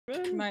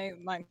My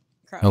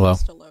Hello. is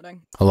still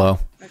loading. Hello.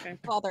 Okay.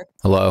 Father.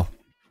 Hello.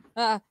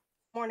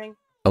 Morning.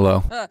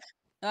 Hello.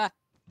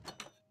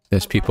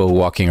 There's people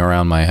walking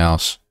around my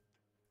house.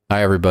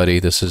 Hi, everybody.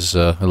 This is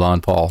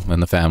ElanPaul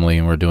and the family,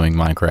 and we're doing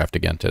Minecraft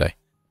again today.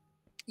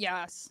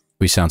 Yes.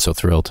 We sound so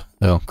thrilled.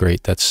 Oh,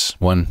 great. That's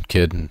one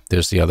kid, and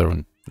there's the other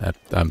one.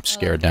 I'm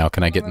scared now.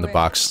 Can I get in the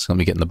box? Let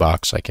me get in the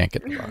box. I can't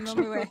get in the box.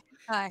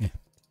 Hi. Yeah.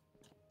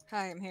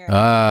 Hi, I'm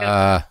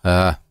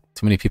here.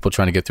 Too many people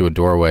trying to get through a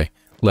doorway.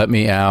 Let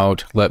me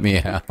out. Let me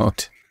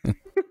out.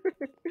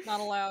 Not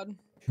allowed.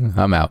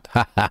 I'm out.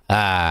 Ha ha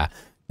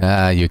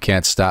ha. You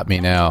can't stop me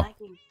now.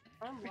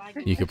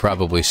 You could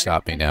probably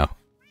stop me now.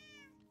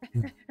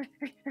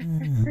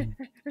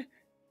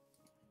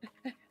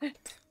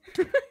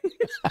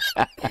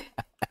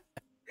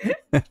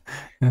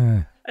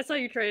 I saw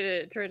you try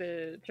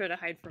to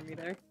hide from me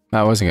there.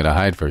 I wasn't gonna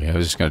hide from you. I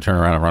was just gonna turn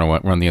around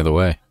and run the other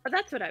way. But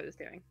that's what I was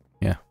doing.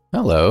 Yeah.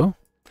 Hello.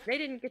 They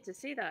didn't get to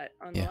see that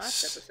on the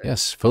last episode.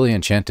 Yes. Fully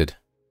enchanted.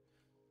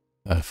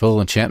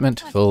 Full enchantment.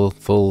 Full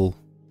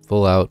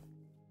out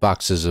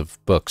boxes of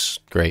books.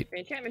 Great. The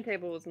enchantment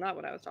table was not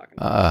what I was talking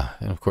about.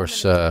 And of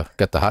course,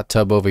 got the hot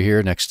tub over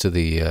here next to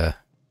the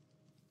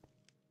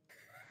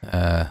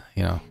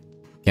you know,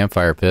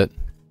 campfire pit.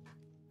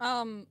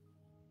 What's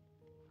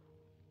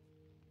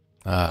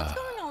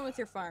going on with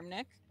your farm,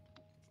 Nick?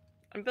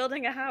 I'm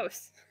building a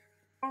house.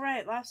 All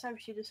right. Last time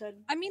she just said.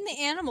 I mean the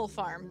animal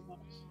farm.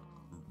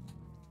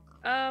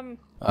 You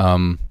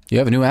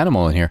have a new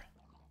animal in here.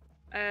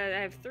 I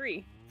have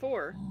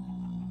 4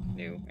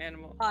 new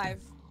animals.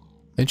 5.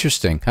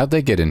 Interesting. How'd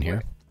they get in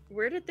here?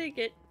 Where did they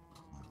get?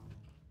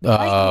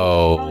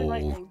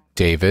 Oh,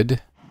 David.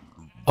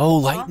 Oh,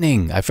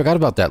 lightning. I forgot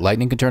about that.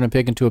 Lightning can turn a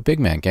pig into a pig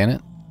man, can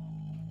it?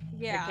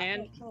 Yeah. I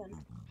can.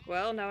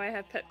 Well, now I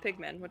have pet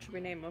pigmen. What should we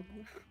name them?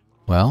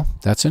 Well,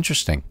 that's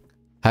interesting.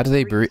 How do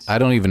they breed? I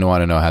don't even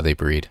want to know how they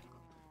breed.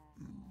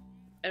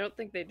 I don't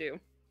think they do.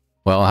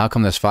 Well, how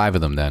come there's 5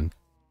 of them then?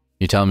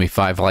 You telling me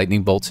 5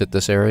 lightning bolts hit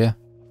this area?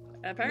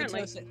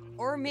 Apparently.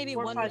 Or maybe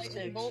 4, 1 5, lightning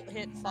 6. bolt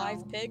hit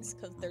 5 pigs,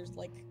 because there's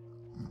like...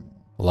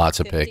 Lots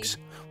of 50. pigs.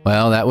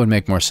 Well, that would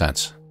make more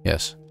sense.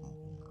 Yes.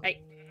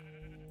 Hey.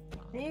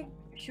 Hey,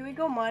 should we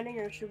go mining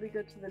or should we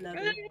go to the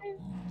nether?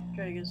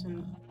 Try to get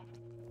some...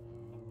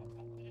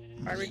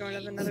 Are we going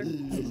to the nether?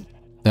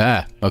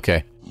 Ah,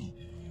 okay.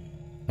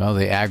 Well,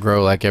 they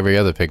aggro like every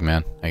other pig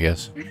man, I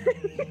guess.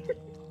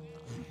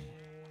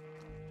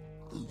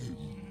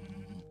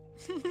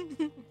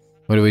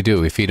 What do we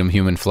do? We feed them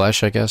human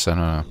flesh, I guess? I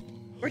don't know.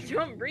 Or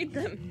don't breed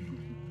them.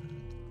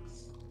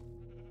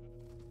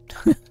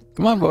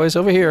 Come on, boys,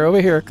 over here,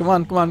 over here. Come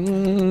on, come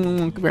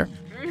on. Come here.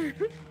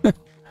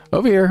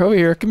 Over here, over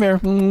here. Come here.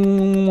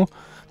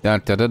 Da,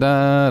 da, da,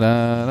 da,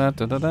 da,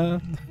 da, da, da.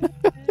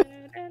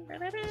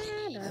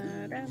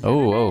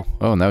 Oh,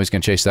 now he's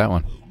gonna chase that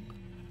one.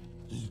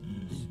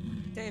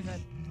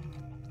 David.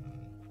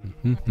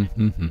 Hey,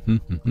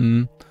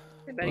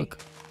 buddy. Look.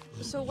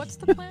 So what's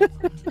the plan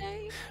for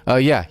today?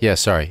 Yeah,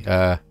 sorry.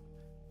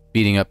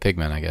 Beating up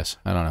pigmen, I guess.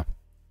 I don't know.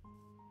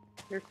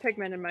 There's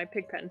pigmen in my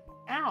pig pen.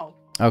 Ow.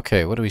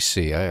 Okay, what do we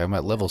see? I'm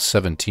at level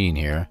 17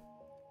 here.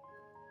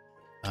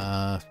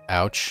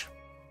 Ouch.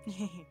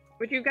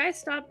 Would you guys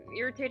stop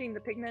irritating the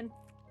pigmen?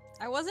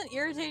 I wasn't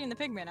irritating the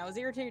pigman, I was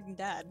irritating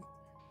Dad.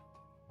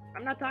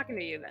 I'm not talking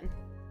to you then.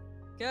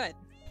 Good.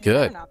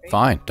 Good.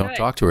 Fine. Don't Good.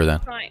 talk to her then.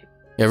 Fine.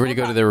 Everybody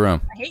go to their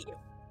room. I hate you.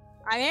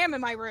 I am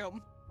in my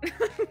room.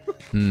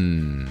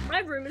 My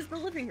room is the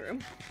living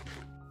room.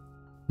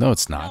 No,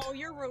 it's not. No,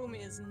 your room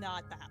is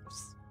not the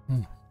house.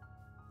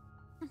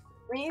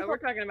 Oh, we're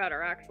talking about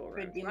our actual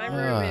room. My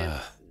room is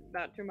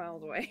about 2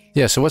 miles away.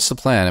 Yeah, so what's the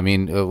plan? I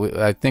mean,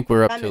 I think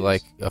we're up to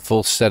like a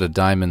full set of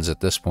diamonds at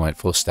this point.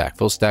 Full stack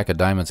of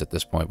diamonds at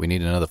this point. We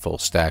need another full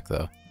stack,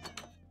 though.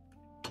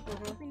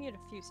 We need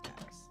a few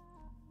stacks.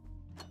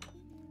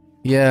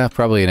 Yeah,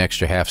 probably an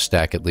extra half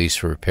stack at least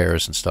for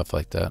repairs and stuff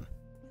like that.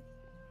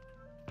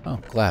 Oh,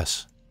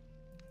 glass.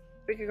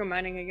 We could go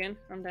mining again.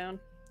 I'm down.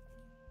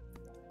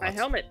 My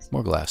helmet.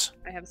 More glass.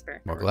 I have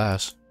spare. More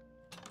glass.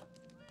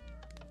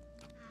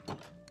 I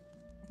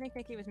think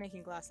Nikki was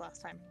making glass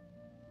last time.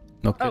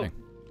 No kidding.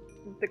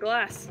 The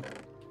glass.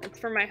 It's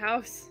for my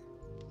house.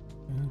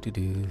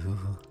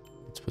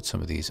 Let's put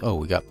some of these. Oh,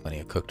 we got plenty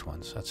of cooked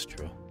ones. That's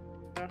true.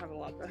 I don't have a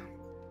lot, though.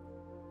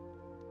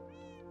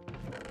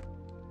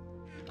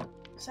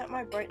 Set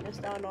my brightness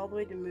down all the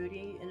way to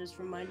moody and just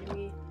reminded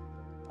me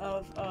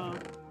of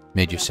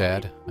Made you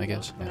sad, I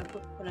guess? When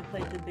I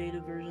played the beta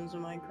versions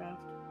of Minecraft.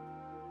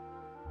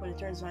 When it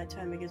turns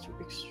nighttime, it gets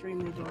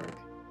extremely dark.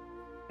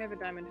 I have a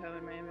diamond hoe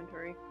in my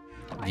inventory.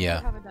 Yeah. I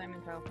do have a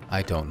diamond hoe.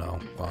 I don't know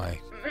why.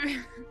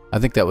 I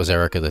think that was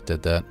Erica that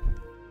did that.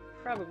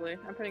 Probably.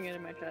 I'm putting it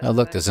in my chest. Oh,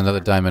 look, there's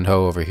another diamond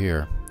hoe over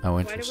here. How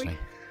interesting.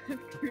 Why do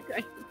we have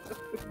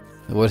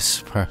 2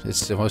 diamonds?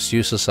 It's the most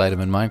useless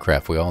item in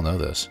Minecraft. We all know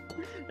this.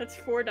 That's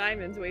 4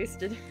 diamonds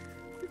wasted.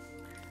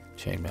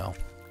 Chainmail.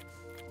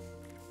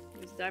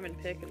 There's a diamond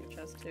pick in the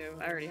chest, too.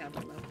 I already have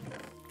one, though.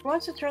 Who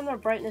wants to turn their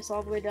brightness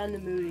all the way down to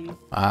moody?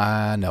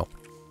 No.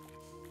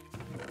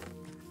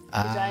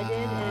 Because I did,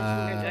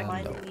 and it No.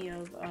 reminded me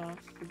of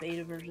the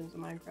beta versions of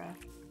Minecraft.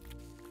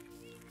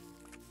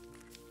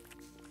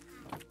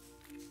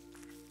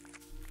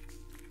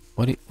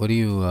 What do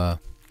you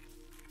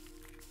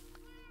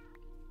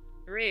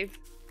Rave.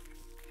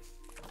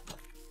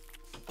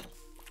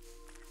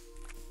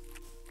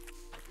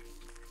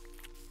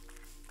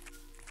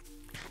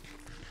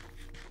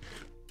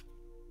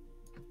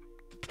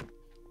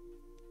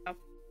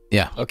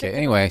 Yeah, okay.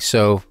 Anyway,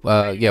 so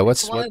yeah,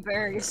 what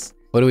Berries.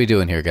 are we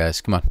doing here, guys?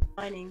 Come on.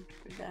 Mining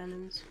for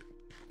diamonds.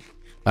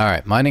 All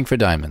right, mining for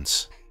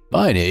diamonds.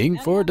 Mining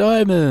for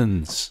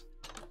diamonds.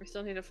 We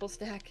still need a full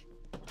stack.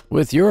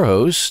 With your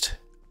host.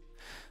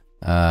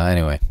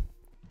 Anyway.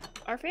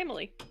 Our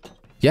family.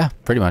 Yeah,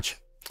 pretty much.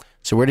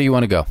 So where do you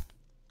want to go?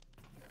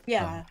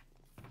 Yeah,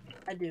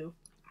 I do.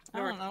 I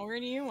don't know. Where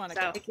do you want to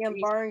go? South. Okay, I'm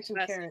East, borrowing some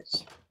west.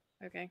 carrots.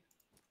 Okay.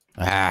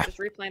 Ah, Just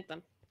replant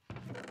them.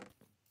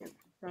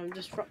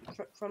 Just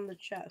from the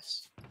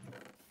chest.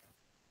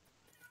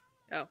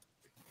 Oh.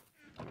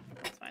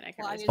 That's fine. I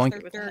can Why always is Boink.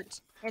 there with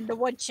dirt in the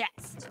wood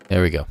chest?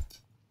 there we go.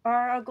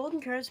 Are golden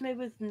carrots made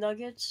with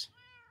nuggets?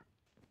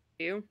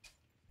 you.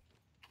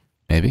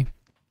 Maybe.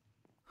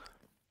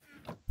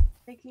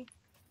 Nikki?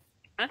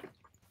 Huh?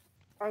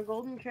 Are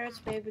golden carrots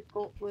made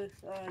with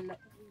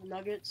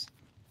nuggets?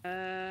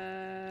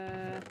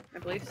 I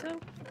believe so.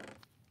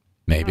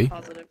 Maybe. Not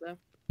positive though.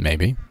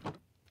 Maybe.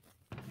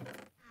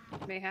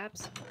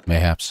 Mayhaps.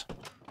 Mayhaps.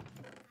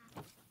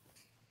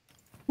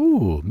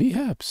 Ooh,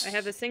 mayhaps. I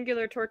have a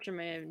singular torch in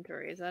my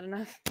inventory. Is that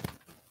enough?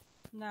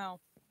 No.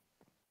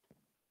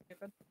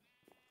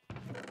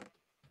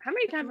 How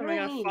many times am I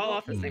gonna fall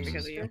off this thing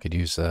because of I you? could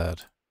use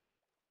that.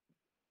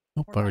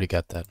 Nope, I already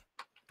got that.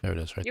 There it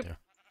is, right Yep. there.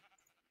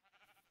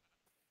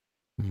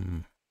 Hmm.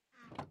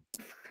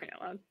 Crying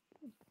out loud.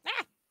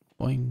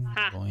 Boing,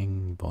 Ha.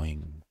 boing,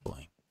 boing,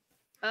 boing.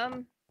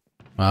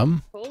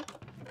 Cole,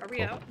 are we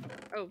Cool. out?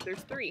 Oh,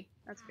 there's 3.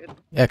 That's good. I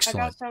Excellent.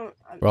 got some.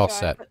 We're all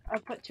sorry, set. I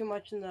put too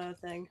much in the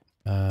thing.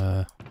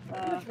 Uh,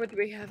 How much wood do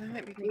we have? I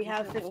might be We thinking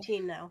have purple.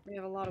 15 now. We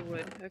have a lot of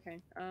wood. Okay.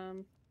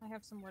 I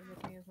have some wood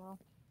with me as well.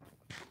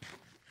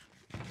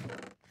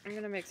 I'm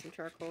gonna make some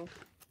charcoal.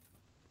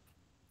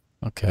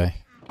 okay.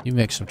 You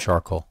make some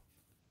charcoal.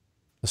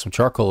 There's some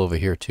charcoal over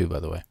here too, by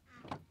the way.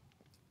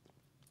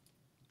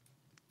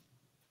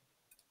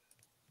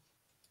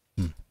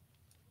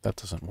 That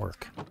doesn't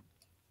work.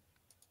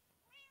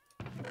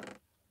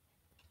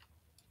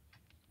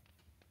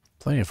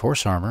 Plenty of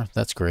horse armor.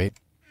 That's great.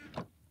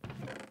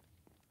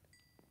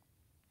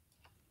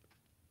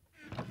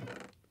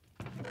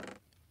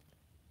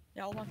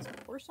 Y'all want some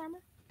horse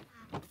armor?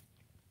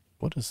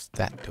 What is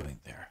that doing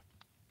there?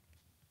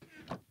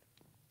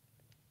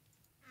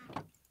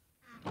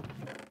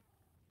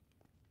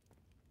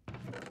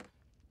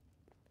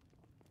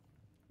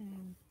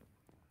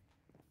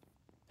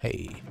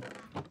 Hey,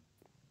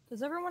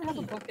 Does everyone have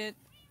a bucket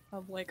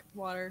of like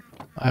water?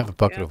 I have a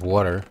bucket Yeah. of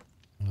water.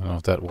 I don't know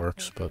if that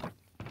works, but...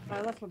 I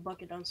left my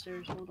bucket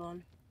downstairs. Hold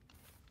on.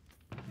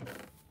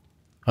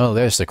 Oh,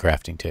 there's the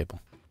crafting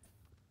table.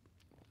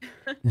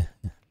 Did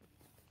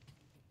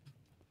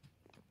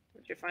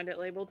you find it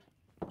labeled?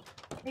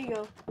 Here you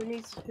go. Who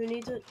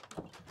needs it?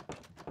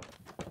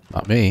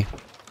 Not me.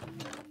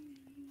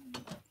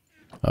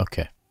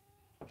 Okay.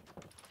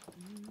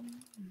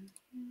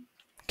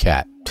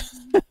 Cat.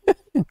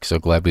 So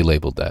glad we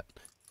labeled that.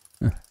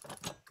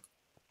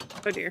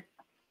 Oh dear.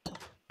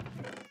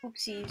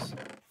 Oopsies.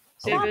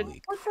 David.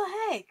 Holy, What the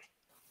heck?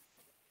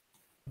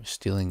 I'm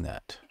stealing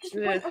that. Just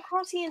Yeah. went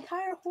across the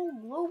entire whole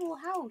global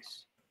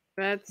house.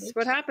 That's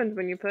what happens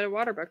when you put a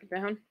water bucket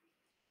down.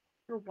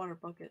 Your water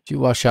bucket. Did you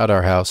wash out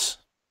our house?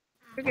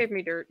 Who gave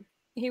me dirt?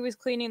 He was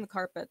cleaning the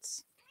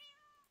carpets.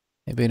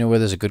 Anybody know where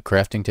there's a good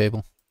crafting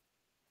table?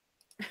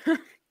 Have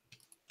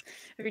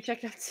you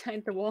checked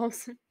outside the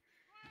walls?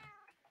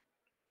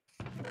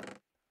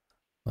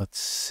 Let's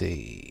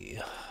see.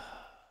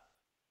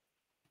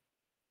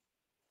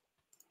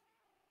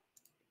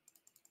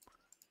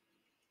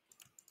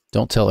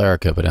 Don't tell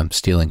Erica, but I'm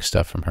stealing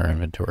stuff from her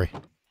inventory.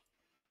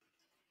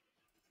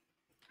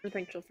 I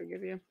think she'll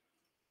forgive you.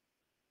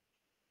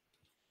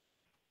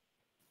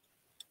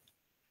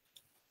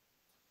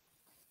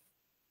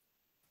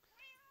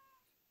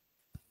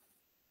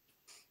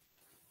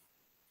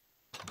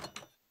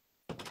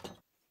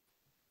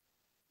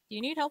 Do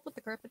you need help with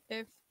the carpet,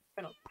 Dave?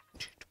 I don't.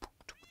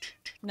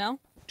 No?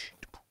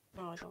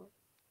 No, I don't.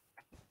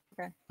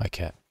 My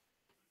cat.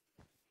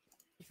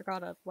 You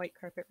forgot a white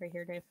carpet right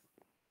here, Dave.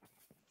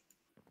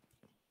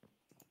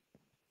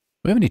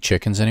 Do we have any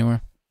chickens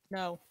anywhere?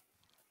 No.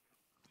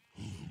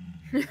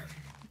 Did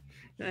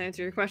I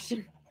answer your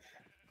question?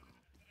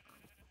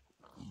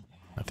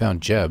 I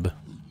found Jeb.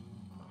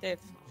 Dave,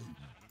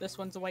 this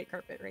one's a white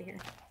carpet right here.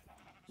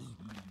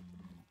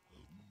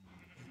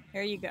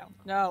 There you go.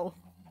 No.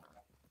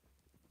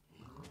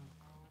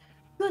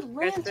 Good You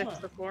guys fix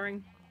lantern. the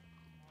flooring?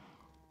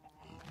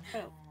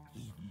 Oh.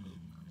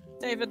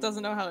 David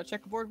doesn't know how the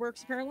checkerboard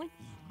works, apparently.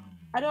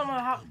 I don't know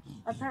how.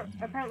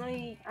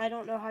 Apparently, I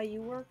don't know how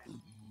you work.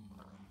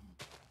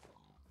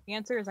 The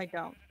answer is I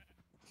don't.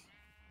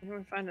 I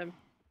don't find them.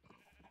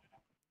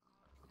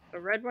 The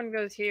red one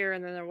goes here,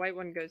 and then the white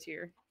one goes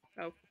here.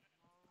 Oh,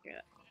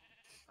 yeah.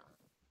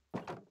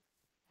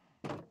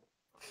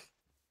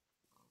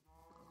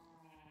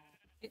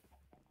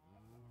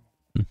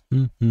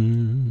 We're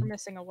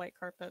missing a white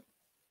carpet.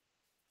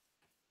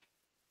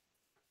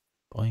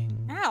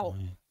 Boing, Ow!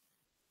 boing.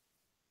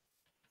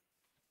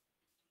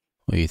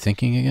 What are you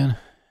thinking again?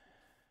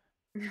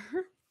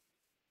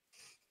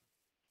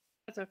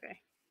 That's okay.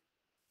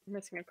 I'm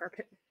missing a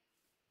carpet.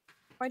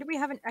 Why do we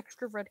have an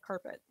extra red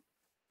carpet?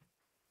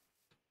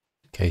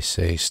 In case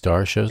a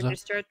star shows Did you up?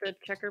 start the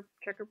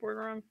checkerboard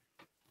wrong?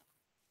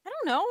 I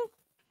don't know.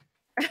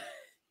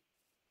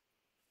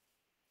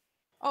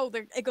 Oh,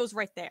 there, it goes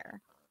right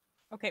there.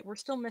 Okay, we're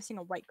still missing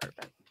a white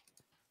carpet.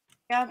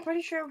 Yeah, I'm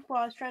pretty sure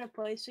while I was trying to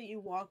place it,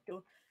 you walked.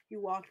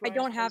 I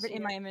don't have it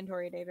in my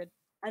inventory, David.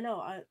 I know.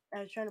 I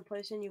was trying to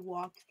place it, and you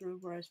walked through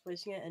where I was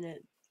placing it, and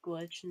it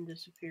glitched and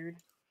disappeared.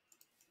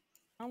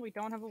 Oh, we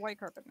don't have a white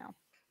carpet now.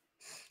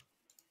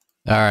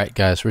 Alright,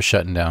 guys, we're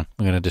shutting down.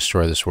 We're going to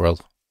destroy this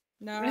world.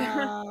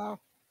 No.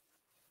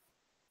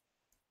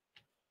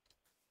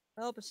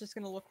 Oh, it's just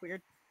gonna look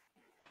weird.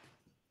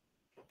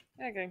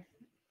 Okay.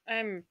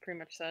 I'm pretty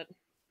much set.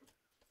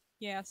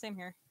 Yeah, same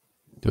here.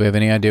 Do we have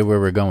any idea where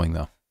we're going,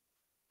 though?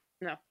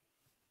 No.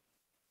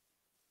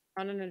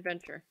 On an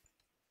adventure.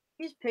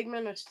 These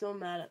pigmen are still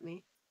mad at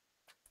me.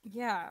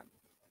 Yeah,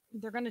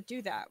 they're gonna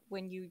do that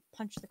when you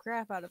punch the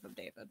crap out of them,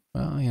 David.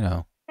 Well, you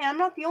know. Hey, I'm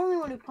not the only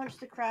one who punched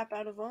the crap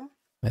out of them.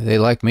 They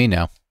like me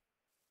now.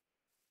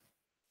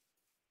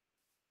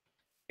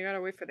 You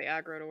gotta wait for the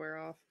aggro to wear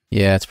off.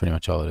 Yeah, that's pretty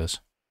much all it is.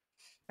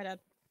 Hi, Dad.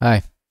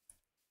 Hi.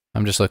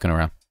 I'm just looking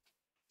around.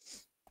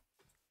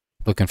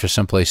 Looking for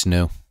someplace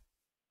new.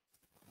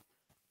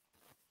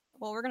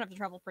 Well, we're gonna have to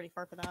travel pretty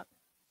far for that.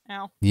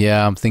 Ow.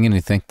 Yeah, I'm beginning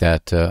to think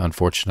that,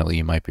 unfortunately,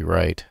 you might be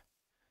right.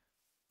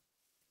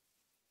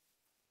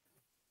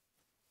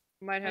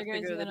 Might have Are you to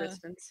guys go the gonna-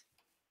 distance.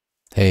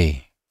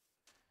 Hey,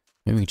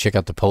 maybe we can check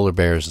out the polar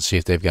bears and see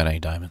if they've got any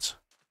diamonds.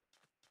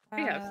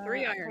 We have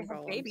 3 they iron have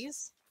golems.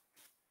 babies.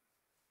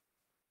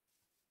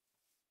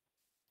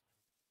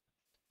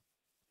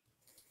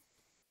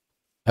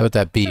 How about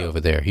that bee Oh, over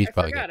there? He's I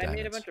probably forgot, got I made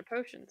a diamonds. bunch of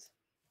potions.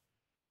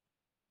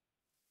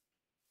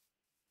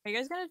 Are you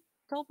guys gonna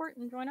teleport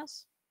and join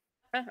us?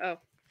 Huh? Oh,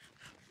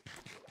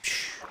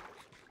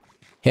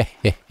 Yeah,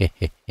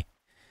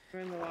 I'm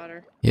in the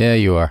water. yeah,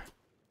 you are.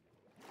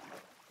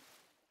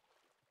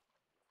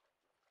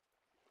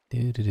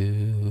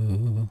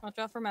 Do-do-do. Watch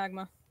out for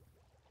magma.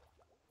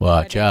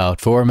 Watch out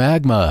for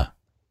magma.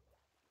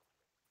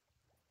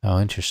 Oh,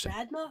 interesting.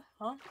 Madma?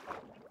 Huh?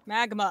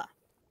 Magma.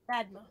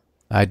 Madma.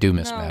 I do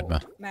miss No,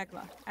 magma.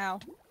 Magma. Ow.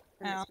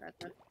 I Ow. missed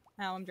that.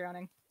 Ow, I'm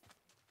drowning.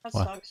 That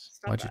What? sucks.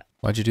 Stop that.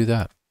 Why'd you do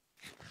that?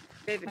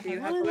 David, I do you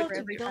have have really wood love for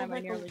to with every you? build time I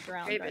like a- nearly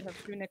drowned. I David.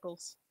 have 2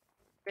 nickels.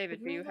 David,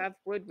 do really you love- have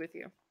wood with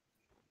you?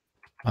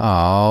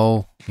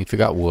 Oh, you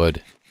forgot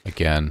wood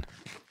again.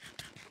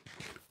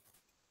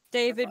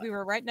 David, we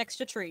were right next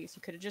to trees.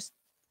 You could have just...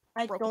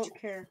 I Broke a don't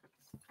care.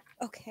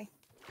 Okay.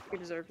 You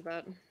deserve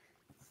that.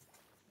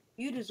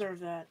 You deserve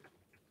that.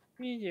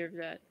 You deserve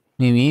that.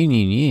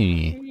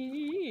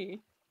 You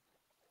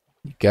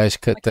guys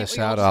cut Why can't this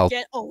we all out.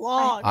 just get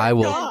along? I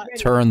will God.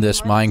 turn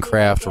this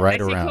Minecraft I right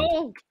see around.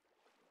 coal!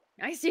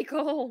 I see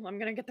coal! I'm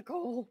gonna get the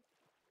coal.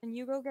 And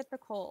you go get the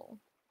coal.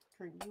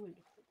 For you.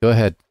 Go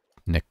ahead,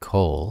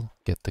 Nicole.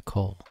 Get the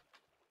coal.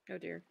 Oh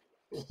dear.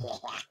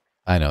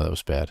 I know that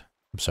was bad.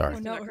 I'm sorry. Oh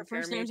no, not her compare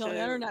first me name's on the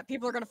to- internet.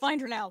 People are gonna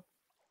find her now.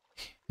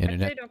 I say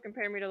Internet. don't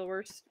compare me to the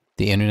worst.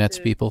 The internet's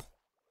to- people.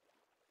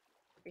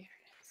 I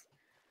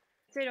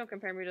say don't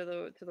compare me to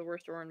the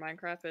worst ore in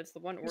Minecraft. It's the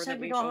one ore said that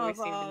we we don't always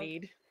have, seem to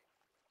need.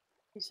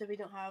 You said we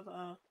don't have,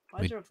 why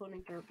We- is there a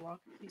floating dirt block?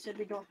 You said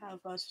we don't have,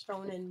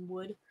 stone and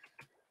wood.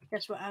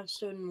 Guess what? I have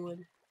stone and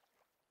wood.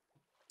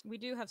 We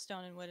do have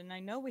stone and wood, and I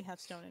know we have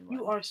stone and wood.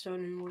 You are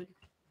stone and wood.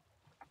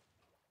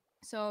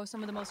 So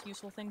some of the most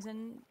useful things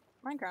in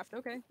Minecraft.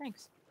 Okay,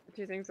 thanks. The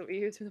 2 things that we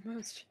use the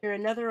most. You're a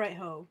netherite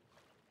hoe.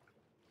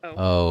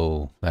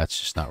 Oh, that's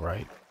just not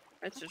right.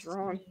 That's just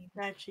wrong.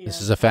 Actually,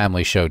 This is a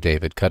family show,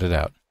 David. Cut it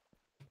out.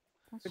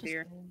 That's Oh, just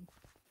dear. mean.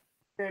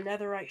 You're a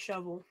netherite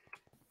shovel.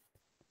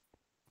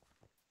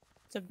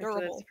 It's a Actually,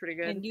 durable that's pretty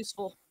good. and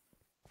useful.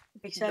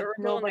 Except Durable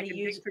and nobody I can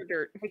dig uses. through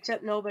dirt.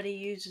 Except nobody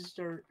uses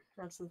dirt.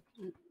 That's the.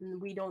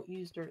 We don't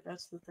use dirt.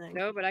 That's the thing.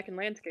 No, but I can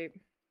landscape.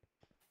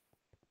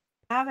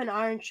 I have an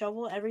iron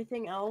shovel.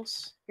 Everything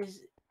else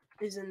is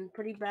in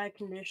pretty bad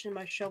condition.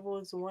 My shovel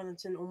is the one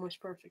that's in almost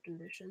perfect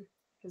condition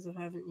because I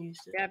haven't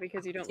used it. Yeah,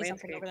 because you don't See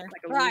something landscape over there.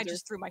 like a Ah, I loser.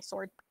 just threw my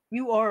sword.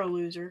 You are a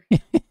loser.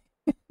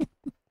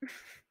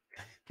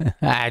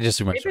 I just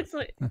too much.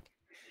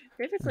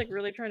 David's like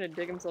really trying to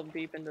dig himself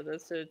deep into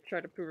this to try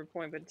to prove a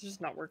point, but it's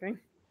just not working.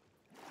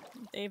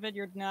 David,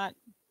 you're not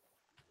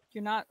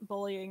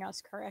bullying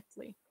us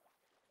correctly.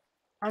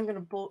 I'm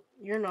gonna bull.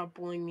 You're not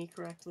bullying me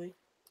correctly.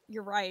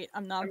 You're right.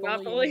 I'm not I'm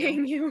bullying not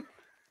bullying you.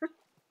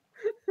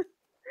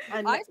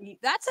 I'm I- not, you.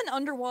 That's an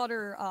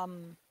underwater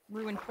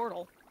ruined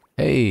portal.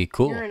 Hey,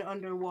 cool. You're an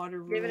underwater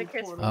Give it a ruin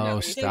kiss portal. from Oh,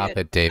 me. stop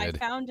it, David.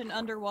 I found an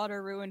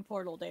underwater ruin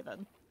portal,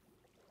 David.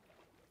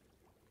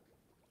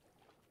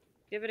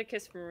 Give it a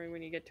kiss for me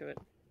when you get to it.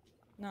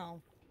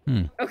 No.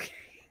 Okay.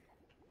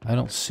 I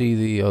don't see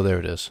the... Oh, there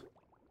it is.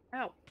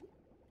 Ow.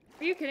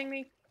 Are you kidding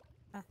me?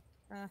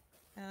 Uh,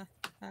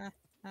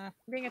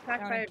 Being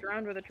attacked Got by it. a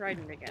drowned with a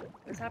trident again.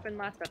 This happened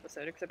last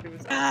episode, except it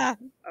was... Ah!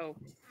 Oh.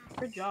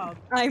 Good job.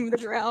 I'm the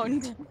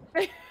drowned.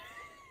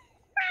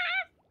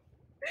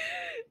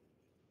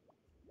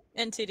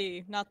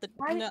 NTD, not the.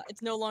 Why- No,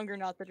 it's no longer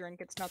not the drink.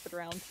 It's not the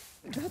drowned.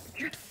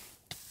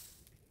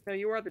 No,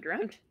 you are the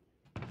drowned.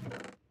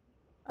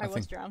 I was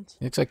think- drowned.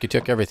 Looks like you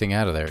took everything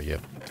out of there, you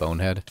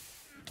bonehead.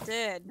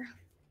 Did.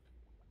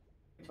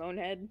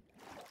 Bonehead.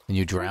 And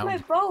you Where's my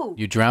drowned. boat?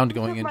 You drowned Who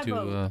going took my into,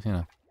 boat? you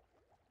know.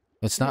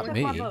 It's Who not took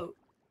me. my boat?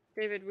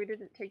 David, we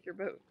didn't take your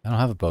boat. I don't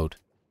have a boat.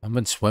 I've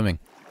been swimming.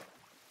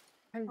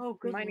 I'm Oh,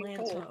 good mining Lanta.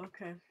 coal.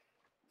 Okay.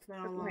 Now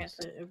I Good lost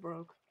Lanta. it. It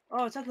broke.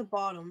 Oh, it's at the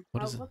bottom.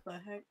 What is it? What the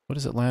heck? What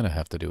does Atlanta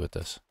have to do with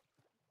this?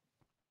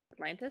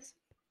 Atlantis?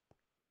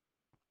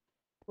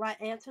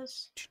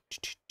 Latantis?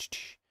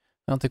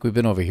 I don't think we've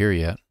been over here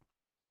yet.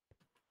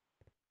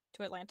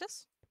 To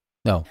Atlantis?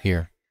 No,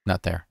 here.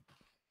 Not there.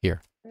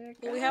 Here. Well,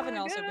 we haven't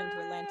also been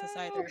to Atlantis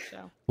either,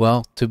 so.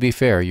 Well, to be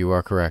fair, you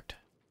are correct.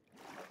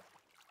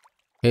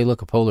 Hey,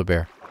 look, a polar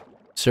bear.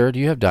 Sir, do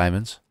you have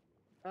diamonds?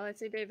 Well, I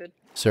see David.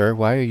 Sir,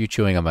 why are you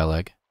chewing on my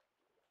leg?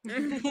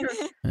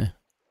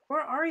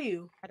 Where are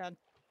you? I done.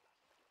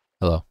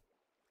 Hello.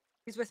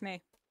 He's with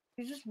me.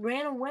 You just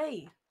ran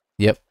away.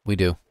 Yep, we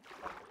do.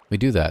 We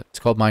do that. It's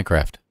called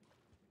Minecraft.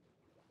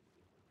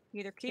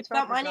 Either keep It's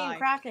about up or mining die.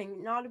 and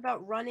crafting, not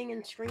about running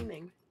and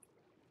screaming.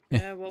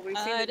 Yeah, well, we've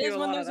seen It it do is a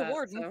when lot there's of a that,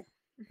 warden. so.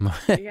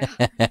 Yeah.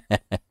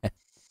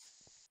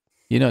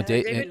 You know, Yeah,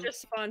 David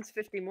just spawns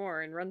 50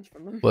 more and runs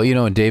from them. well, you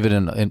know, in David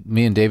and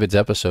me and David's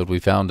episode, we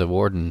found a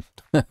warden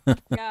Yeah,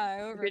 I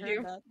overheard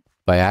you? that.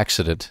 by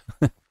accident.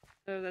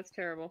 Oh, that's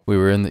terrible. We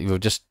were we were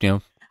just, you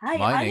know, I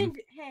Mining.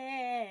 didn't.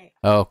 Hey,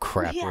 oh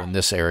crap, we're in Yeah.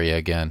 this area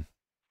again.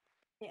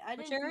 hey, I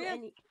Which didn't area? do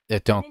any. It I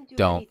don't didn't do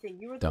don't. anything.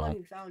 You were the one don't.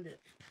 who found it.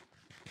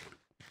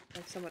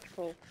 There's so much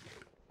coal.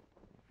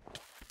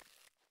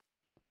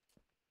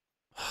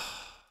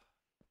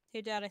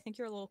 Hey, Dad, I think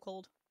you're a little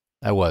cold.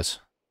 I was.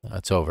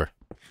 That's over.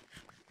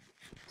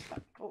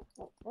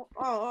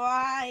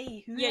 Yeah,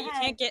 you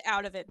can't get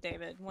out of it,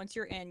 David. Once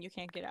you're in, you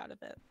can't get out of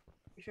it.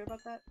 You sure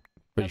about that?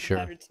 Pretty That's sure.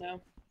 Powdered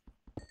snow.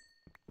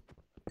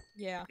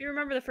 Yeah. Do you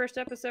remember the first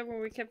episode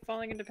when we kept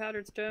falling into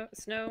powdered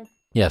snow?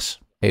 Yes,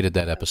 hated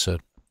that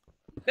episode.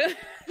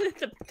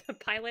 the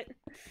pilot.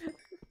 That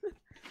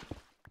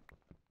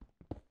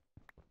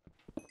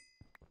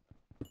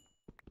was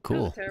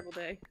Cool. a terrible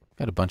day.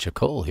 Got a bunch of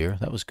coal here.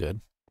 That was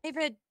good.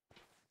 David,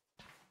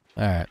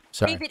 All right.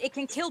 Sorry. David, it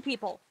can kill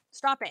people.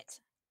 Stop it.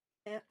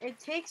 Yeah, it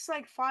takes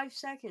like 5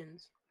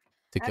 seconds.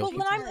 To kill Well,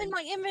 when people. I'm in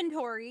my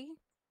inventory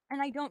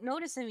and I don't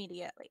notice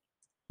immediately.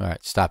 All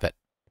right. Stop it.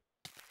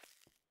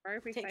 Why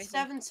are we It takes fighting?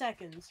 7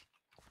 seconds.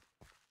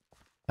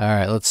 All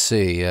right. Let's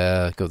see.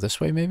 Go this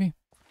way, maybe.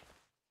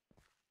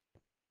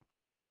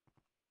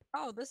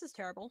 Oh, this is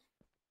terrible.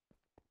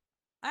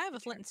 I have a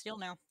flint and steel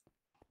now.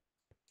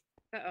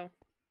 Uh-oh.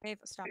 Dave,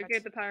 stop Who it.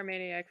 gave the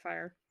pyromaniac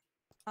fire?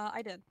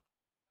 I did.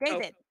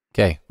 David,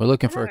 Okay. We're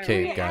looking for a Alright,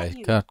 cave, yeah, guys.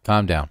 you.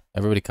 Calm down.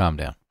 Everybody, calm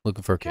down.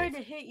 Looking for a I tried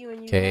cave. to hit you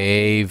and you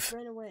Cave.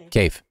 ran away.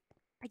 Cave.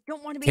 I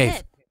don't want to be Cave.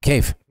 hit.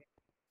 Cave.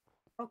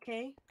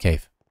 Okay.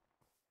 Cave.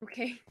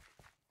 Okay.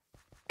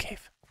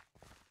 Cave.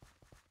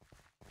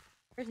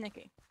 Where's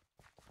Nikki?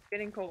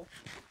 Getting coal.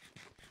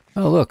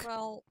 Oh, look.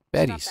 Well,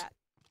 Baddies. stop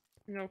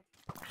that. No.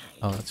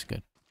 Oh, that's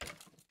good.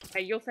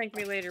 Hey, you'll thank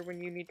me later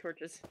when you need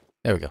torches.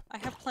 There we go. I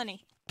have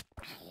plenty.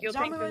 You'll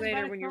Zombie thank me was about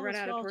later to when you kill run the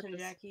out of skeleton,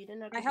 torches. Jackie. You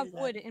didn't have I to have do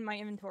that. wood in my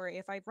inventory.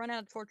 If I run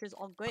out of torches,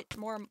 I'll get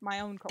more of my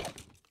own coal.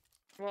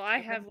 Well, I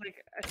have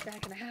like a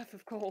stack and a half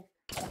of coal.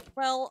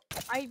 Well,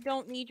 I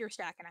don't need your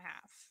stack and a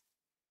half.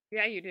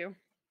 Yeah, you do.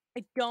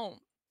 I don't.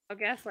 I'll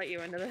gaslight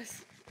you into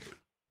this.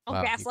 I'll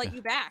Wow, you gaslight ca-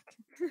 you back.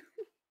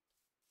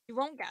 You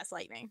won't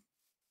gaslight me.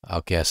 I'll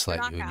You're gaslight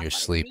not you in your gaslighting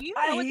sleep. me. You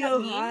know what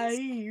that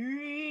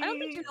means? I don't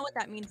think you know what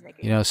that means,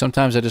 Nikki. You know,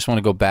 sometimes I just want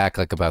to go back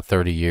like about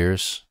 30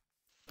 years.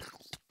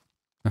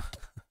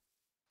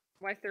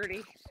 Why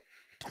 30?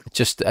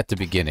 Just at the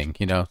beginning,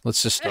 you know.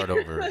 Let's just start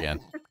over again.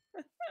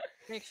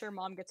 Make sure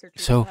Mom gets her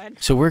teeth So, fed.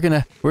 so we're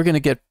gonna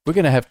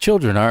have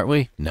children, aren't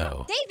we?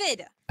 No.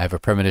 David! I have a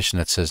premonition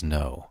that says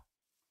no.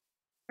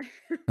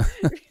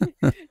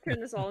 Turn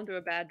this all into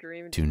a bad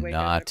dream. And Do just wake up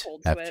in a not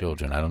cold have sweat.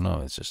 children. I don't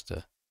know. It's just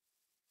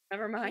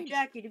Never Hey, mind.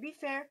 Jackie, to be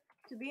fair,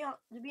 to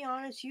be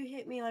honest, you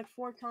hit me like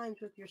 4 times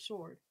with your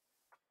sword.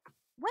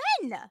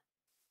 When?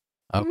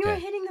 And you were okay.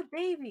 hitting the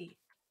baby.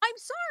 I'm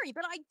sorry,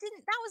 but I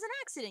didn't. That was an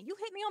accident. You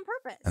hit me on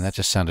purpose. And that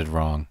just sounded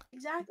wrong.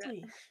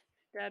 Exactly.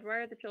 Dad, why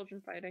are the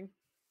children fighting?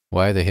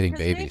 Why are they hitting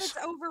Because babies?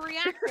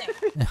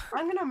 David's overreacting.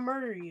 I'm gonna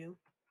murder you.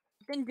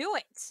 Then do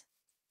it.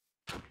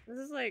 This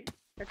is like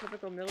a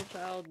typical middle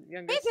child,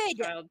 youngest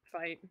David! child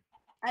fight.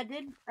 I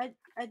did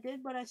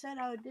what I said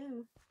I would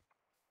do.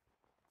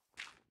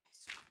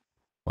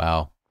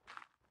 Wow.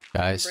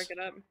 Guys. Break it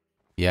up.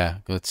 Yeah,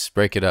 let's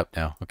break it up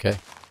now, okay?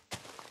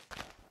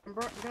 I'm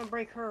gonna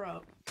break her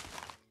up.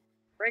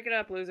 Break it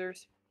up,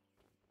 losers.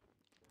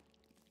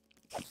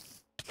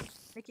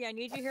 Nikki, I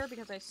need you here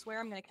because I swear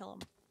I'm gonna kill him.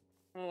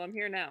 Well, I'm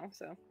here now,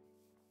 so.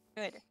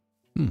 Good.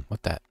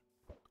 What that?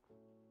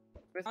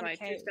 With On a my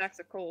 2 cave. stacks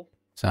of coal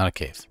It's not a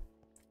cave.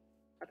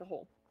 at the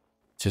hole.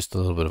 Just a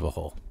little bit of a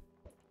hole.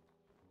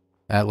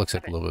 That looks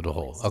like a Okay. little bit of a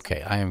hole.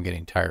 Okay, I am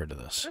getting tired of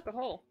this. Look, a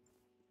hole.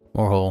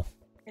 More hole.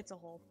 It's a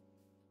hole.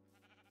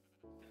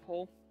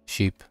 Hole.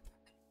 Sheep.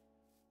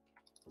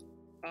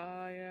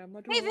 I am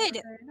a David!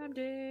 dwarf and I'm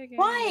digging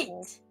a hole.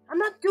 What? I'm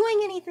not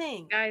doing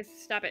anything. Guys,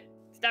 stop it.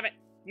 Stop it.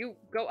 You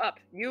go up.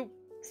 You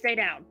stay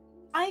down.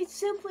 I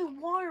simply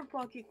water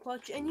bucket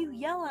clutch and you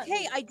yell at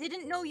Hey, me. I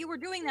didn't know you were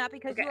doing that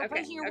because Okay, you were okay,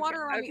 placing your okay,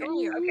 water around me okay,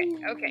 earlier.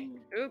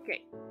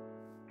 Okay.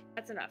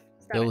 That's enough.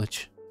 Stop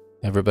Village.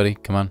 Everybody,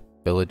 come on. it.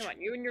 Village. Come on,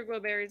 you and your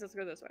glowberries. Let's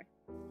go this way.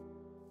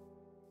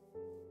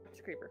 It's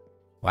a creeper.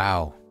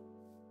 Wow.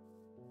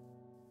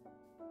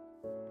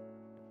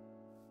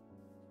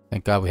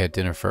 Thank God we had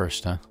dinner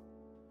first, huh?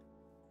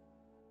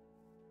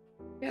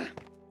 Yeah.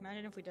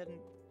 Imagine if we didn't.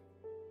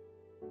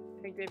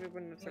 I think David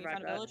wouldn't have Can we find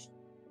survived a that. village?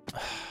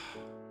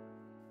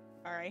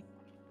 Sorry.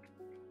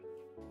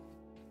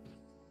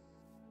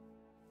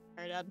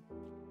 Sorry, Dad.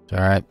 It's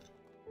alright.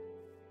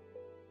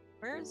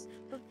 Where's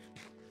the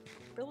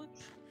village?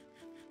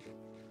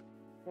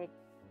 Well,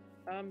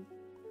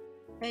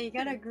 Hey, you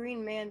got a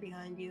green man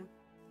behind you.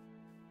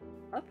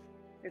 up?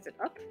 Is it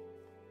up?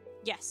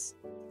 Yes.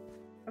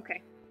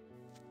 Okay.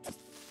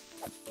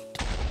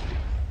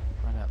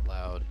 Not out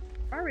loud.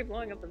 Why are we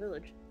blowing up the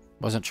village?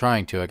 Wasn't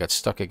trying to. I got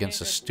stuck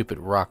against a David. stupid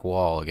rock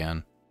wall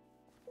again.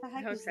 What the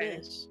heck is Okay.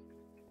 this?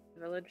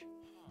 Village?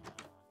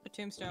 A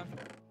tombstone.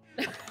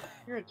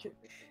 You're a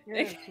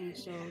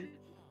tombstone.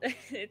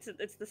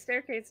 it's the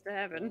staircase to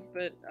heaven,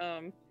 but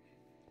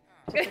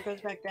Except it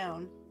goes back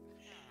down.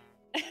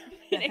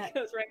 it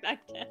goes right back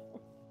down.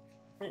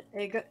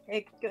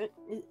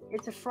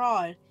 It's a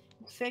fraud.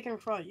 It's fake and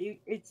fraud.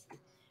 It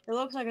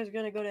looks like it's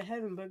gonna go to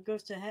heaven, but it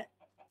goes to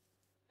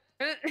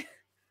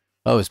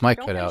Oh, his mic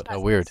Don't cut finish out. that How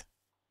weird.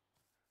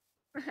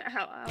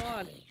 How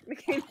odd.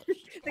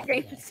 The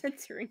game is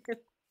censoring him.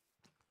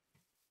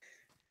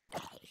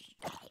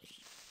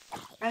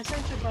 I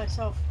censored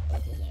myself.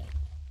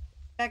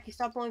 Jackie,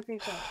 stop blowing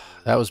things up.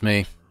 That was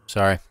me.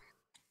 Sorry.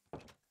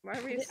 Why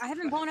are we? I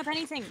haven't blown up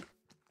anything.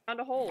 Found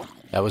a hole.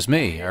 That was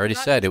me. I already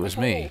Not said it a was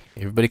hole. me.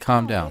 Everybody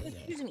calm Oh, down.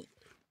 excuse me.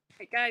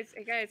 Hey guys,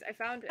 I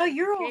found. Oh, a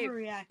you're cave.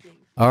 overreacting.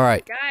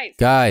 Alright. Guys.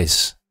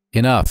 Guys,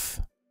 enough.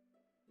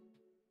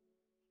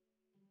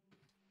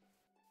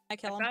 I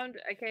kill I him. found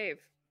a cave.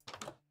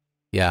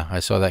 Yeah, I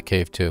saw that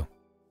cave too.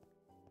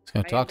 I was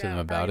going I to talk am to them down.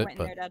 about I it, already went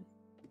but in there, Dad.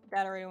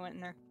 Dad already went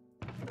in there.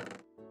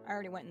 I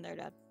already went in there,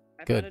 Dad.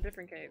 I Good. found a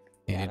different cave.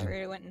 you Dad didn't.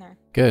 already went in there.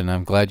 Good, and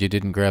I'm glad you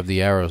didn't grab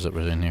the arrows that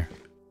was in here.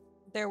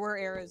 There were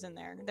arrows in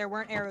there. There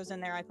weren't arrows in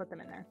there. I put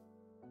them in there.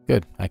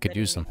 Good, I could Didn't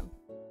use need them.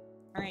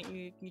 Alright,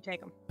 you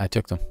take them. I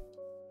took them.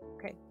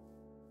 Okay.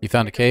 You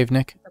found a cave,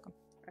 Nick?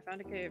 I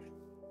found a cave.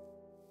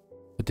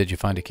 But did you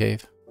find a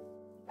cave?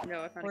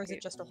 No, I found Or a is cave.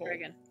 it just a hole?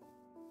 Dragon.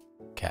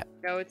 Cat.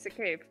 No, it's a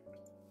cave.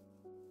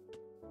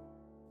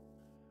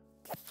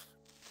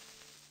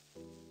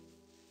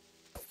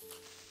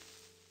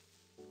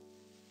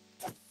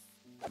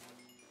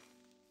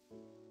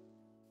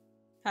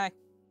 Hi.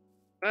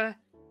 Uh,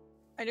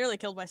 I nearly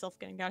killed myself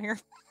getting down here.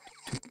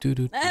 Doo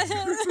doo.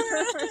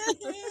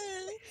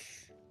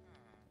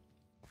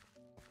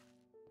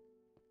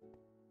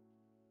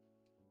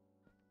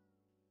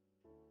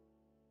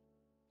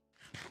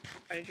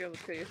 why did you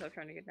almost kill yourself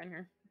trying to get down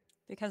here?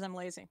 Because I'm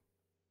lazy.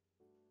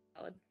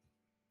 Solid.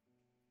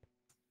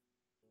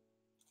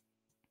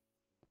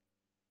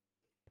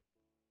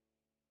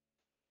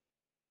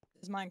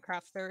 This is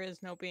Minecraft. There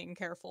is no being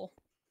careful.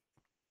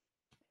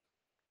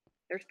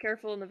 There's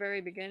careful in the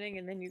very beginning,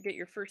 and then you get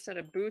your first set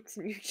of boots,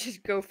 and you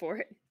just go for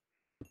it.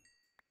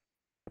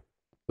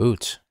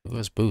 Boots. Who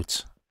has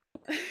boots?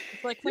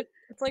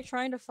 It's like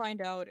trying to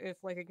find out if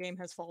like a game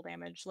has fall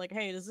damage. Like,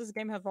 hey, does this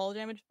game have fall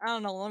damage? I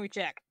don't know. Let me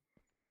check.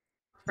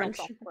 Crunch.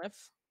 Fell off a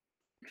cliff.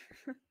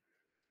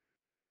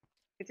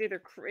 It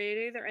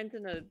either ends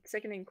in a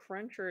sickening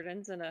crunch or it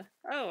ends in a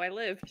oh, I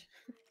lived.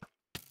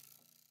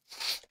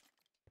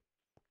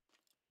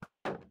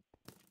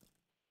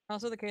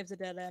 Also, the cave's a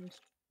dead end.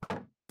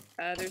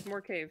 There's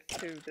more cave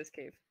to this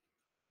cave.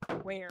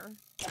 Where?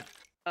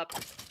 Up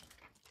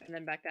and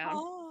then back down.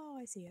 Oh,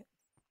 I see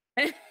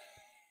it.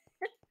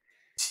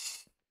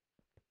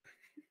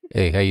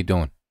 Hey, how you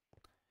doing?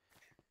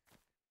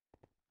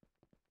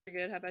 Pretty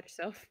good. How about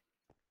yourself?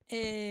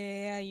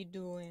 Hey, how you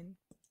doing?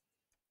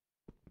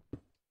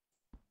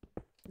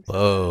 I'm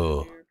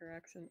Whoa. New Yorker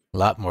accent. A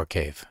lot more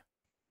cave.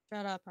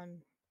 Shut up. I'm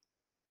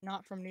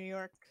not from New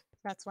York.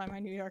 That's why my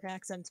New York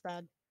accent's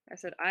bad. I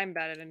said I'm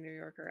bad at a New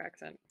Yorker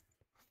accent.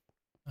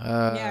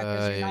 'cause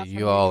you're not from You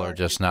New all are York,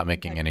 just you're not from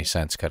making any Texas.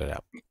 sense. Cut it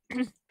out.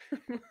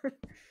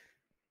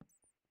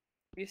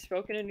 You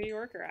spoke in a New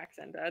Yorker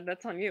accent, Dad.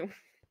 That's on you.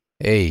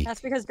 Hey. That's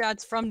because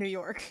Dad's from New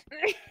York.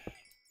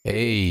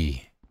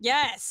 Hey.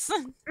 Yes.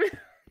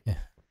 Yeah.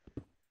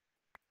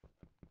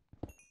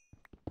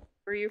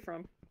 Where are you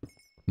from?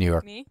 New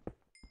York. Me?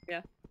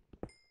 Yeah.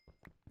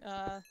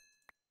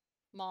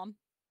 Mom.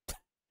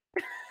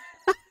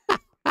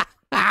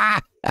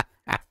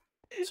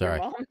 Sorry. Your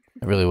mom?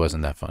 It really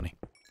wasn't that funny.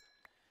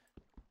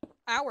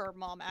 Our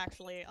mom,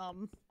 actually.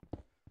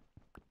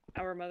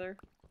 Our mother?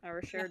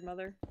 Our shared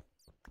mother?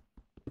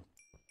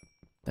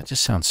 That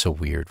just sounds so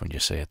weird when you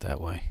say it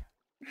that way.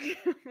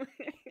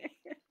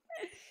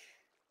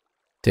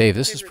 Dave,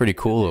 this is Favorite pretty thing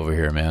cool about over it.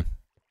 here, man.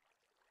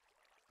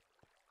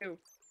 Who?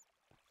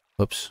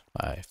 Whoops,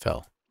 I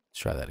fell. Let's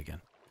try that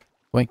again.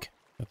 Wink.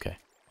 Okay.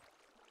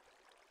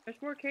 There's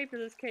more cave to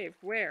this cave.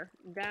 Where?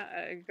 Down,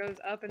 it goes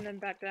up and then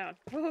back down.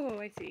 Oh,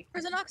 I see.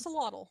 There's an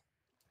axolotl.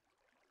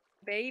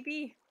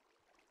 Baby?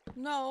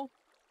 No,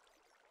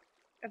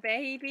 A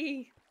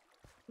baby?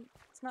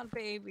 it's not a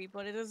baby,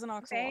 but it is an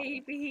axolotl.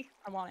 Baby?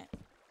 I want it.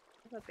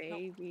 A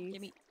baby?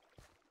 Gimme.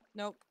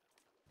 Nope.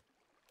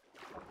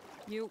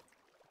 You.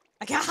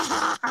 I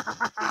got.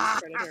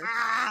 Predator.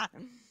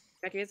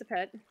 Becky is a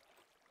pet.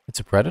 It's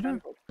a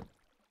predator?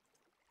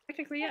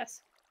 Technically,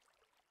 yes.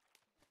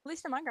 At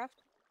least in Minecraft.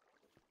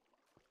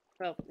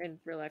 Well, in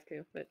real life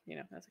too, but you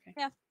know, that's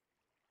okay.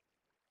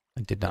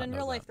 I did But not in know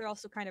real that. life, they're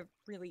also kind of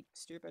really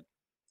stupid.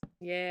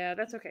 Yeah,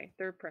 that's okay.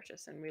 They're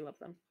precious and we love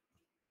them.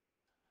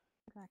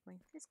 Exactly.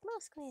 It's glow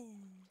squid.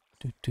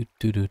 Do, do,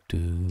 do, do,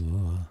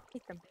 do.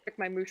 Eat them. Took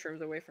my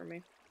mushrooms away from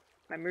me.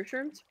 My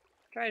mushrooms?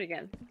 Try it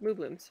again. Moo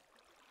blooms.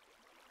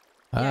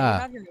 Yeah, you Ah,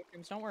 have your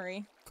mushrooms, don't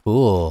worry.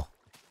 cool.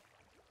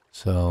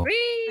 So, But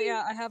Whee!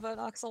 yeah, I have an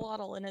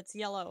axolotl and it's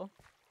yellow.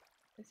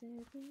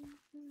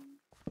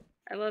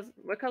 I love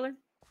what color?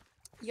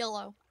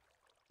 Yellow.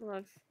 I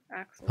love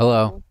Axel.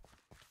 Hello.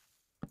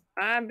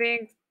 I'm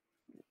being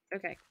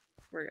okay.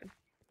 We're good.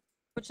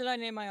 What should I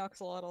name my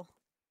axolotl?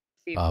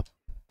 Steve. Okay.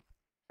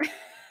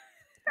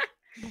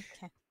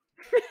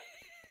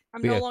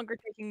 I'm Yeah. no longer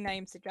taking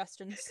name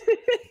suggestions.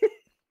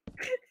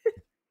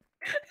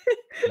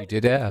 you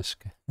did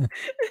ask.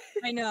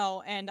 I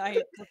know, and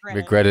I regret it.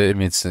 Regret it. I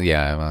mean, it's,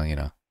 yeah, well, you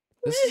know.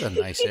 This is a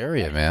nice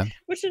area, man.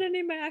 What should I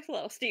name my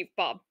axolotl? Steve.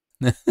 Bob.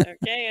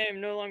 Okay, I am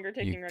no longer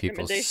taking You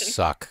people recommendations.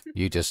 suck.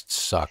 You just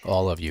suck.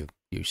 All of you.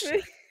 You suck.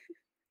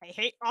 I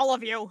hate all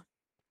of you.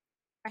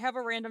 I have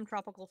a random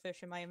tropical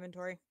fish in my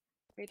inventory.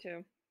 Me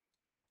too.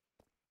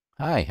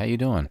 Hi, how you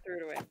doing? I threw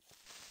it away.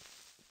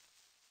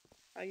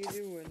 How you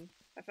doing?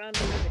 I found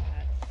the lily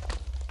pad.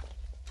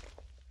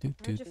 Do,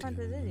 Where'd you find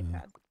the lily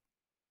pad?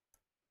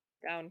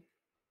 Down.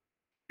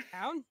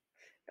 Down?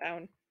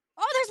 Down.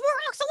 Oh, there's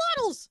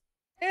more axolotls!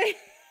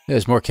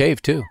 There's more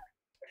cave, too.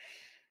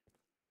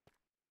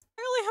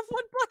 I only have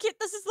one bucket.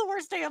 This is the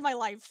worst day of my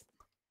life.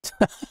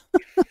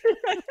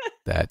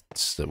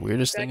 That's the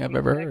weirdest thing I've Becky,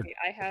 ever heard. Becky,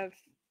 I have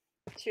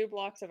 2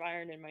 blocks of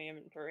iron in my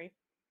inventory.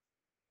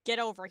 Get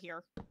over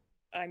here.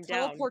 I'm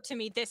down. Teleport to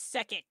me this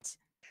second.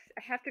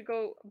 I have to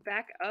go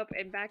back up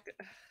and back.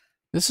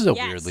 This is a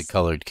weirdly Yes.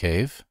 colored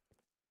cave.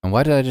 And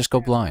why did I just go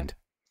Yeah. blind?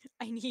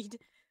 I need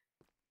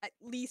at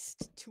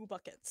least 2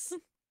 buckets.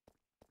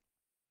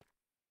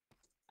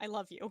 I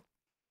love you.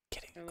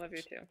 Kidding. I love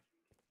you too.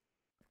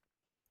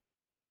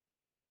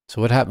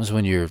 So what happens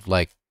when you're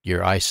like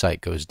your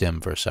eyesight goes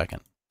dim for a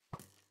second?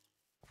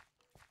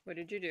 What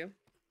did you do?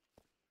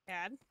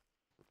 Dad?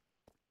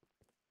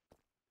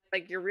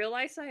 Like your real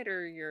eyesight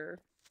or your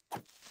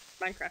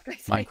Minecraft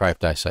eyesight?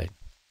 Minecraft eyesight.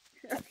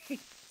 Okay.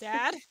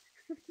 Dad?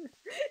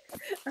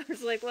 I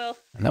was like, well,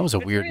 And that was a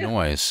It's weird real.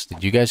 noise.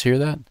 Did you guys hear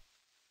that?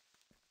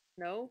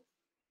 no.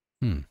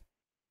 Hmm.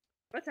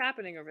 What's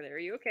happening over there? Are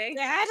you okay?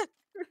 Dad?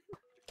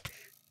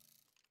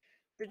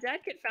 Did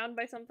Dad get found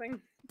by something?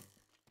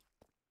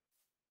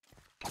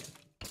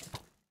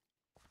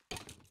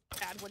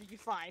 Dad, what did you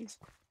find?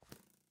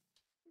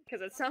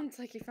 Because it sounds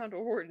like he found a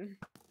warden.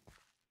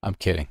 I'm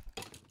kidding.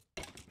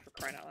 For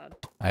crying out loud.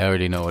 I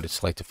already know what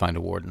it's like to find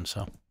a warden,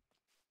 so.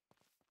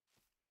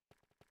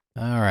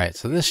 Alright,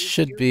 so this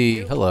should be...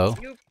 Hello.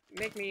 You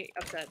make me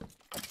upset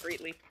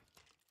greatly.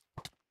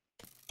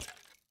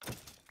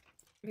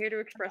 I'm here to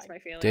express my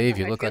feelings. Dave,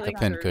 you I look feel like a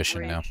there's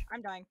pincushion now. rage.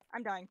 I'm dying.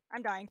 I'm dying.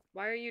 I'm dying.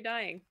 Why are you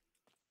dying?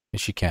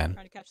 Yes, you can.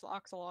 Trying to catch the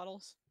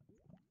axolotls.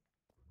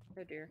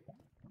 Oh dear.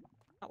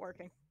 Not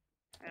working.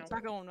 Ow. It's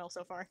not going well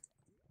so far.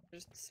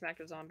 Just smacked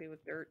a zombie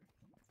with dirt.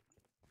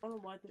 I don't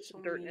know why there's so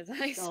Dirt in many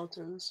his eyes.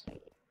 skeletons.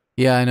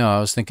 Yeah, I know. I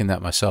was thinking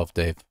that myself,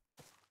 Dave.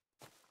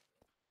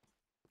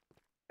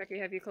 Becky,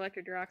 have you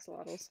collected your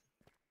axolotls?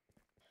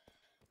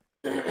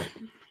 Oh,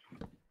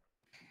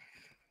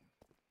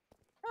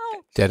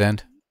 Dead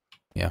end?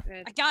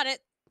 I got it.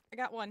 I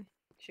got one.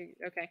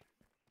 Okay.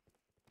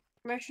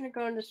 Permission to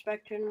go into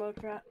spectator mode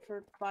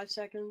for 5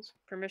 seconds.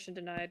 Permission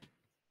denied.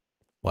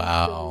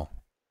 Wow.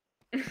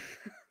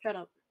 Shut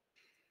up.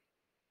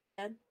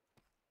 Dad?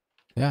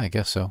 Yeah, I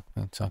guess so.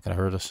 It's not going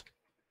to hurt us.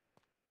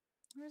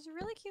 There's a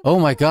really cute. Oh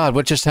my little- god,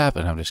 what just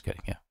happened? I'm just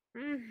kidding, yeah.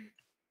 Mm.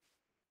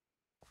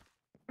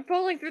 I'm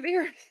falling through the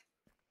earth.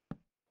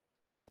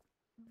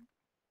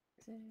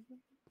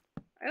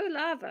 Oh,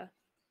 lava.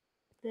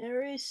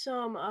 There is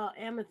some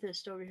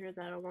amethyst over here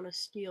that I want to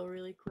steal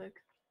really quick.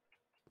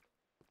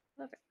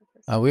 Love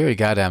it. We already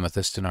got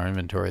amethyst in our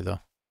inventory, though.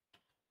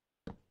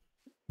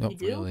 Don't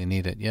do? really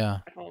need it. Yeah.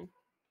 At home.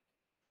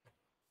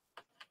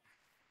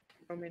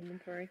 Home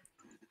inventory.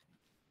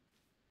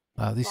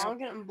 Wow, these. Well, I'm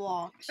getting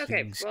blocks.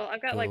 Okay, things well,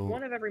 I've got like go-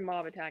 one of every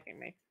mob attacking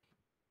me.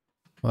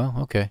 Well,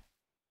 okay.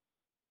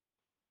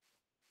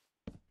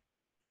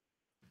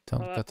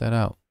 Don't Hold cut up. that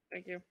out.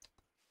 Thank you.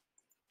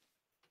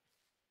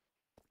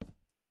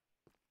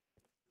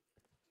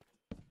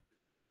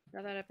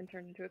 Now that I've been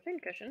turned into a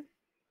pincushion.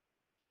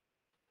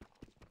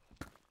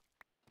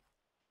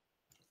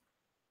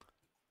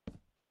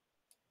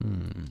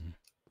 Hmm.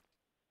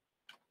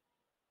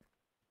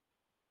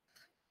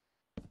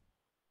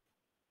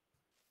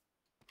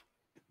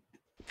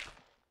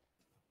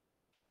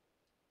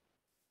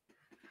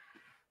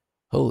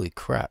 Holy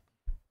crap.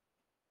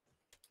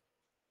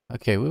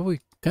 Okay, well, we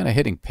kind of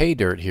hitting pay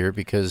dirt here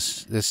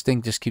because this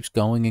thing just keeps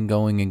going and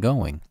going and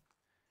going.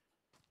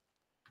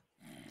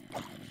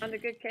 Found a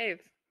good cave.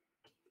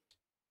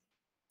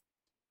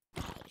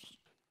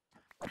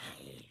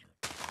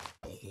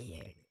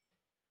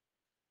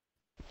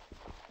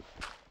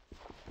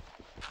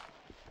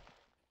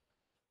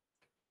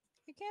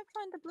 I can't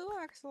find the blue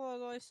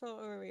axolotl I saw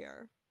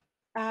earlier.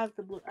 I have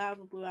the blue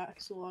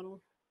axolotl.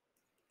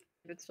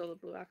 If it's still the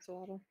blue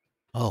axolotl.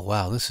 Oh,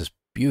 wow, this is I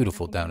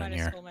beautiful think I down might in have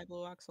here. stole my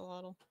blue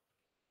axolotl.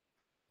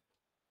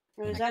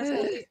 Is I that guess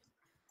the,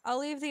 I'll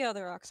leave the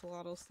other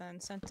axolotls then,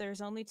 since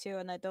there's only 2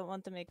 and I don't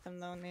want to make them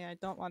lonely. I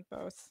don't want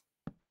both.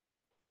 I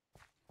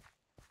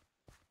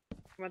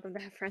want them to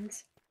have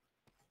friends.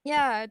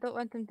 Yeah, I don't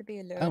want them to be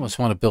I alone. almost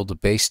want to build a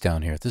base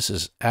down here. This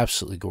is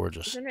absolutely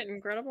gorgeous. Isn't it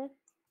incredible?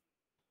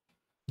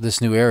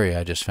 This new area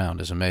I just found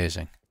is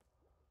amazing.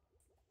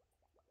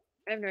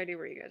 I have no idea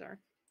where you guys are.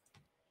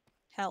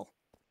 Hell.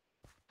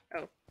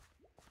 Oh.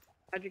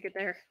 How'd you get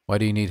there? Why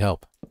do you need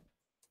help?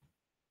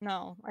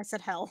 No, I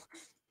said hell.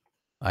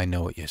 I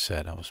know what you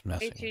said. I was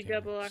messing HE with you.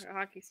 double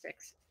hockey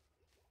sticks.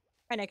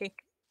 Hi, Nikki.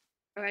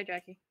 Oh, hi,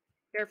 Jackie.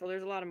 Careful,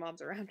 there's a lot of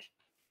mobs around.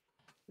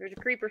 There's a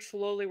creeper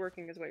slowly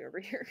working his way over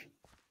here.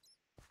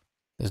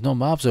 There's no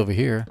mobs over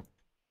here.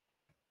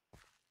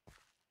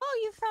 Oh,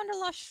 you found a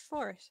lush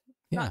forest.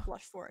 Yeah, Not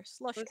lush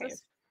forest. Lush What's cave.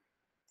 this?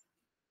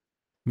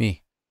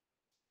 me.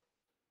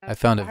 I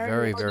found a I heard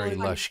very, an very explosion.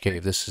 lush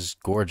cave. This is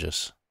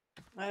gorgeous.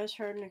 I just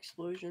heard an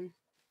explosion.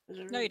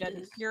 No, you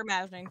didn't. You're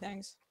imagining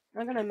things.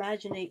 I'm gonna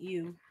imaginate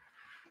you.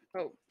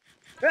 Oh.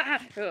 Ah!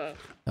 Ugh.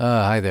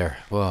 Hi there.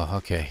 Well,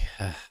 okay.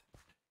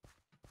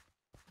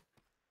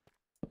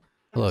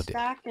 Hello, I'm dear.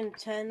 stacking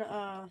 10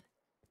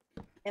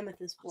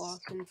 amethyst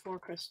blocks and 4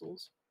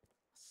 crystals.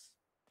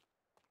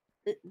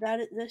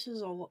 This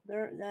is a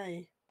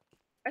they.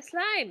 A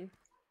slime!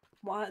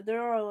 Why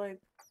there are like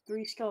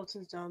 3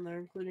 skeletons down there,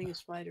 including a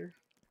spider.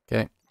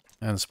 Okay,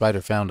 and the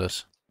spider found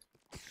us.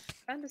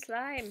 Found a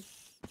slime.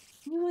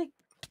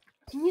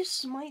 Can you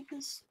smite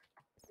this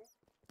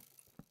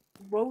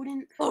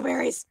rodent?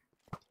 Blueberries!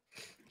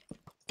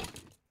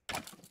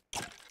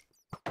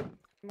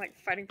 I'm like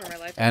fighting for my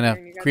life. And over a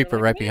here, you guys are creeper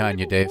like, right "Man, behind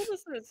you, look how Dave." cool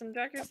this is." And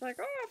Jackie's like,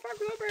 "Oh, fuck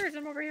blueberries."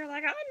 I'm over here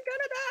like, I'm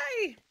gonna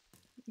die!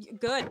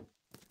 Good.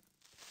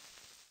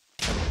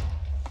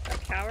 A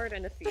coward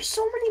and a There's thief.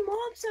 so many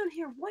mobs down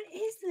here. What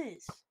is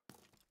this?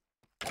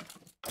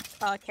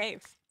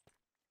 Cave.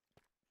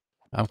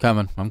 I'm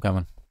coming. I'm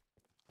coming.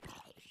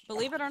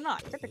 Believe it or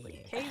not,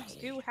 typically, caves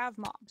do have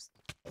mobs.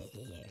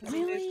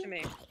 News to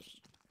me.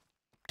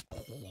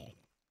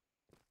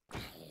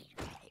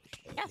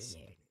 Yes.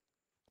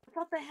 I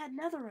thought they had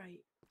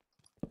netherite.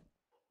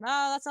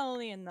 No, that's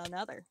only in the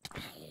nether.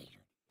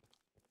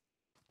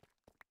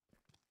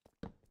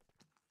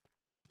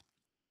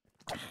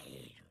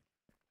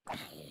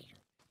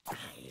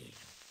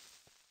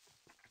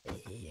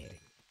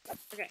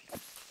 Okay.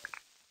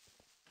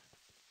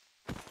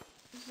 The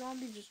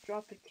zombie just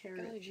dropped a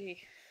carrot. Golly gee.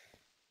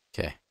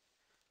 Okay.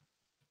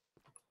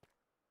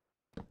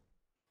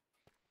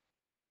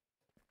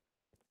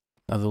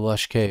 Another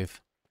lush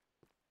cave.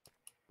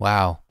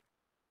 Wow.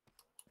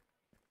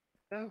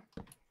 So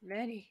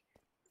many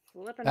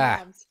flippin'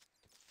 Ah. mobs.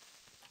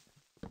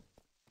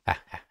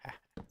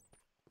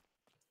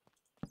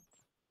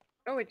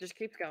 Oh, it just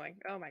keeps going.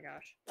 Oh my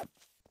gosh.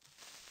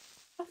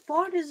 How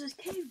far does this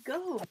cave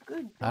go?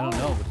 Good God. I don't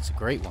know, but it's a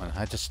great one.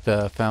 I just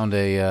found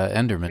a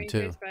Enderman Being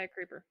too. chased by a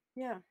creeper.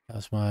 Yeah. That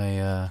was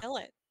my Kill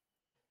it.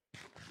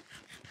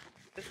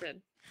 Just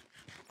did.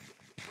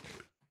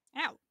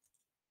 Ow.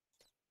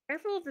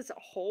 Careful of this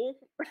hole.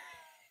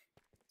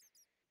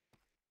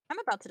 I'm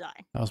about to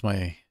die. that was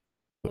my.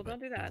 Well, don't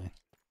do that.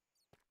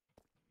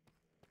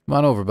 Come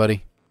on over,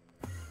 buddy.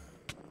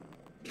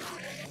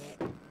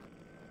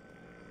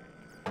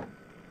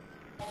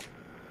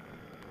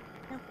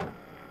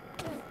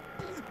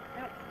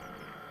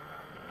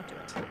 Don't do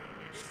it.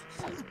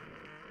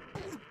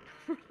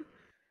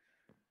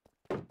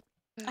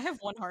 I have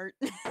 1 heart.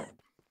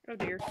 Oh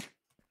dear. Are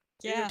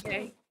you Yeah.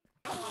 okay?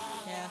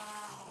 Yeah.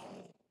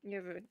 You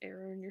have an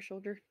arrow in your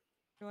shoulder.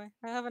 Anyway,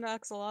 I have an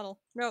axolotl.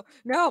 No,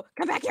 no,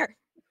 come back here.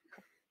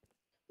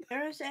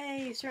 There's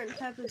a certain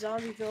type of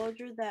zombie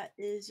villager that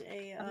is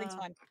a Everything's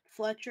fine.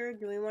 Fletcher.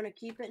 Do we want to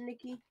keep it,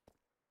 Nikki?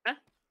 Huh?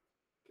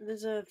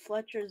 There's a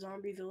Fletcher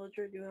zombie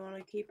villager. Do we want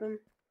to keep him?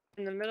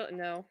 In the middle?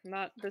 No,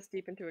 not this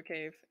deep into a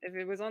cave. If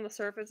it was on the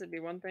surface, it'd be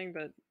one thing,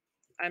 but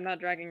I'm not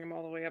dragging him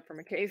all the way up from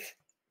a cave.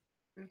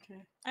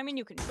 Okay. I mean,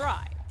 you can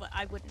try, but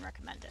I wouldn't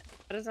recommend it.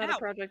 That is not Ow. a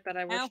project that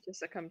I wish Ow. to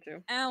succumb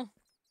to. Ow,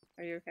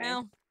 Are you okay?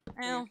 ow,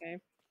 Are you ow, okay?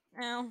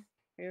 ow.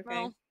 Are you okay?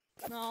 No,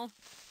 no.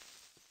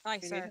 Hi,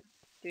 Do you, sir. need,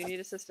 do you need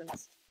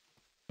assistance?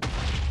 No,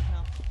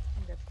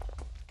 I'm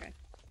good.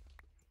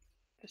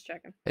 Just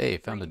checking. Hey,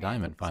 found a Green man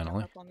diamond snuck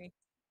finally. up on me.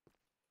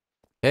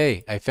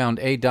 Hey, I found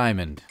a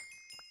diamond.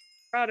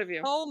 Proud of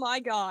you. Oh my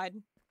god.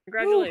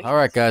 Congratulations. All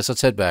right, guys,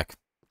 let's head back.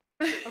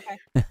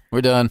 Okay.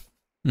 We're done.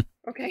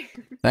 Okay.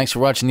 Thanks for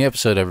watching the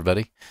episode,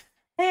 everybody.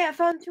 Hey, I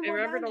found two Hey, more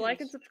remember to like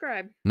and diamonds.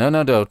 subscribe. No,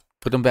 don't.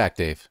 Put them back,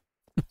 Dave.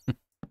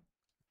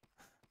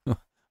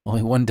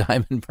 Only one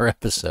diamond per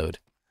episode.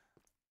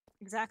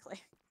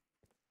 Exactly.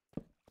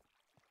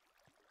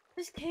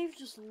 This cave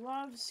just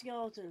loves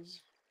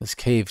skeletons. This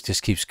cave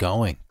just keeps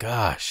going.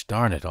 Gosh,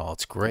 darn it all.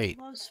 It's great.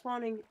 Loves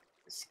spawning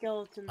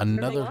skeletons.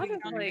 Another- There's a lot of,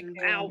 like, Zombies.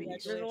 ow,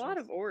 Congratulations. there's a lot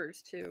of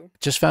ores, too.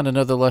 Just found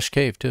another lush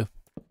cave, too.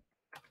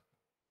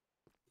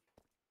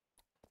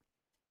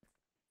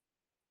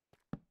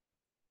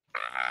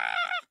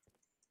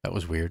 That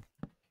was weird.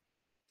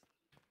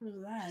 What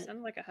was that?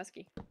 Sounded like a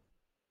husky.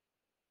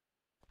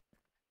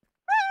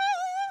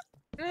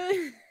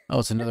 Oh,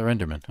 it's another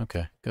Enderman.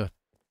 Okay, good.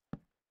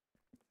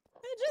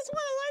 I just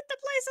want to light the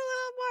place a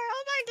little more.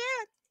 Oh my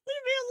god.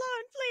 Leave me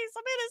alone, please.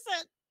 I'm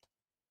innocent.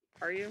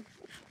 Are you?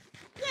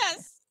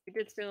 Yes. We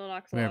did steal an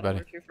here, axolotl buddy.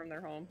 or two from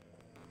their home.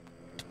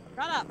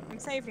 Shut up. I'm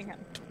saving him.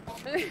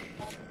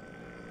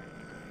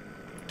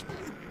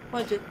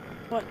 What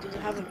does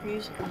it have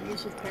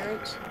abusive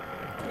parents?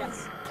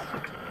 Yes.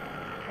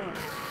 Oh.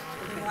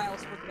 And why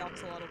else would the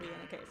axolotl be in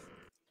a cave?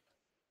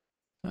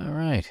 All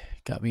right,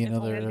 got me I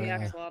had the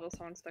another. axolotl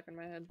song stuck in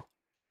my head.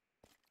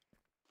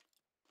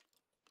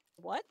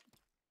 What?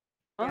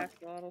 The Huh?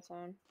 axolotl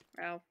song.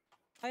 Ow.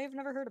 I have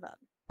never heard of that.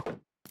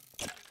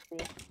 Cool.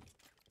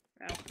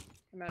 Ow.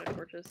 I'm out of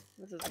torches.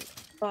 This isn't.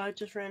 Oh, I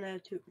just ran out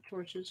of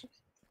torches.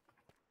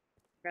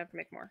 I have to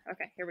make more.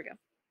 Okay, here we go.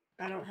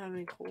 I don't have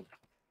any coal.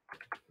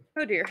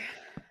 Oh dear.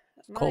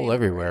 Coal My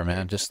everywhere, inventory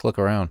man. is Just look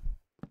around.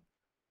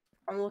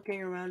 I'm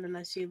looking around and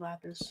I see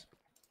lapis.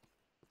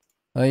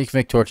 Well, you can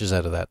make torches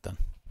out of that then.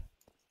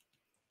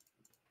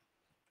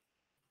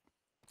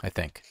 I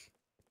think.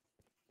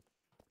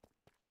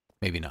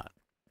 Maybe not.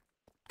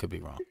 Could be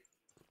wrong.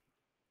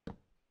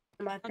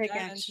 And my Okay,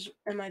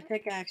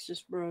 pickaxe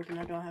just broke and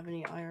I don't have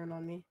any iron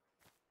on me.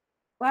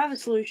 Well, I have a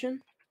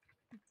solution.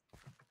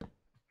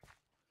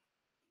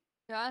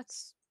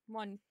 That's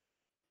one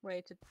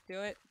way to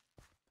do it.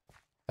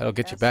 That'll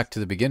get you Yes. back to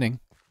the beginning.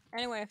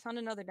 Anyway, I found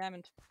another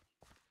diamond.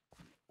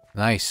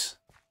 Nice.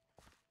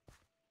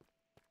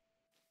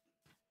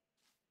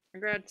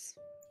 Congrats.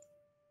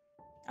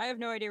 I have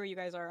no idea where you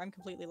guys are. I'm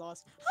completely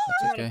lost.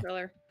 That's I'm on a okay.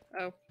 pillar.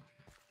 Oh.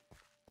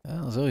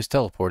 Well, there's always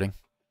teleporting.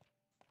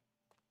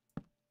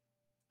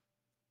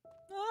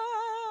 Ah!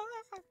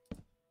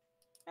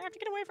 I have to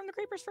get away from the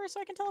creepers first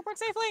so I can teleport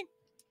safely.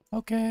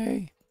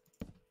 Okay.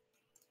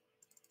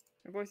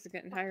 Your voice is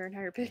getting higher and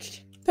higher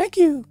pitched. Thank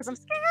you. Because I'm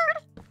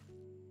scared.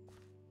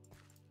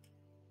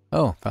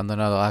 Oh, found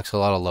another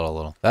axolotl.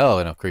 Little.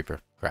 Oh, no, creeper.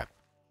 Crap.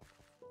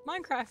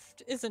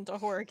 Minecraft isn't a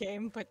horror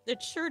game, but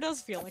it sure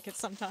does feel like it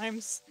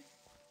sometimes.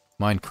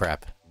 Mine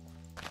crap.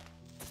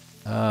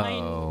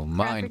 Oh,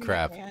 mine crapping my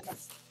crap.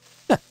 pants.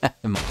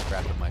 Mine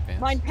crap in my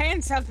pants. Mine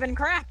pants have been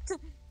crapped.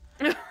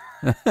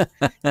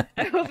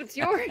 I hope it's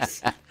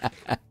yours.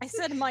 I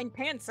said mine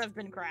pants have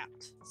been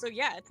crapped. So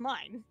yeah, it's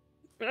mine.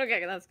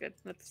 Okay, that's good.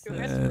 That's Uh,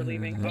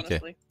 relieving, okay.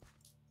 honestly.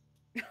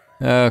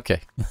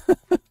 Okay.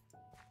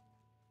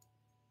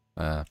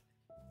 Okay,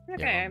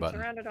 wrong I'm button.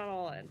 surrounded on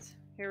all ends.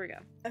 Here we go.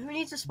 Who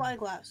needs a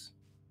spyglass?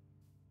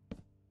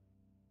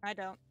 I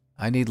don't.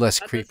 I need less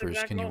At this creepers.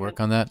 exact Can you moment. work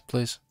on that,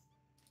 please?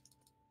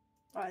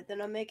 Alright,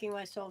 then I'm making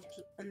myself,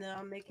 and then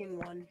I'm making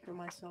one for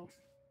myself.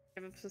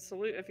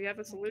 If you have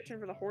a solution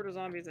for the horde of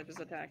zombies that just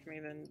attacked me,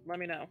 then let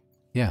me know.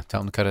 Yeah, tell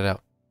them to cut it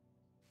out.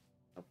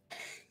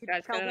 You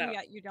Guys, tell cut it them out.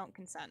 yet you don't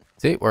consent.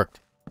 See, it worked.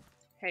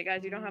 Hey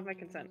guys, you don't have my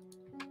consent.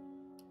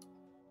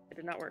 It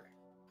did not work.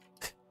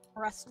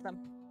 Arrest them.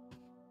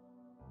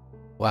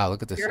 Wow,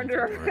 look at this. You're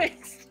under inventory.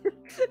 arrest.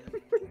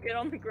 Get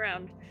on the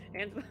ground.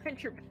 Hands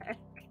behind your back.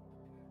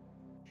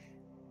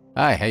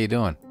 Hi, how you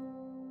doing?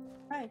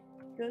 Hi,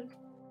 good.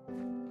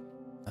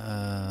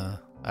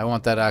 I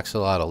want that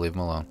axolotl. Leave him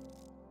alone.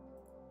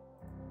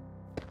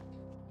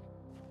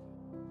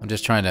 I'm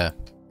just trying to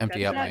empty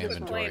Guys, out you my have to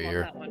inventory claim on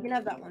here. that You one. can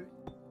have that one.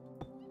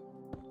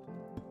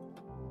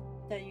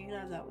 Yeah, you can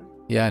have that one.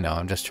 Yeah, I know.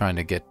 I'm just trying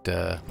to get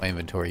my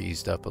inventory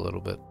eased up a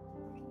little bit.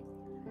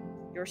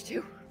 Yours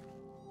too.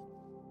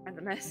 And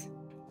the mess.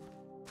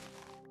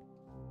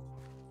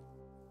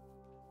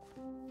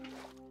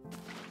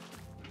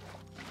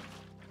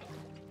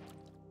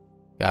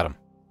 Got him.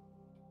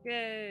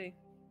 Yay.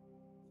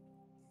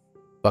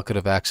 Bucket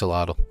of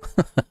axolotl.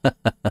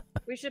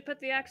 We should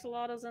put the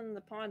axolotls in the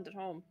pond at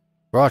home.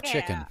 Raw Yeah.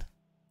 chicken.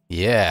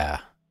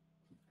 Yeah.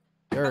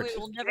 That Dirt. way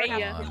we'll never Yeah.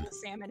 have to kill the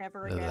salmon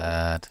ever Rid of again.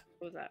 that.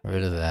 What was that?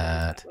 Rid of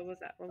that. What was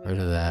that? What was Rid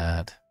of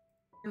that.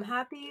 I'm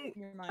happy.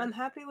 Never mind. I'm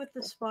happy with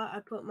the spot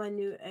I put my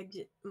new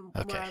exit.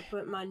 Okay. Where I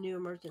put my new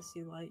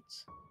emergency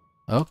lights.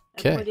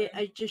 Okay.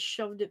 I just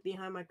shoved it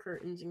behind my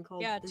curtains and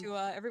called. Yeah, to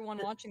everyone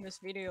watching this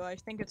video, I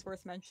think it's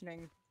worth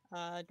mentioning.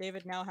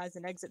 David now has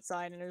an exit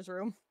sign in his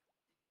room.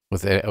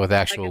 With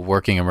actual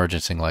working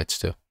emergency lights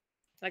too.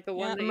 Like the Yeah,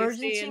 one that you see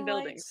emergency in lights?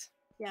 buildings.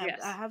 Yeah,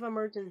 Yes. I have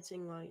emergency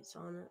lights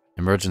on it.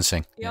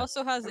 Emergency. He Yeah.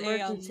 also has a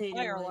Emergency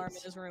fire alarm in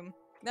lights. his room.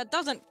 That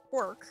doesn't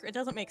work. It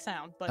doesn't make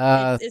sound, but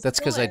it's That's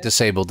still because I there.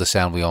 disabled the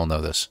sound. We all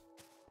know this.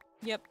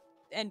 Yep,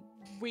 and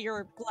we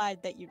are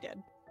glad that you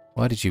did.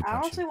 Why did you I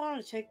punch honestly him?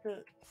 want to take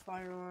the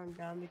fire alarm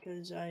down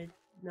because I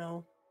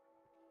know.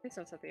 Please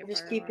don't set the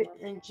Just fire keep alarm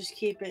it and just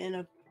keep it in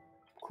a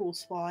cool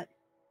spot.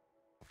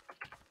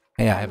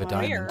 Hey, I have a And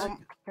let it-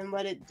 diamond. and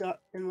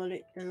let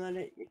it let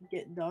it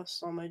get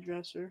dust on my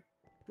dresser.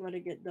 Let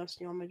it get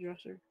dusty on my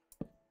dresser.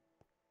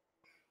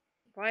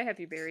 Why have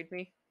you buried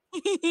me?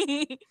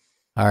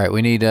 All right,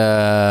 we need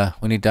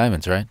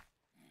diamonds, right?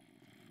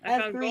 I I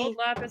have found 3. gold,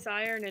 lapis,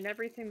 iron, and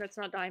everything that's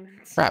not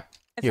diamonds. Crap.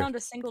 I Here. found a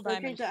single Okay,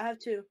 diamond. I have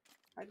 2.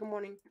 Hi, good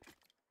morning.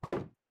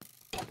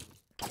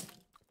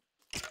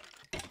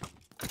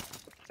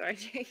 Sorry,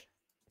 Jake.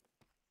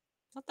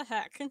 What the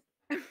heck?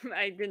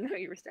 I didn't know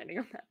you were standing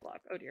on that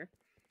block. Oh dear.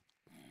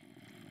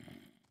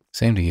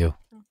 Same to you.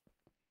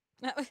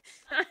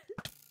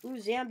 Ooh,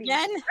 zombies.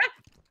 Yen?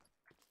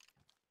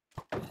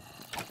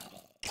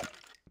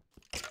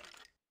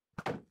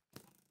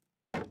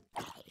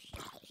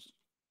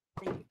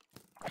 Thank you,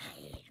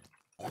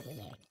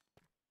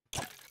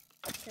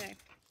 Okay.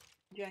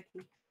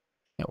 Jackie.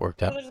 It worked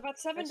So out. there's about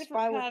 7 I spy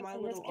different with paths my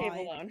in this little cave eye.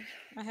 alone.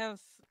 I have.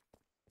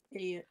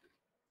 Idiot.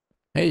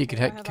 Hey, you could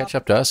I have catch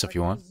up to us optical if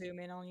you want. Zoom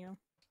in on you.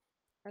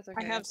 That's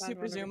okay. have found super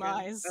one over zoom here.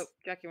 eyes. Oh,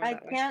 Jackie went I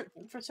that way. can't.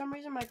 For some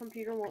reason, my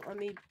computer won't let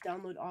me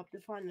download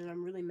Optifine, and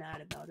I'm really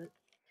mad about it.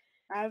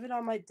 I have it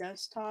on my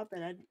desktop,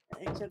 and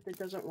except it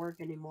doesn't work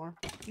anymore.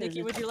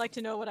 Nikki, would you like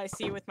to know what I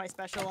see with my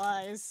special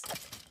eyes?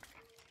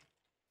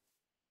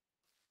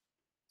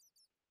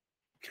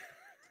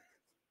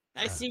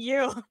 I see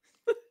you.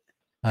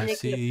 I Nikki.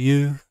 see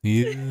you,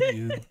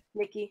 you.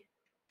 Nikki,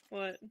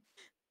 What?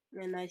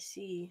 and I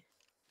see.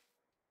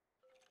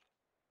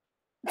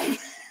 Am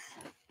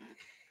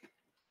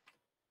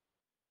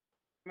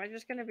I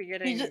just gonna be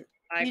getting You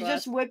eyeglass?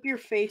 just whip your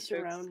face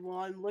Oops. around while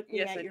I'm looking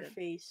Yes, at I your did.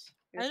 face.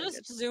 Yes, I I just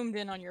did. zoomed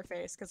in on your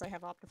face because I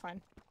have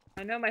Optifine.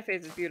 I know my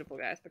face is beautiful,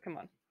 guys, but come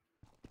on.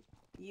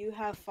 You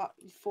have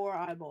 4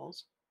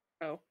 eyeballs.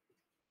 Oh.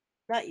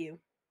 Not you.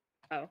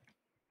 Oh.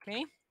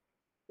 Me?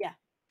 Yeah.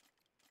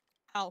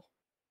 How?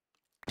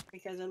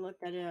 Because I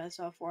looked at it and I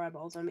saw 4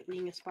 eyeballs. I'm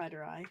eating a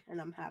spider eye, and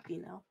I'm happy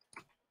now.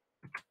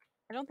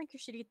 I don't think you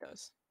should eat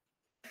those.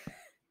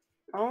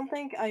 I don't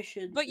think I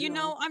should. But you no.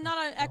 know, I'm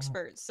not an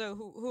expert, so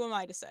who am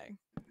I to say?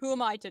 Who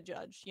am I to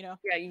judge, you know?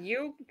 Yeah,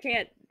 you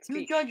can't You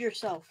speak. judge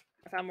yourself.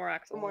 I found more Good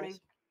axle morning.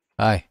 holes.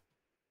 Hi.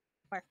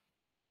 Where?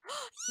 Yeah.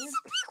 He's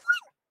a big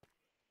one!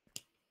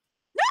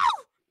 No!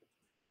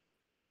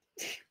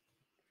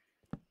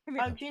 Come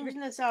here. I'm changing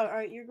this out.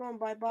 Alright, you're going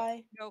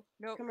bye-bye. No,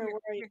 no. Come here, where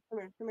are you? Come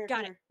here, come here, Got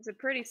come it. here. It's a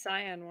pretty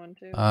cyan one,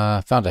 too.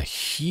 Found a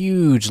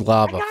huge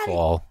lava got it!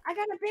 fall. I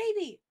got a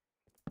baby!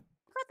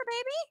 Got the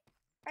baby?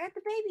 I got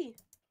the baby!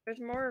 There's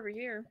more over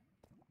here.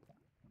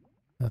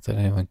 Not that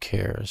anyone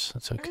cares.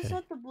 That's I just okay.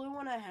 thought the blue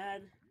one I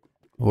had.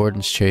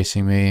 Warden's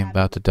chasing me. I'm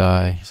about to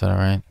die. Is that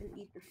alright? And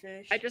eat the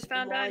fish. I just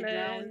found while I drown.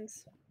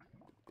 diamonds.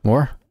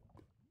 More?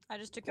 I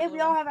just took Yeah, your we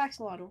blue all one. have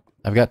axolotl.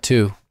 I've got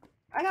 2.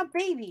 I got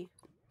baby.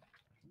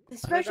 The It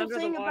was special under the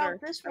thing water.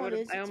 about this I one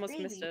would've- is I it's almost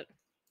baby. missed it.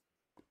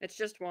 It's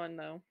just one,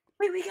 though.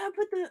 Wait, we gotta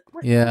put the.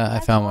 Yeah, I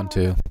found one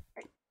too.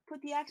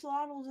 Put the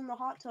axolotls in the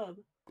hot tub.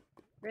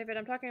 David,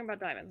 I'm talking about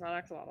diamonds, not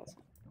axolotls.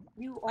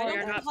 You I are don't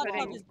You're think not the hot tub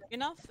putting- is big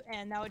enough,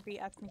 and that would be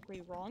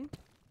ethnically wrong.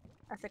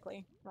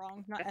 Ethically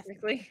wrong, not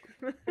Ethnically.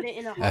 put it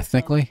in a hot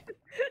Ethnically? tub.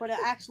 Put an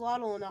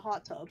axolotl in a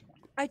hot tub.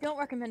 I don't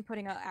recommend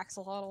putting an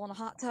axolotl in a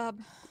hot tub.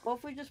 What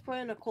if we just put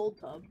it in a cold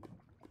tub?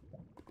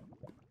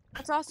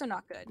 That's also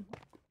not good.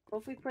 What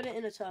if we put it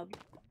in a tub?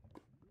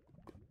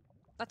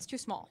 That's too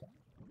small.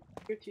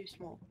 You're too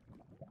small.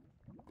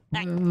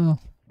 Hey. Well,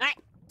 Hey.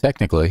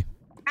 technically.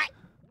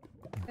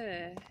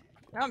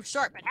 I'm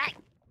short, but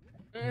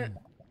hey!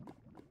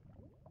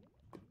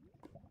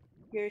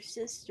 Your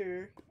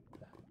sister.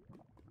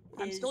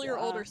 I'm still your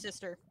older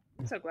sister.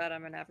 I'm so glad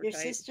I'm an Your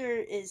Africite. sister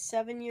is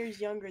 7 years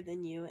younger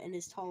than you and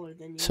is taller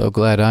than you. So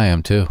glad I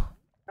am too.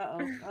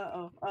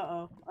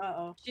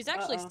 Uh-oh. She's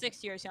actually Uh-oh.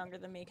 6 years younger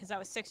than me, because I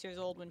was 6 years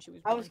old when she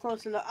was I born. was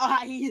close enough.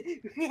 Ah,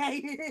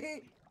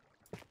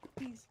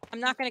 Please. I'm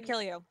not gonna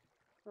kill you.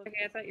 Okay,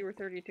 I thought you were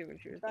 32 when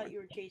she was I thought born. you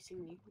were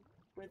chasing me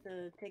with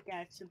a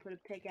pickaxe and put a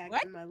pickaxe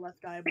What? in my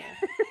left eyeball.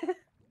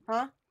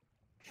 Huh?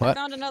 I What?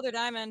 found another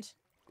diamond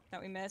that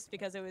we missed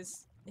because it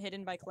was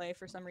hidden by clay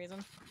for some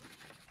reason.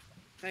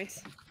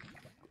 Nice.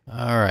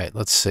 All right,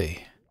 let's see.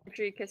 Make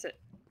sure you kiss it.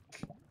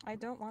 I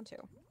don't want to.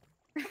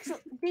 So,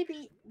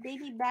 baby,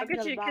 I'll back to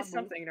get the you to kiss bottom.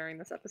 something during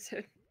this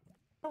episode.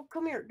 Oh,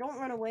 come here. Don't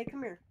run away.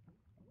 Come here.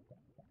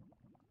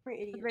 Come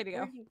here, idiot. Where'd the baby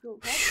go? Where'd you go?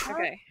 Huh?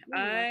 Okay,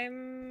 There you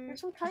are. You're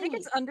so I tiny. think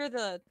it's under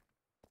the.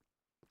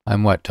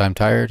 I'm what? I'm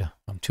tired.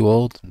 I'm too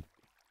old.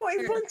 Oh,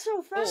 it runs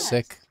so fast.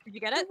 Sick. Did you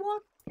get it?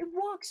 It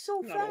walks so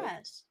Not old.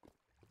 fast.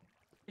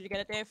 Did you get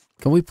it, Dave?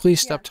 Can we please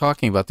stop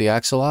talking about the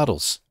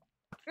axolotls?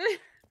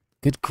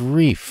 Good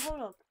grief.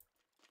 Hold up.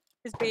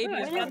 His baby Oh, I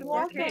is When found it more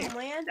walked cave. on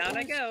land, Down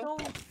I it go.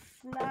 was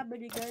so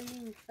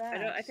flabbergasting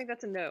fast. I think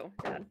that's a no,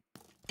 Dad.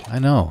 I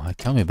know.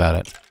 Tell me about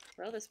it.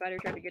 Well, the spider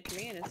tried to get to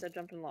me and instead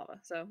jumped in lava,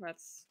 so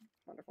that's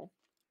wonderful.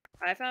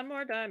 I found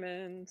more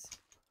diamonds.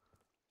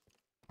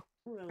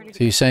 Really.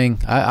 So you're saying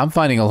I'm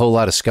finding a whole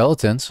lot of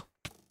skeletons?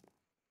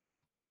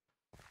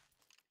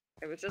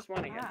 It was just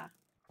one again. Ah.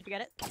 Did you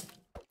get it?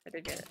 I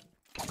did get it.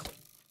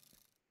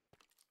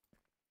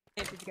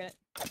 Dave, did you get it?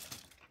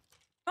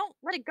 Don't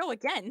let it go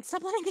again.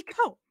 Stop letting it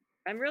go.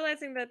 I'm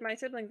realizing that my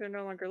siblings are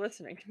no longer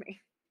listening to me.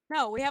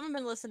 No, we haven't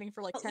been listening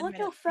for like But 10 look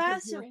minutes. how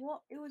because fast we're-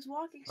 it was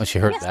walking. Oh, so she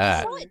heard Yes, that.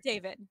 I saw it,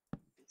 David.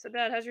 So,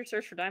 Dad, how's your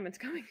search for diamonds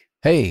going?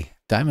 Hey,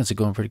 diamonds are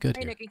going pretty good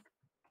Hey, here. Nikki.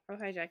 Oh,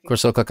 hi, Jackie. Of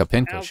course, they look like a Ow.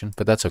 pincushion,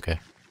 but that's okay.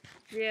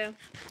 Yeah,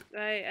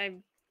 I've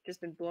just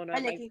been blown Hi,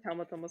 up. My Nikki.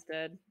 helmet's almost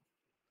dead.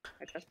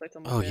 My chest plate's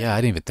almost Oh dead. yeah, I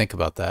didn't even think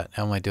about that.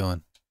 How am I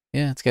doing?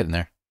 Yeah, it's getting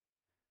there.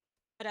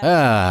 But,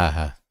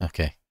 Ah,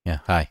 okay. Yeah,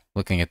 hi.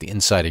 Looking at the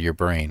inside of your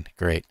brain.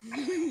 Great.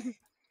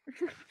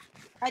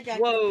 Hi,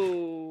 Jackie.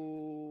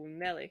 Whoa,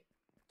 Nelly.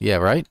 Yeah,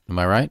 right? Am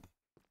I right?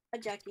 Hi,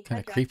 Jackie. Kind Hi,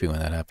 of Jackie. creepy when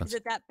that Is happens.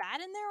 it that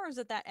bad in there or is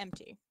it that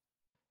empty?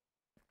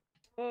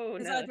 Whoa,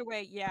 Because Nelly. either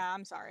way, yeah,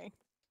 I'm sorry.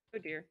 Oh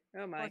dear.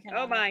 Oh my. Working Oh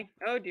on it. my.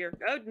 Oh dear.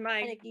 Oh Hi,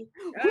 my. Nikki.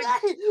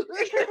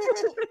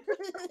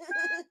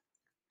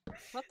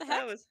 What the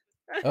That heck? was.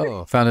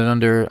 Oh, found an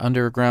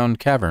underground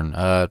cavern.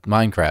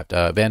 Minecraft.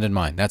 Abandoned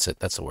mine. That's it.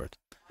 That's the word.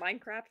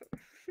 Minecraft.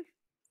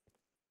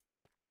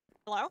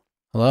 Hello?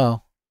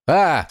 Hello?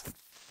 Ah!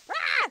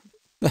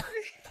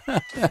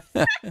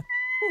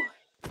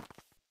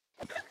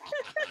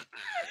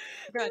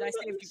 Good, I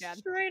saved you, Dad.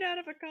 Straight out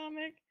of a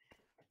comic.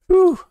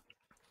 Whew.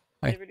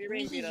 I- David, your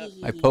ring beat up.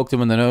 I poked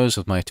him in the nose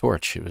with my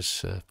torch. It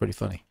was pretty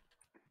funny.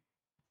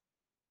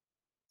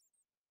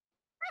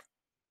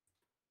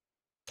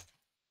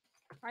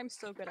 I'm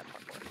so good at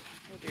parkour.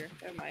 Oh dear.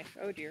 Oh my.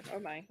 Oh dear. Oh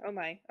my. Oh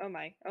my. Oh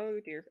my. Oh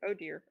dear. Oh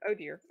dear. Oh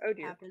dear. Oh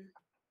dear. Happened.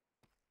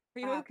 Are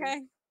you Happened.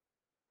 okay?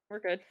 We're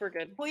good. We're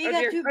good. Well, you oh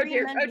got dear. two Oh green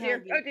dear. men Oh dear.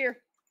 behind you. Oh dear.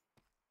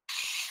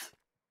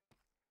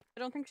 I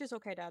don't think she's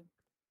okay, Dad.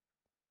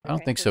 I don't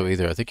Okay, think so so then-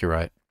 either. I think you're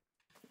right.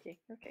 Okay.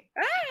 Okay.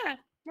 Ah!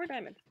 More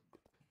diamonds.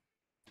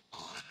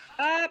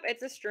 Up.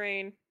 It's a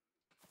strain.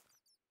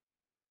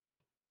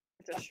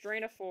 It's a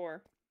strain of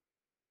 4.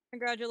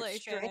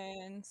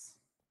 Congratulations.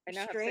 I now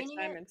have 6 Straining it?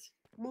 diamonds.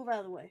 Move out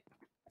of the way.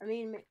 I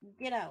mean,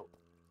 get out.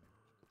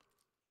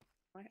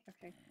 What?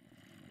 Okay.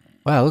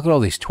 Wow, look at all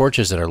these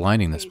torches that are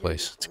lining this You didn't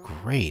place. miss It's one.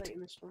 I great. thought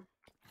you missed one.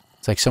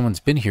 It's like someone's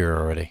been here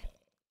already.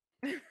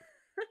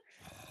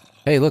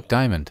 Hey, look,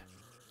 diamond.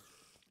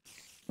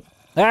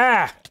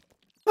 Ah!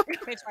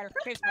 Cave spider,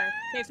 cave spider,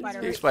 cave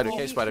spider. Cave spider, Well,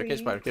 cave spider, you- cave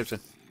spider, cave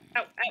spider.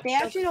 Ow, ow, They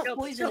actually don't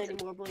skeleton, poison skeleton.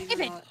 anymore, believe it or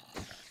David. not.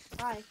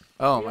 Hi.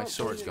 Oh, They my don't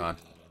sword's poison. gone.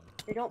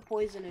 They don't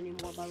poison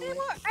anymore, by the way.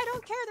 I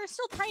don't care, they're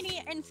still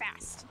tiny and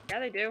fast. Yeah,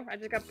 they do. I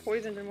just got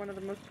poisoned in one of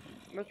the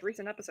most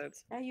recent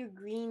episodes. Now you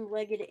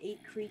green-legged 8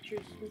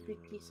 creatures, stupid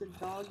piece of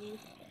doggy.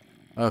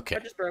 Okay. I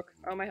just broke.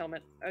 Oh, my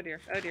helmet. Oh dear.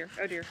 Oh dear.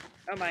 Oh dear.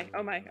 Oh my.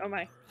 Oh my. Oh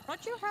my.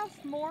 Don't you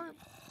have more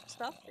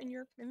stuff in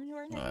your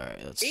inventory now?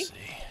 Alright, let's See? see.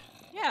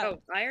 Yeah, Oh,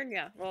 iron?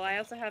 Yeah. Well, I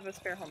also have a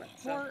spare helmet.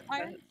 So more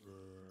iron.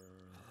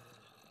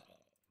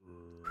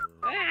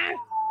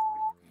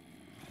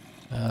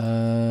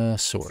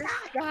 Sword.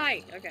 Just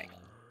die! Okay.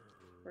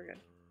 We're good.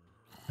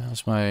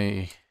 How's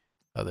my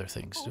other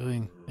things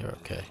doing? They're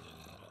okay.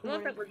 I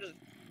love that we're just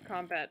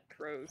combat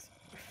pros.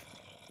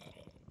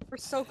 We're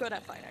so good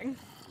at fighting.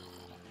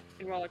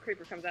 And while a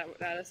creeper comes out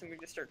at us and we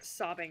just start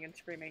sobbing and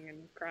screaming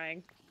and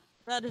crying.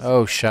 That is.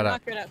 Oh, shut we're up.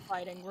 not good at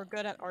fighting. We're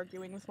good at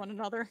arguing with one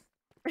another.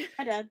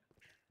 Hi, Dad.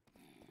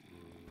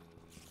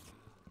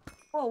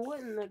 Oh, what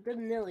in the good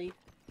nilly?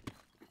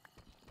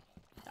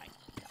 Die,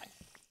 die,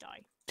 die.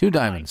 2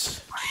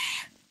 diamonds.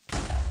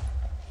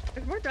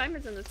 There's more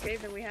diamonds in this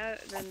cave than we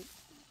have than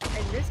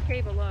in this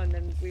cave alone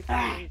than we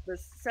found in the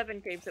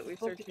 7 caves that we've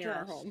Focus searched near our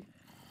chest. home.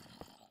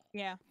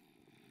 Yeah.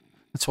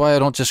 That's why I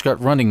don't just start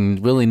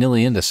running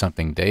willy-nilly into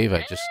something, Dave.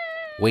 I just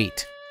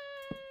wait.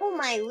 Oh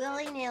my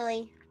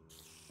willy-nilly.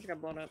 I just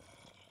got blown up.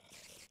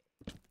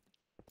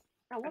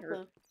 Oh, what hurt.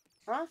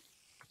 the? Huh?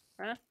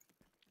 Huh?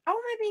 How am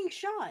I being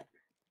shot?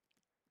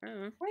 I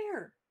don't know.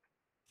 Where?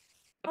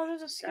 Oh,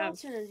 there's a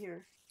skeleton in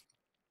here.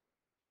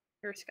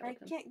 You're a I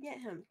skeleton. can't get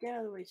him. Get out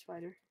of the way,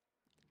 spider.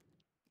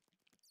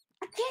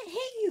 I can't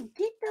hit you!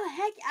 Get the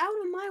heck out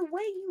of my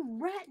way, you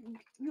rat!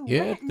 You Get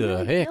rat the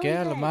nilly heck billy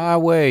out of head. my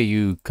way,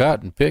 you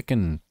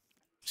cotton-picking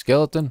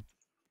skeleton.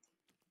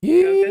 was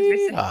gonna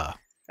say- Yeah.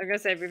 I I'm gonna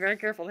say, be very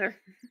careful there.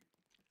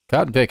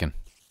 Cotton picking.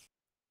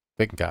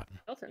 Picking cotton.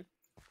 Elton.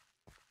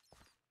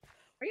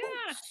 Oh,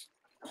 yeah!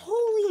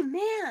 Holy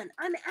man!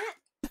 I'm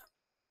at.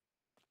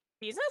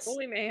 Jesus?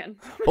 Holy man.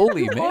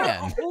 Holy You are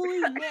man. a holy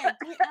man.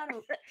 Get out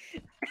of.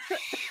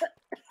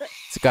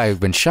 It's a guy who's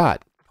been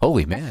shot.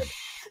 Holy man.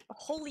 A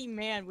holy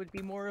man would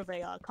be more of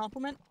a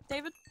compliment,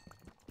 David.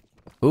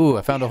 Ooh,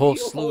 I found a Damn whole you,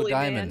 slew of holy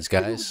man. diamonds,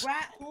 guys. You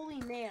rat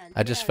holy man.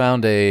 I Get just out of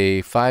found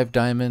a 5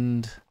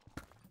 diamond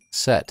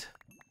set.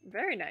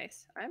 Very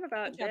nice. I'm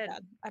about Good job, dead.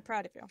 Dad. I'm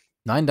proud of you.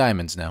 9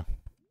 diamonds now.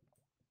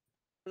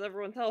 Is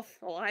everyone's health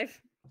alive?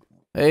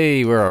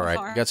 Hey, we're So alright.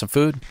 far. Got some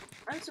food?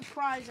 I'm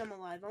surprised I'm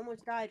alive. I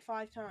almost died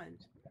 5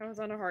 times. I was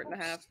on a heart and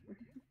a half.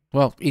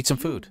 Well, eat some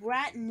food. You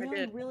rat nilly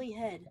did. willy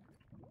head.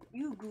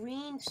 You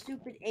green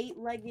stupid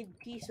 8-legged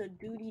piece of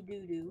doody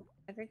doo doo.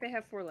 I think they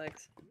have 4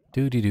 legs.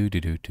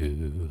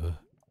 Doo-doo-doo-doo-doo.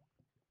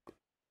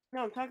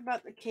 No, I'm talking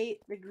about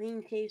the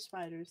green cave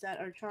spiders that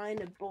are trying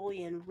to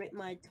bully and rip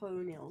my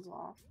toenails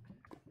off.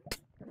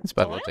 That's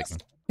about what I'm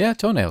thinking. Yeah,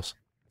 toenails.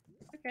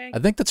 Okay. I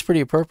think that's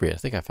pretty appropriate. I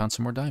think I found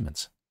some more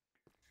diamonds.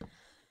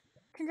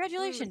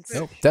 Congratulations.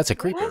 Nope. Nope, that's a Why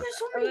creeper. are there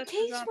so Oh, many that's the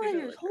cave zombie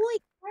spiders? villager. Holy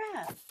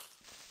crap!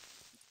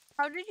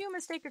 How did you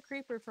mistake a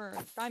creeper for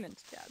a diamond,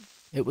 Dad?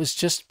 It was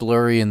just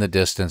blurry in the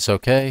distance,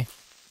 okay?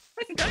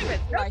 Like a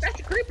diamond. No, Right. that's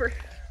a creeper.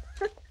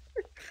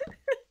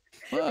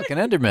 Look, an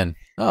Enderman.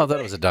 Oh,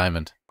 that was a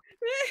diamond.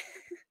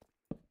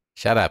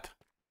 Shut up.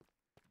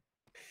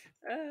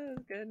 Oh,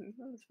 good.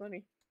 That was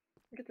funny.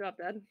 Good job,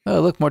 Dad. Oh,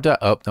 look, more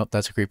Oh, nope,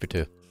 that's a creeper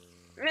too.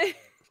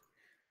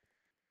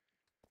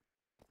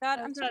 Dad,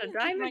 Is I'm that a starting to think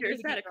diamond might or need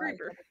is to that get a your eyes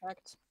creeper?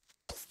 double-checked.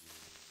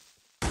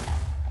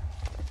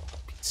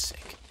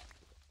 Sick.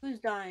 Who's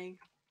dying?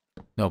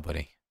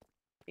 Nobody.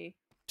 Me.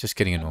 Just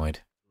getting annoyed.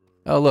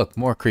 Oh, look,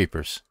 more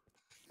creepers.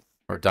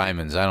 Or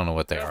diamonds. I don't know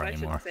what they Nope, are I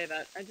anymore. shouldn't say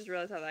that. I just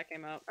realized how that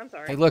came out. I'm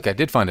sorry. Hey, look, I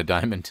did find a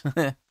diamond.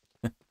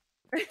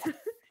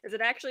 Is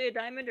it actually a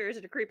diamond or is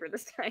it a creeper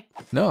this time?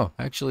 No,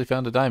 I actually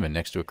found a diamond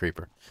next to a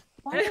creeper.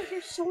 Why are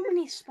there so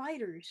many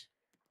spiders?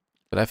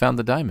 But I found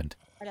the diamond.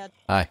 Hi, Dad.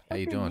 Hi, how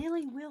you Like the doing?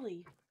 Nilly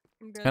willy.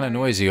 I'm good. Kind of how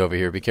are you? noisy over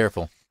here. Be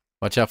careful.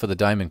 Watch out for the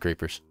diamond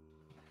creepers.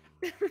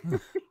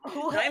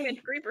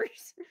 Diamond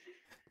creepers.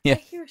 Yeah. I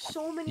hear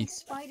so many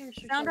spiders.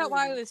 For Found some out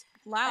why it reason. was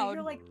I loud.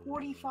 hear like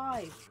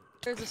 45.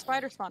 There's a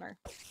spider spawner.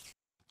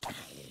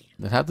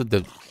 How did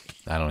the...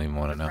 I don't even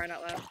want to know. Crying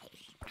out loud.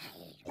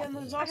 Yeah, and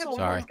there's I have also one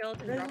Sorry. more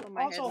skeleton there's drop on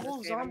my also head a in whole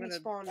this game. I'm zombie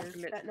gonna spawner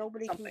commit that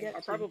nobody can something, get or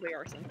to. probably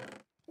arson.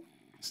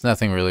 It's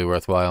nothing really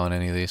worthwhile in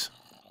any of these.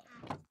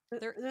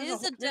 There There's is a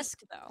whole-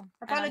 disc, though.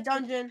 I found a and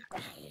dungeon.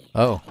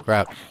 Oh,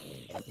 crap.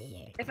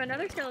 If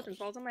another skeleton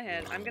falls on my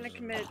head, I'm gonna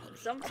commit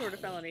some sort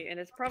of felony, and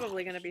it's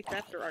probably gonna be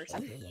theft or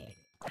arson.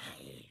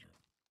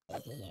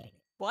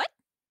 What?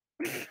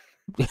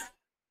 Good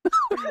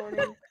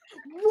morning.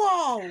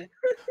 Whoa!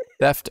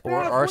 Theft There or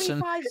are arson?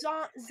 45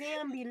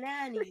 zombie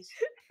lannies.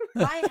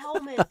 My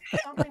helmet.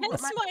 Something with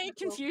That's my my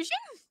confusion?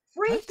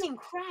 freaking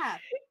crap.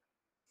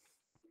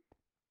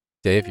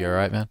 Dave, you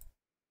alright, man?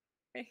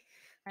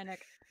 Hi,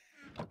 Nick.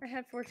 I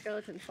had 4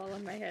 skeletons fall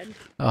on my head.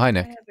 Oh, hi, I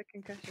Nick. have a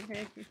concussion.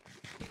 Hey.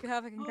 You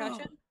have a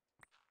concussion?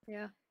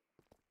 Yeah.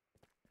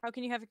 How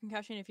can you have a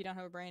concussion if you don't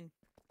have a brain?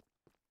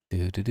 I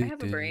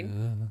have a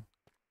brain.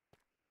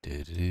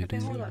 Okay,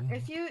 hold on.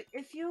 If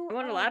you I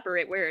won't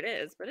elaborate where it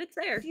is, but it's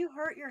there. if you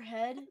hurt your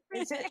head,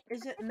 is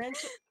it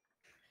mental?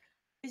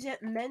 Is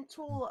it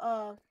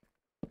mental?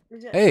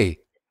 Is it? Hey,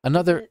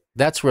 another... it-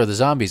 That's where the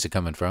zombies are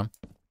coming from.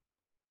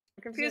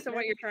 I'm confused on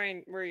what you're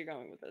trying. Where are you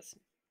going with this,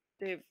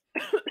 Dave?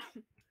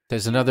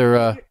 There's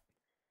another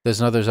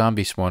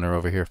zombie spawner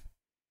over here.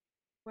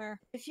 Where?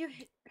 If you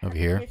hit- Over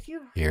here. If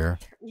you Here.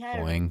 yeah,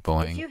 Boing,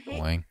 boing, you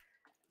hit- boing.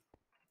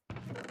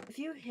 if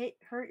you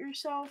hurt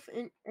yourself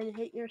and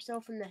hit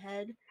yourself in the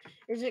head,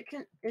 is it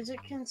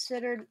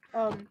considered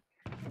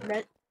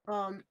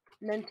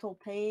mental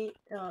pain?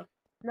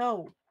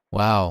 No.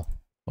 Wow.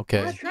 Okay.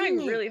 I'm What? trying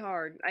Dang it. really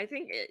hard. I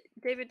think,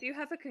 David, do you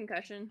have a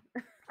concussion?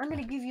 I'm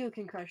gonna give you a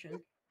concussion.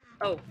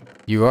 Oh,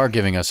 You are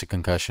giving us a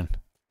concussion.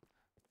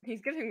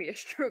 he's giving me a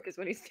stroke, is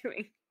what he's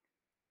doing.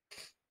 Do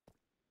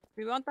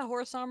we want the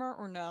horse armor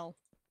or no?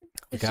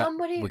 We If got,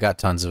 somebody we got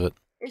tons of it.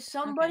 if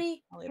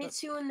somebody I'll leave it.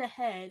 hits you in the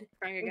head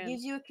Trying and again.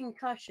 gives you a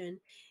concussion,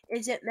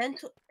 is it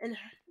mental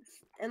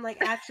and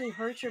like actually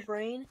hurts your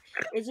brain?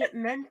 Is it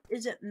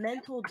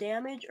mental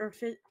damage or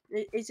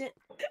is it?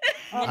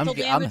 Mental I'm damage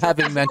or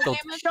having physical mental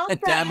damage? Shut the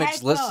damage heck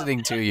up.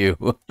 listening to you.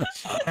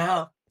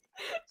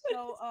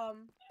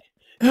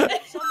 So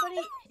if somebody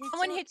hits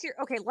Someone you- hits your...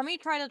 Okay, let me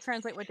try to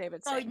translate what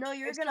David's Oh saying. no,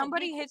 you're If gonna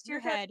somebody be- hits your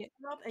you're gonna head...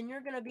 shut up and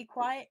you're gonna be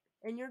quiet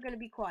and you're gonna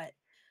be quiet.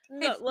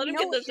 No, let him you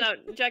get know, this out.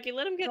 Jackie,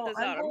 let him get No, this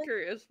I'm out. I'm going-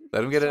 curious.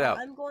 Let him get it So out.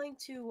 I'm going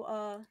to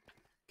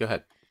Go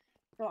ahead.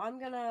 So I'm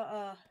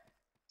gonna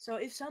so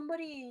if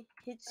somebody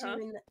hits you Huh?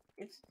 in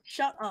the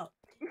shut up.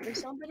 If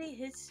somebody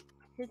hits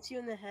you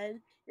in the head,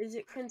 is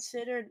it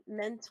considered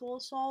mental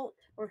assault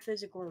or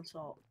physical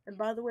assault? And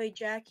by the way,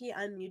 Jackie,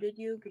 I muted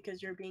you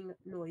because you're being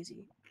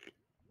noisy.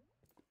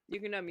 You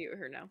can unmute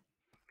her now.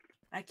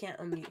 I can't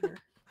unmute her.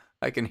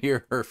 I can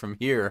hear her from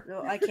here.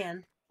 No, I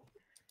can.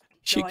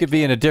 She No, I could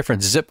be in a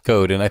different zip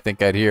code, and I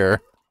think I'd hear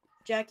her.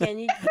 Jackie, you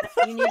need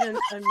to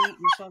unmute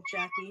yourself,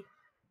 Jackie.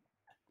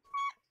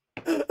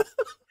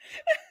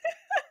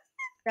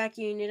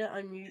 Jackie, you need to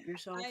unmute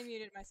yourself. I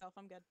muted myself.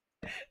 I'm good.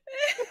 I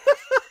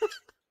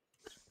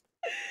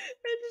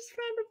just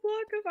found a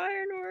block of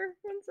iron ore.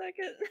 1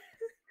 second.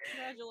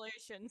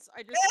 Congratulations.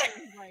 I just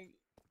turned my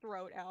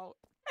throat out.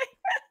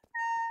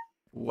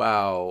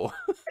 Wow.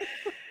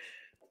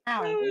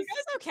 Ow. That Are you was-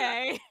 guys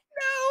okay?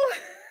 No.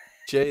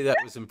 Jay, that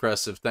was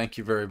impressive. Thank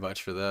you very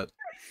much for that.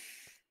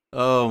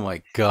 Oh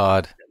my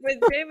god. With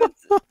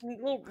David's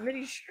little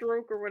mini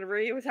stroke or whatever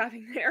he was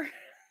having there.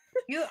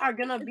 You are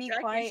gonna be Jackie's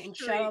quiet and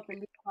shut shriek. up and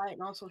be quiet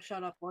and also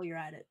shut up while you're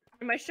at it.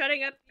 Am I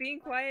shutting up, being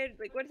quiet?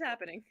 Like, what's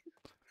happening?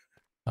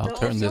 I'll So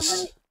turn if this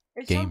somebody-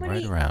 if game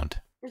somebody- right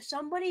around. If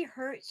somebody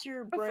hurts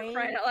your Oh, for brain,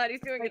 crying out loud,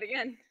 he's doing like- it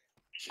again.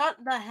 shut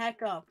the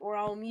heck up, or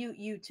I'll mute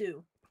you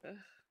too. Ugh.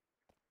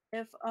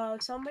 If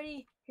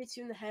somebody hits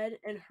you in the head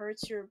and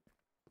hurts your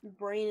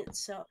brain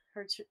itself,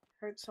 hurts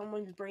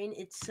someone's brain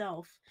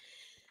itself,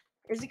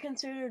 is it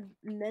considered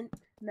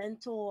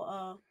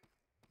mental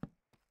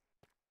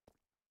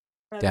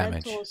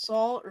Damage. mental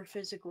assault or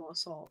physical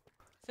assault?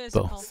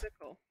 Physical. Both.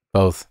 Physical.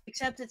 Both.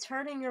 Except it's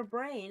hurting your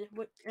brain,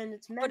 and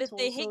it's mental. But if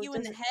they so hit it you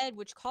in the doesn't- head,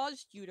 which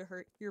caused you to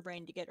hurt your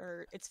brain to get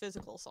hurt, it's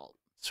physical assault.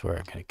 Swear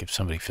I'm gonna give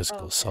somebody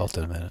physical Okay. assault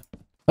in a minute.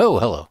 Oh,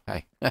 hello.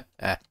 Hi. We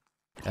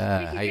How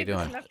can you make this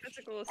doing? enough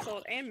physical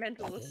assault and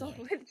mental assault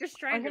with just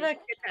trying I'm to gonna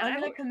get that I'm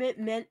gonna out.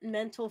 commit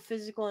mental,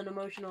 physical, and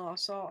emotional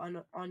assault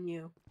on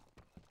you.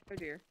 Oh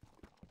dear.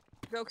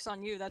 Joke's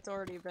on you, that's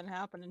already been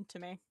happening to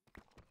me.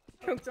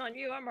 Joke's on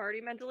you, I'm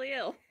already mentally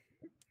ill.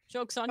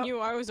 Joke's on you,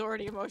 I was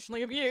already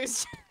emotionally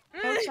abused.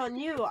 Jokes on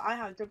you. I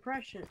have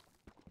depression.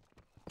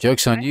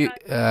 Joke's on I you.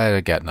 thought-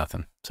 I got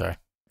nothing. Sorry.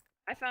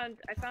 I found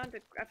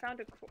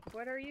a,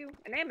 what are you?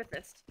 An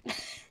amethyst.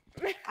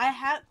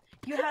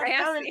 You have I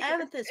found asked an you.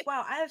 amethyst.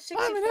 Wow, I have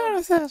I'm an 64.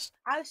 amethyst.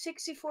 I have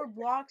 64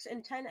 blocks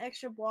and 10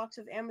 extra blocks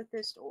of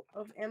amethyst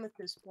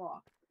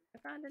block. I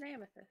found an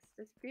amethyst.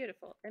 It's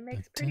beautiful. It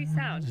makes pretty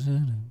sounds.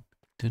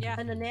 Yeah.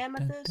 And an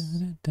amethyst,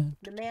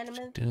 the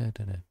manamith.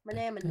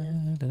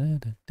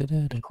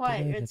 Be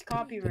quiet. It's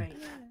copyright.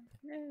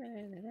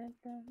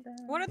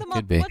 What are the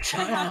Could be. what's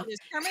going on? Is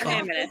Kermit Wait a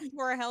gonna minute. break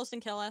into our house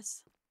and kill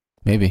us?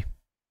 Maybe.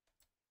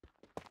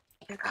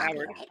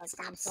 Howard.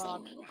 Stop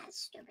singing that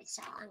stupid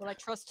song. Will I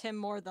trust him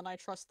more than I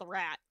trust the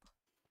rat?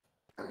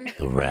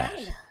 The rat.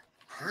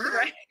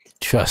 Right.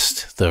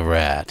 Trust the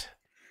rat.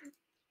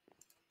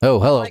 Oh,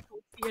 hello. Michael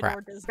Theodore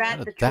Crap. Disney. How Rat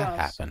did the that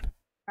trust. happen?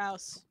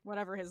 Mouse,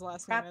 whatever his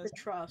last name Crap the is.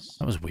 trust.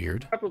 That was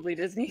weird. Probably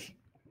Disney.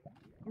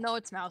 No,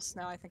 it's Mouse.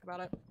 Now I think about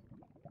it.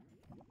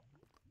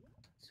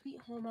 Sweet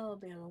home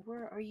Alabama,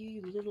 where are you,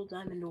 you little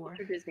diamond ore?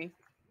 Or Disney.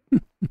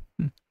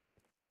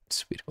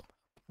 Sweet.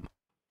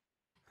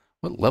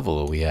 What level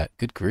are we at?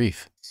 Good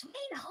grief. Sweet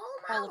home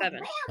All of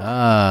Seven.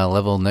 Ah,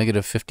 level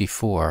negative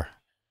 54.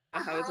 I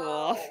was a little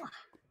off.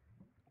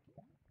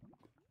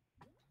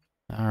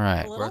 All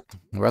right,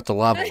 we're at the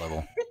lava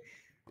level.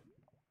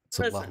 It's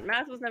a Listen,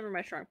 math was never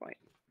my strong point.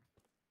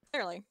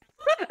 Clearly.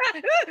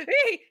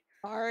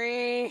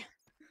 Sorry.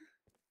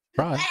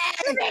 Try.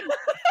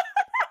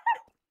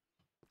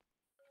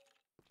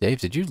 Dave,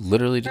 did you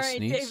literally just Alright,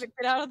 sneeze? David,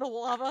 get out of the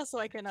lava so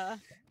I can,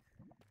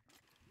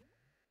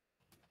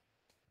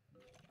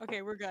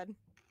 Okay, we're good.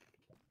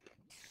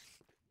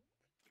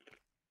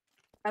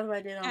 That's what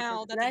I did on Ow,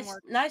 purpose. that didn't Nice,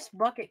 work. nice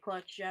bucket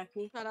clutch,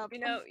 Jackie. Shut up. You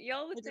know,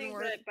 y'all would It didn't think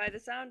work. that by the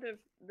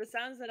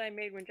sounds that I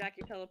made when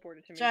Jackie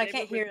teleported to me, So I David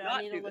can't would hear you. I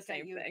not need do to the look at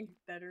same you thing.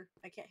 better.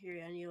 I can't hear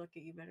you. I need to look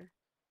at you better.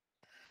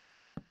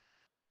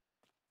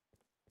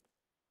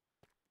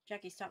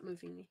 Jackie, stop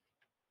moving me.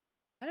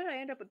 How did I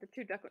end up with the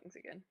 2 ducklings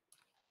again?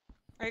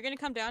 Are you gonna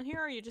come down here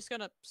or are you just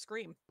gonna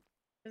scream?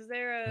 Is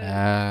there a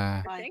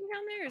Ah, Bye. thing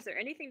down there? Is there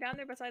anything down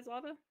there besides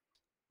lava?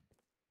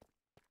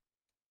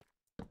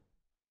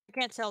 I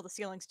can't tell, the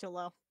ceiling's too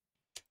low.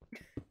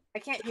 I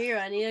can't hear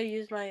you. I need to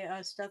use my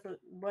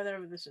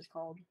whatever this is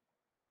called.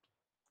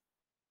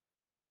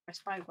 My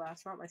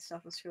spyglass, not my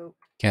stethoscope.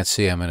 can't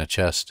see. I'm in a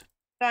chest.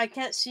 No, I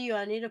can't see you.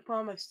 I need to put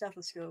on my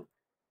stethoscope.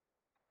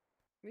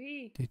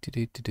 Wee.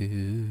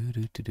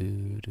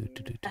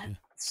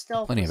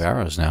 Stealth. Plenty of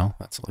arrows now.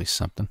 That's at least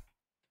something.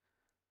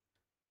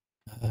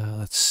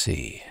 Let's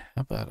see.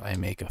 How about I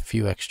make a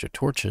few extra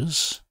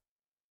torches?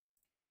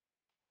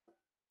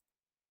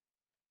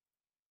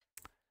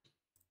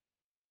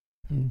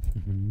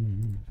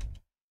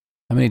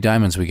 How many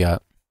diamonds we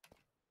got?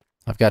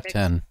 I've got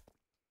 10.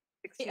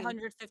 16.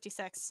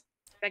 856.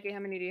 Jackie, how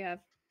many do you have?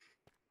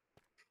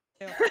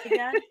 Two. Hey,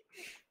 Dad,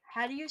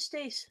 how do you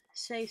say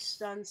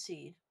stun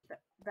seed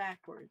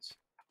backwards?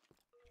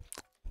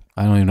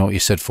 I don't even know what you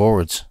said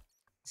forwards.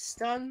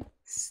 Stun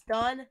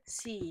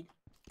seed.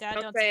 Dad,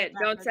 Don't say it,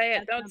 don't backwards. say it,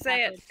 Dad, don't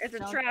say it. backwards. It's a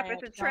Don't trap, say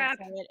it's it, a don't trap.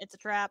 say it, It's a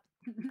trap.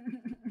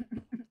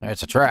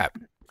 It's a trap.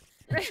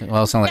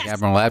 Well, it sounds like Yes.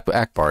 Admiral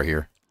Akbar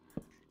here.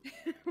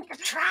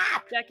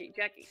 Trap.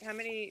 Jackie, how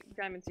many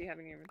diamonds do you have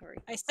in your inventory?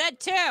 I said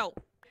 2!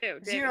 Two.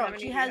 David, how Zero. many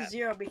She do you has have?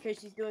 0 because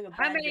she's doing a bad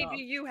How many job. do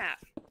you have?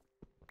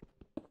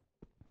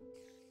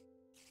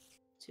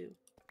 2.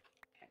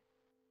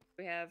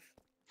 We have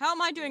How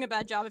am I doing a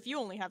bad job if you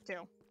only have 2?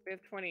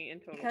 20 in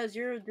total. Because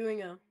you're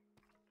doing a.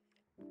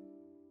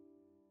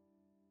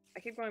 I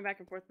keep going back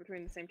and forth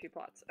between the same 2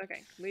 plots.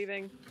 Okay,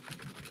 leaving.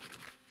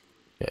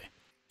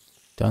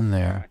 Done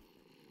there.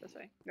 This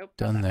way. Nope.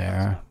 not Done that way.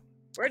 there.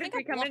 Where I did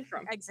think we I come in blocked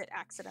from? the exit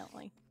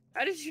accidentally.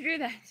 How did you do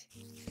that?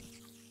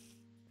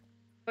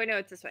 Wait, no,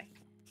 it's this way.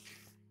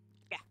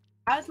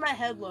 How's my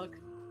head look?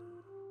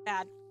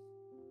 Bad.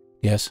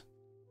 Yes.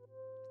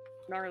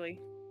 Gnarly.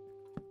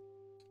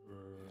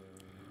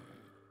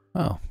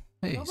 Oh,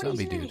 hey, Nobody's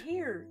zombie in dude.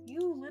 here.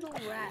 You little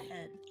rat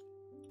head.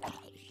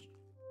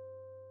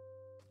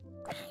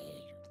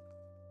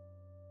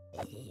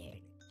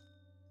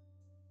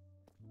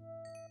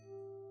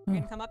 You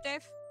gonna come up,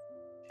 Dave?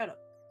 Shut up.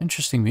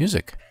 Interesting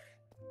music.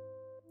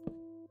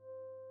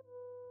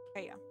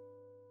 Hey, yeah.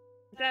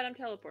 Dad, I'm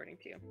teleporting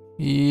to you.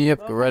 Yep,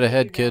 go Well, right I'll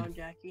ahead, put you kid. down,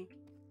 Jackie.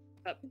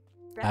 Up.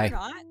 Better Hi.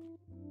 not.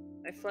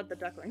 I fled the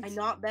ducklings. I'm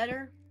not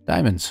better.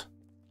 Diamonds.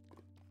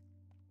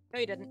 No,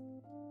 you didn't.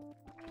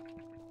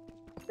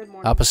 Good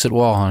morning. Opposite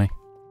wall, honey.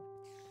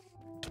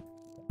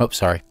 Oh,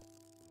 sorry.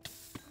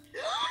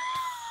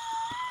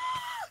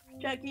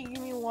 Jackie,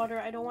 give me water.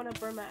 I don't want to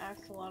burn my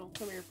axolotl.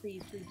 Come here,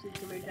 please, please, please.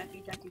 Come here,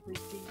 Jackie, Jackie, please,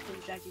 please,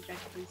 please, Jackie, Jackie,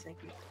 please, thank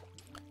you.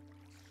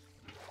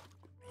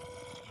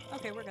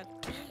 Okay, we're good.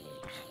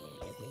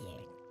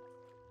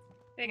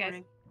 Hey guys.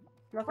 Morning.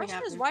 Nothing Question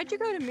happened. is, why'd you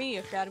go to me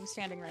if Dad was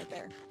standing right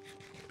there?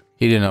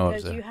 He didn't know it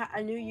was Because there.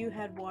 I knew you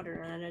had water,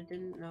 and I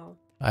didn't know.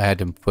 I had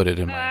to put it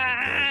in my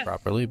inventory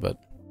properly, but...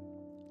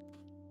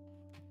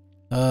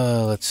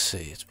 let's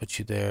see. Let's put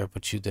you there,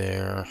 put you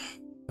there.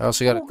 I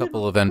also got a Oh,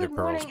 couple good- of ender good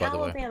pearls, morning, by the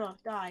way. Alabama,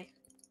 die.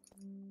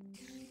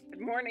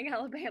 Good morning,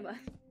 Alabama.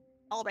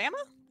 Alabama?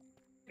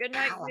 Good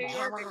night, New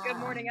York, and good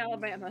morning,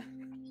 Alabama.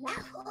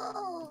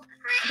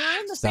 They're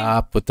in the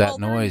Stop with that well,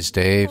 they're in noise,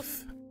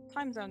 Dave.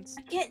 time zones.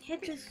 I can't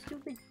hit this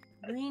stupid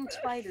green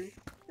spider.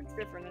 It's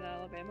different in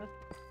Alabama.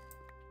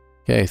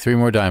 Okay, 3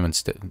 more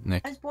diamonds,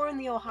 Nick. I was born in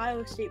the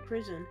Ohio State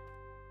Prison.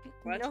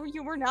 What? No,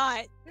 you were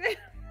not.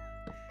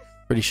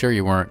 Pretty sure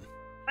you weren't.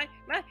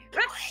 My.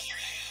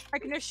 I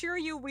can assure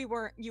you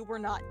you were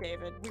not,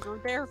 David. We were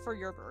there for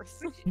your birth.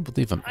 Can you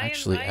believe I'm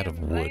actually out of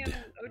wood?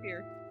 Oh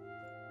dear.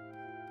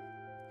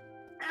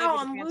 Ow, your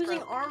I'm pants losing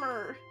broke.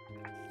 armor.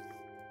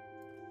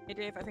 Hey,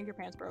 Dave, I think your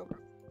pants broke.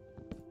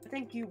 I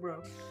think you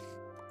broke.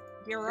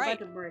 You're You're right.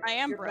 about to break. I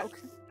am You're about-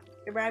 broke.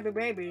 You're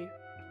baby.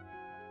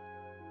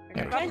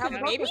 There I'm about to have a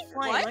Guys, baby? the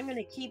flame. What? I'm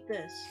gonna keep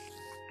this.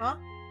 Huh?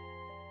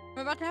 I'm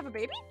about to have a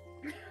baby?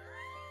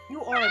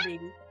 You are a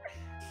baby.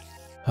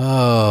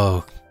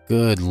 Oh,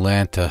 good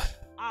Lanta.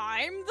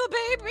 I'm the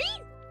baby?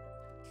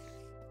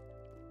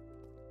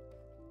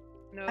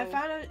 No, I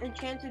found an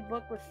enchanted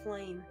book with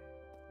flame.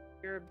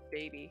 you're a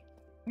baby.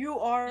 You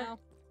are Ow.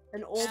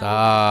 an old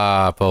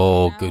Stop.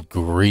 Oh, Ow. good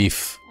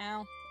grief.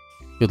 Ow.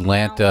 Good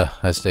Lanta,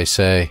 as they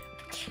say.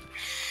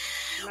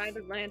 Good night,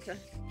 Atlanta.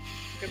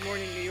 Good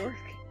morning, New York.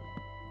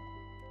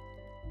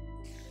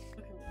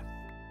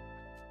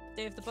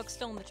 Dave, the book's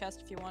still in the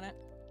chest if you want it.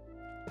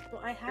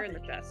 Well, I You're have in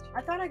it. the chest.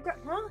 I thought I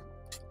grabbed. Huh?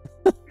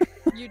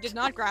 You did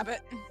not grab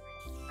it.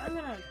 I'm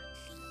gonna.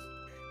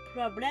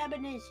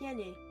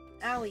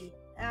 Owie,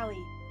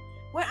 owie.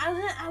 What?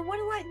 What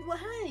do I? What?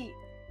 Hey!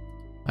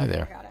 Hi I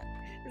there. got it.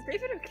 Is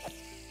David okay?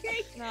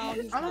 No,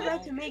 he's I'm not.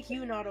 about to make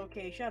you not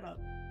okay. Shut up.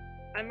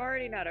 I'm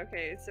already not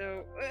okay,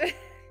 so.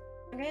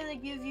 I'm gonna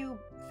give you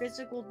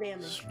physical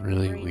damage. It's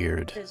really Brain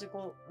weird.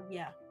 Physical.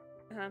 Yeah.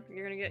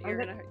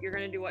 You're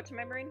gonna do what to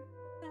my brain?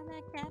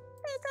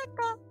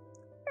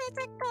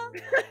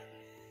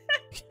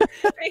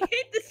 I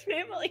hate this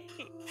family.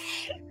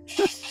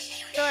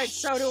 Good,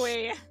 so do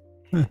we.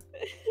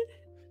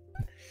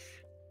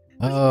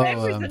 Oh, This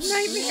was a I'm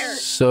nightmare.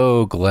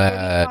 so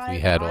glad we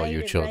 45 had all eyed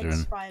your red children.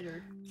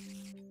 Spider.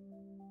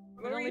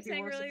 What were only you be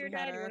saying worse if earlier, we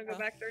had Dad? You want to go Erica.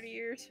 back 30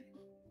 years?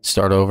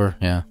 Start over,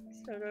 yeah.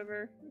 Start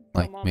over.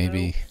 Like Tell Mom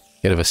maybe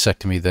get a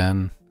vasectomy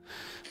then.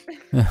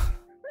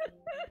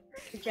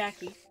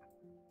 Jackie.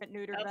 Get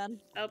neutered Help. then.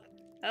 no.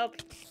 Help.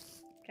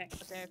 Okay.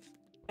 Dave.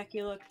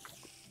 Jackie, look.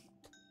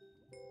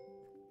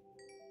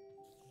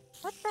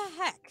 What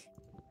the heck?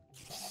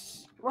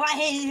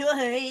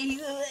 Why?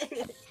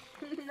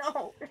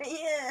 No.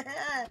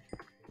 Yeah.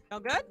 No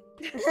good?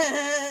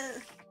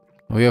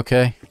 Are we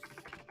okay?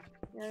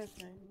 Okay.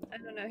 I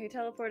don't know. He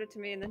teleported to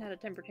me and then had a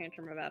temper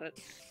tantrum about it.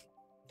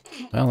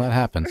 Well, that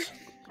happens.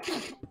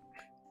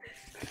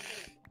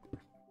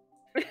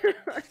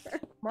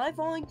 My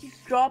volume keeps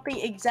dropping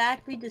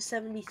exactly to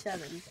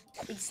 77.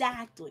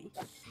 Exactly.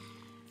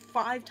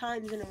 5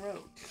 times in a row.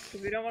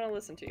 Because we don't want to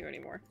listen to you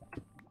anymore.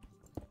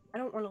 I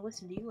don't want to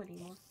listen to you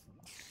anymore.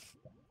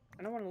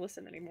 I don't want to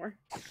listen anymore.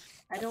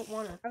 I don't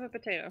want to. Have a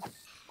potato.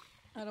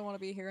 I don't want to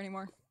be here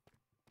anymore.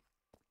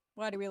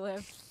 Why do we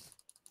live?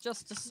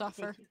 Just to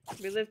suffer.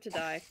 We live to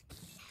die.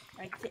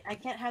 I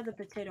can't have the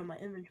potato. My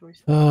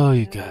inventory's full. Oh,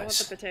 you I don't want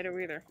the guys. potato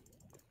either.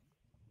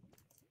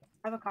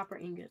 I have a copper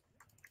ingot.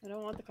 I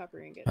don't want the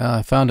copper ingot. Well,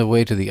 I found a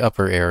way to the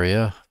upper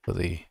area for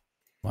the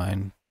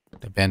mine,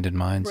 abandoned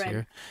mines Bread.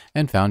 here,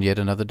 and found yet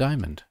another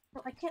diamond.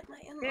 Oh, I can't.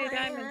 Yay,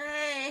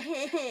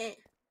 diamond.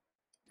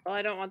 Well,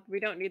 I don't want. We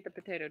don't need the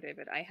potato,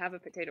 David. I have a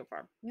potato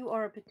farm. You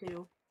are a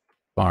potato.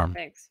 Farm.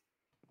 Thanks.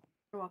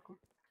 You're welcome.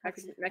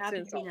 Next Happy to be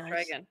insult. Try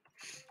nice. again.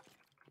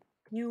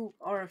 You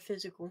are a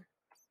physical.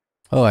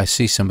 Oh, I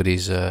see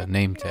somebody's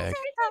name tag.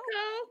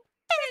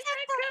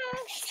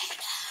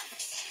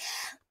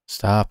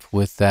 Stop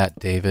with that,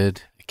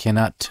 David. I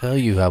cannot tell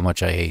you how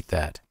much I hate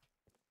that.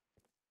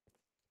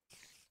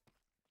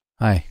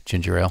 Hi,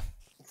 ginger ale.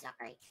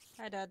 Sorry.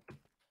 Hi, Dad.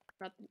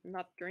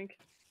 Not drink.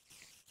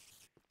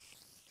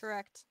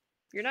 Correct.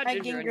 You're not Hi,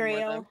 ginger ginger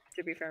anymore, ale. though,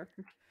 to be fair.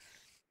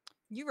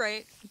 You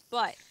right,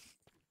 but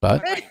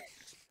But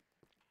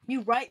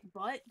You right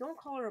butt? Don't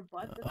call her a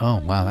butt. That's oh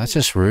really wow, that's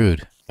mean. just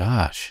rude.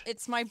 Gosh.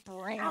 it's my Ow,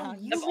 brand.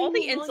 you Of all the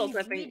really know insults you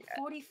I've been- green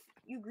 40,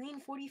 you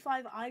green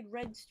 45-eyed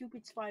red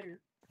stupid spider.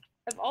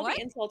 Of all What?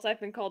 the insults I've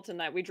been called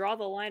tonight, we draw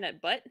the line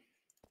at butt.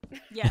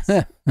 Yes.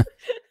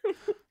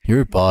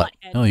 You're a butt.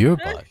 Butthead. No, you're a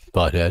butt.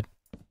 Butthead.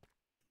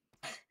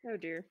 Oh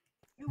dear.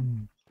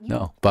 You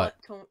No, but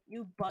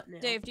you butt now.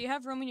 Dave, do you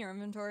have room in your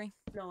inventory?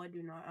 No, I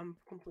do not. I'm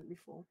completely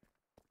full.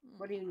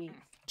 What do you need?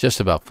 just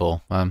about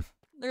full.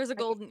 There's a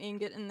golden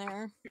ingot in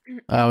there. We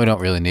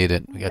don't really need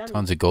it. We got Yummy.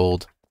 tons of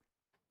gold.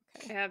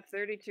 I have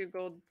 32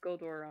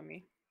 gold ore on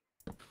me.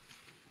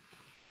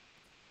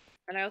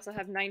 And I also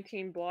have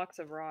 19 blocks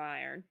of raw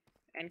iron.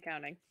 And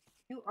counting.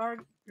 You are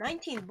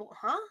 19.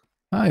 Huh?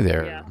 Hi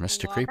there, Yeah.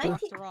 Mr. Wow. Creeper.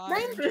 19. raw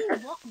 19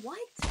 what?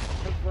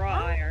 Of raw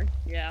Huh? iron.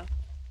 Yeah.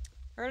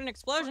 Heard an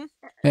explosion.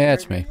 Yeah,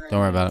 it's me. Don't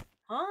worry about it.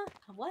 Huh?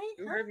 What?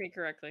 You Huh? heard me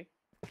correctly.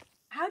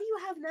 How do you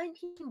have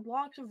 19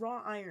 blocks of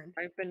raw iron?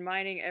 I've been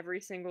mining every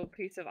single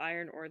piece of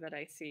iron ore that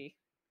I see.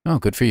 Oh,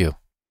 good for you.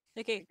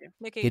 Nikki, Thank you.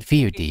 Nikki. Good for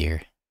you, Nikki,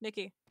 dear.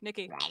 Nikki,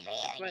 Nikki.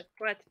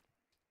 What?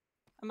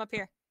 I'm up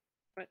here.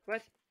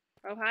 What?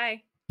 Oh,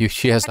 hi.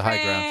 She has the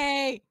high ground.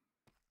 Hey!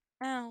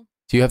 Ow.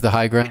 Do you have the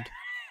high ground?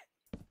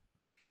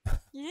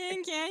 You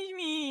didn't catch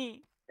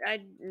me.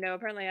 No,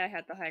 apparently I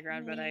had the high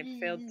ground, but I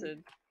failed to.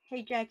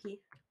 Hey,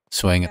 Jackie.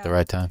 Swing at the Yeah.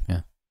 right time.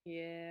 Yeah.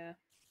 Yeah.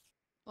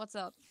 What's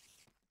up?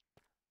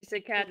 You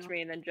said catch know.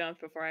 me and then jump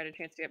before I had a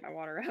chance to get my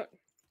water out.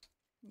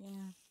 Yeah.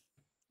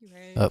 You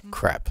right. Oh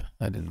crap!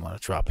 I didn't want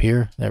to drop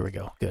here. There we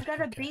go. I Good. got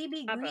a Okay.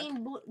 baby Papa. green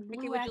Nikki,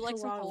 blue would you like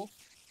some axolotl.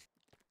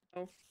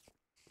 coal?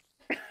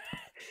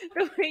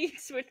 The way you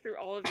switch through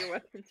all of your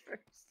weapons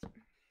first.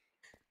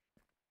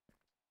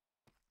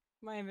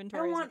 My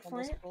inventory is want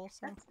almost flint. full,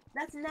 so.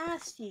 That's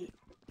nasty.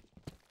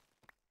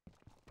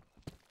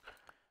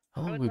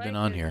 How long I have would we been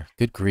like on it. here?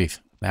 Good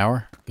grief. An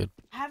hour? Good.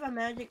 I have a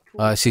magic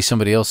tool. I see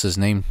somebody else's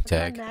name Look at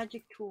tag. my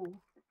magic tool.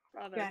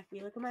 Father,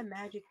 Jackie, look at my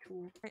magic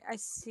tool. I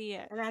see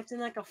it. I'm acting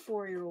like a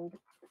 4-year-old.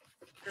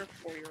 you're a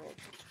 4-year-old.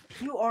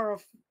 You are a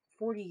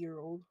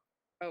 40-year-old.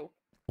 Oh.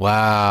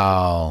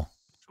 Wow.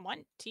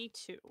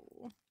 22.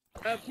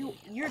 Oh,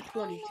 You're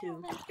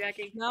 22.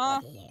 Jackie. No.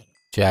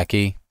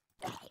 Jackie.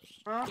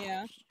 Huh?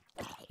 Yeah.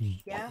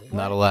 Yeah?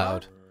 Not What?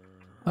 allowed.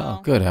 Oh,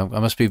 No. good. I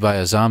must be by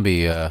a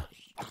zombie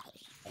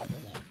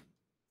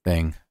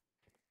thing.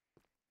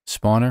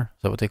 Spawner?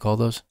 Is that what they call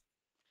those?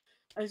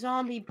 A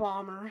zombie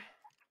bomber.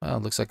 Well,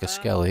 it looks like a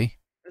skelly.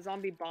 A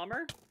zombie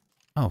bomber?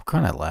 Oh,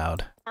 kind of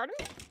loud. Pardon?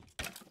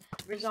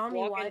 We A just zombie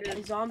walk wi- into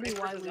a zombie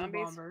places with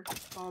Y-wing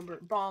zombies?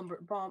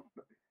 bomber.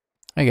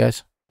 Hey,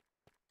 guys.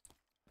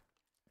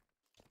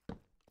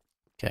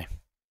 Okay.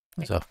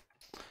 There's a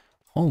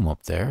home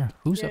up there.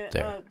 Who's up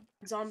there?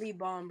 Zombie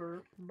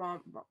bomber.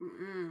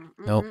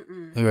 Nope.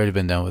 We've already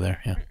been down over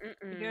there. Yeah.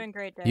 You're Mm-mm. doing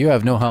great, Dave. You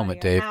have no Proud of helmet,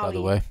 you. Dave, by the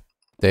Howie. way.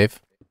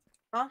 Dave?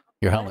 Huh?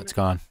 Your What? helmet's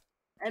gone.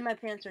 And my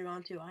pants are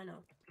gone too, I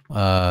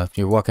know.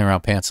 You're walking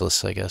around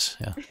pantsless, I guess.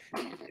 Yeah.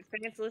 It's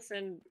pantsless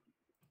and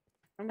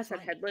I almost said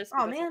Fine. headless.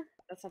 Oh but man.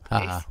 That's not the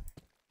Haha.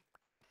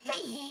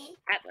 case.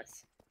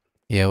 Atlas.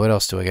 Yeah, what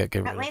else do I get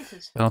rid of?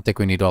 Atlantis. I don't think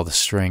we need all the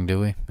string, do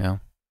we? No.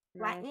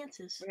 No.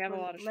 Atlantis. We have a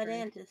lot of string.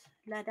 Atlantis.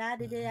 La da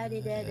da da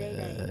da da da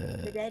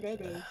da da da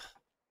da.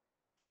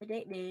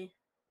 Da-da-da.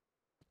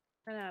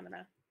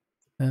 Phenomena.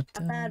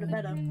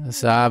 Ba-ba-da-ba-da.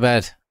 Stop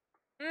it.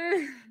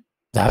 Mm.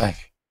 Stop it.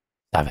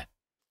 Stop it.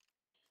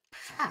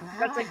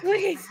 That's like,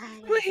 please,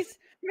 please,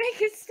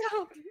 make it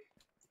stop.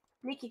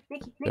 Nikki.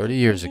 30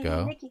 years Nikki,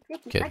 ago. Nikki,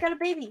 Kid. I got a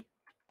baby.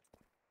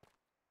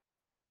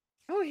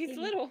 Oh, he's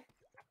Baby. little.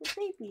 A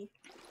baby.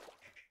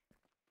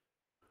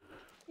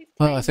 He's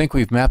Well, I tiny. think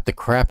we've mapped the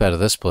crap out of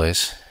this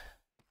place.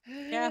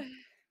 Yeah.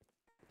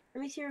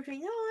 Let me see her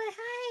face. Oh,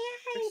 hi.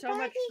 There's so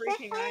much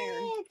buddy, freaking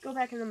iron. Go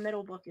back in the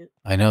middle bucket.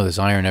 I know there's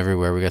iron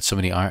everywhere. We got so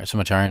many iron, so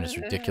much iron. It's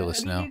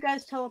ridiculous Where did now. you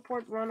guys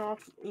teleport run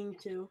off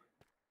into?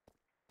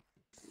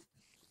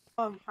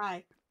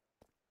 Hi.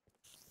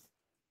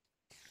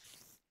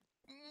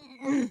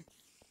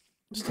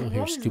 Still What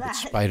hear was stupid that?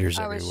 spiders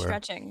I was everywhere.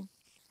 stretching.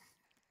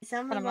 It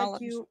sounded I'm not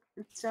like allowed-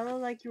 it sounded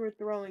like you were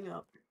throwing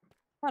up.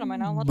 What am I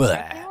not allowed to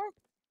stretch Bleh. anymore?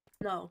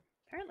 No.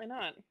 Apparently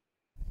not.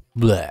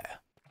 Blah.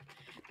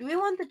 Do we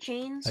want the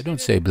chains? I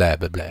don't say blah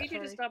blah I blah. need you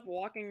to Sorry. stop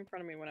walking in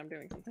front of me when I'm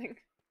doing something.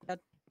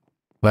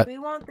 What? We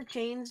want the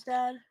chains,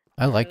 Dad.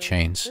 I like Really?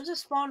 chains. There's a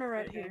spawner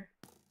right Okay. here.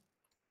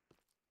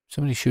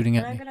 Somebody shooting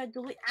And at I'm me. gonna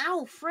delete.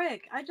 Ow,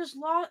 frick! I just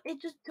lost.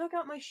 It just took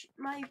out my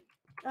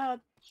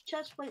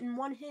chest plate in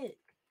one hit.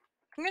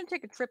 I'm gonna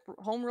take a trip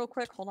home real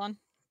quick. Hold on.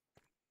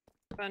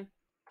 Fun.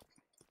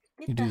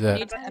 Get You the do that.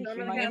 Need to heck empty out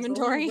of my here,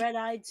 inventory.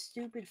 red-eyed,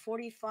 stupid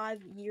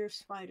 45-year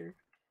spider.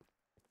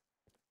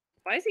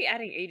 Why is he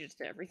adding ages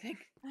to everything?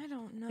 I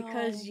don't know.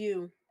 Because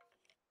you.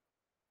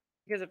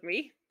 Because of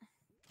me?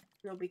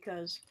 No,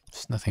 because.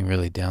 There's nothing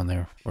really down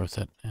there worth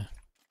it. Yeah.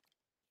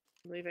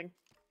 I'm leaving.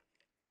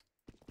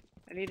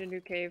 I need a new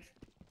cave.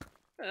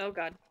 Oh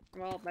god.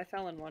 Well, I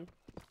fell in one.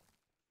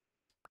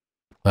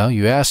 Well,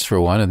 you asked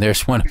for one, and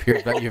there's one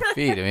appeared by your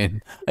feet. I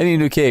mean, I need a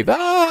new cave. Ah!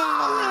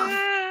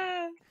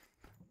 Ah!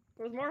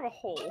 It was more of a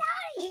hole. Get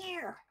out of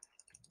here!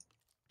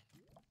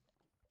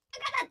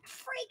 I'm gonna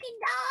freaking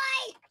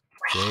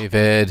die!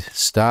 David,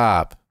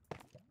 stop.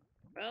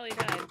 Well, he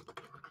died.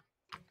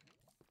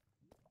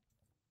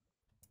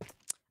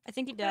 I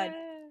think he died.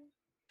 Ah.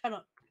 Shut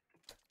up.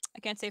 I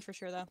can't say for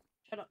sure though.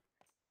 Shut up.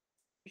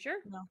 You sure?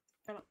 No.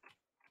 Shut up.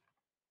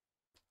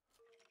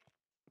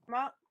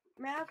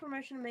 May I have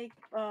permission to make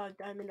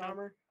diamond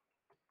armor?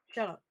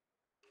 Shut up.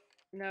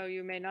 No,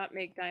 you may not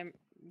make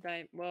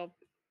well,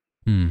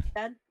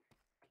 Dad?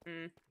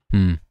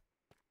 mm.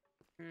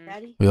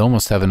 Daddy? We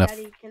almost have enough.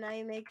 Daddy, can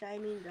I make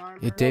diamond armor?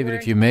 Yeah, David,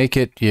 if you make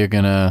it, you're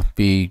gonna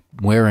be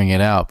wearing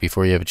it out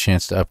before you have a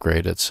chance to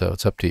upgrade it. So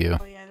it's up to you.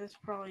 Oh yeah, that's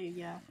probably,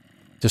 yeah.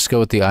 Just go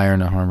with the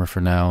iron armor for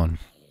now, and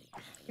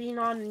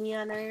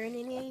Neon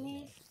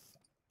iron.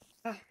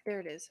 Oh, there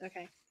it is.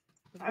 Okay.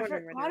 Why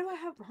do I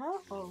have, huh?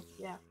 Oh,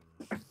 yeah.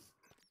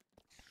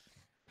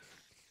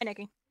 Hey,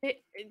 Nikki.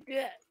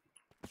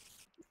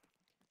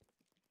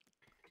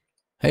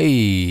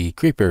 hey,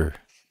 creeper,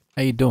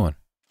 how you doing?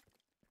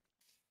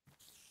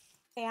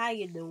 Hey, how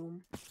you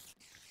doing?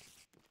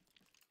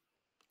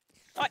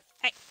 Oh,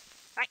 hey.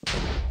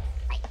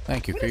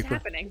 Thank you, What is creeper.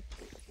 happening?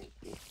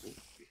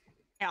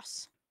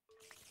 Yes.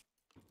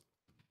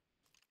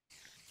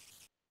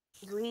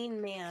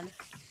 Green man.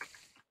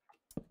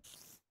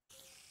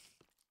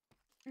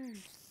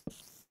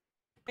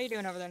 How you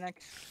doing over there,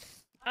 Nick?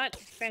 Not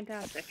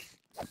fantastic.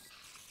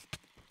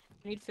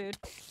 Need food.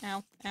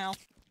 Ow. Ow.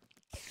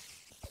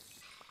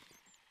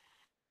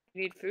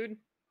 You need food?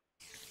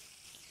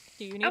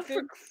 Do you need Oh,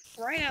 food?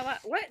 for crying out loud.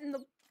 What in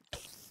the...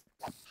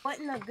 What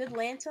in a good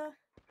Lanta?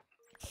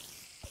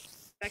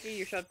 Becky,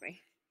 you shoved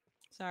me.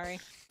 Sorry.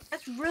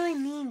 That's really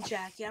mean,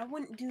 Jackie. I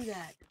wouldn't do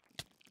that.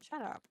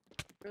 Shut up.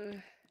 Ugh.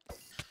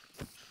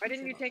 Why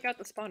didn't you take out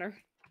the spawner?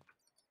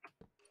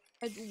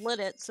 I lit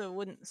it so it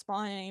wouldn't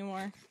spawn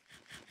anymore.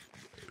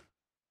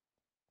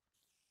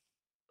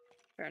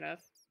 Fair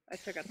enough. I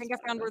took out I the think I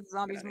spawner, found though. where the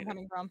zombies Good were on you.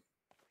 coming from.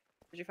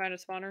 Did you find a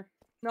spawner?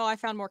 No, I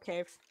found more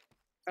cave.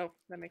 Oh,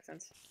 that makes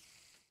sense.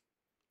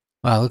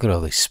 Wow, look at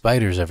all these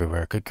spiders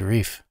everywhere. Good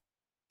grief.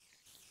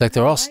 Like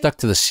they're all Right? stuck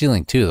to the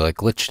ceiling too. They're like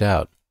glitched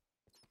out.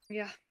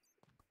 Yeah.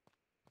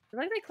 It's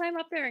like they climb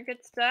up there and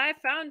get stuff. I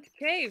found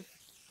cave.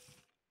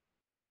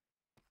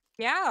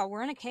 Yeah,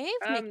 we're in a cave,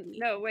 Nikki.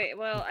 No, wait.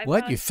 Well, I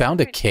What? found You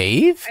found a secret-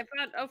 cave? I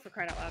found. Oh, for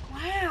crying out loud!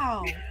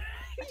 Wow. You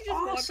That's just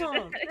walked in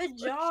awesome. it. Good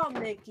job,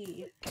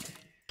 Nikki. It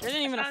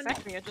didn't even found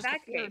affect me, it just that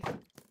appeared. cave.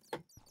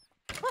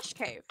 Lush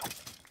cave.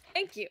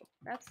 Thank you.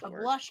 That's the A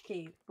word. blush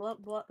cave.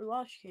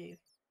 Blush cave.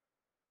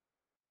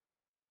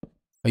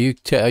 Are you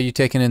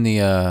taking in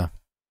the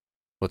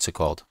what's it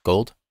called?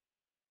 Gold?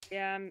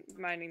 Yeah, I'm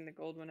mining the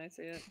gold when I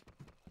see it.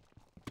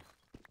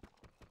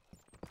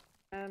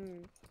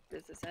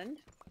 Does this end?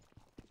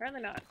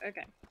 Apparently not.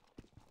 Okay.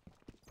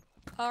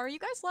 Are you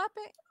guys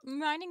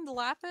mining the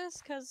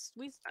lapis? Because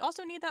we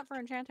also need that for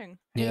enchanting.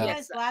 Yeah. You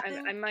guys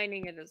lapping? I'm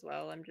mining it as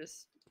well. I'm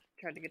just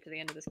trying to get to the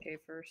end of this cave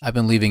first. I've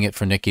been leaving it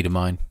for Nikki to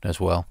mine as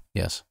well.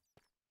 Yes.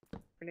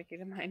 For Nikki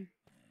to mine.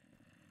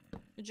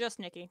 Just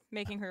Nikki,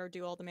 making her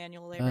do all the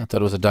manual labor. I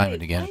thought it was a diamond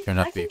Wait, again. I- It turned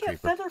out I to be a can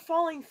get creeper. feather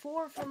falling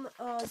 4 from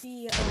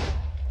the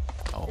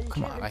Oh,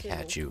 come on. I enchantment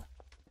had table. you.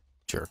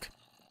 Jerk.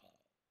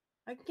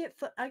 I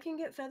can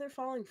get feather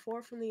falling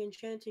 4 from the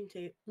enchantment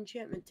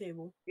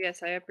table.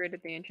 Yes, I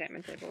upgraded the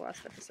enchantment table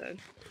last episode.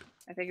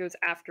 I think it was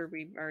after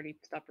we already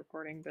stopped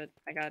recording, but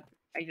I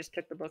just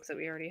took the books that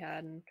we already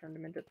had and turned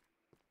them into...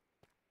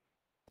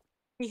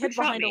 He hid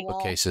shot behind a me? wall.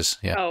 Bookcases.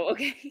 Yeah. Oh,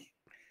 okay.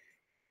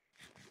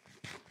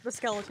 The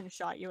skeleton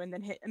shot you and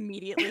then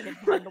immediately hid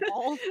behind the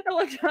wall. I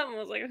looked up and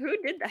was like, who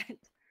did that?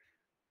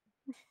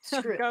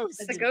 Screw it.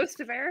 Ghost. I The did. ghost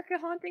of Erica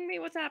haunting me?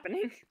 What's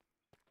happening?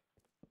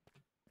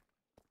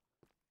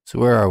 So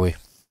where are we?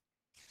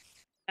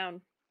 Down.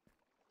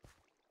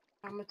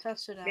 I'm gonna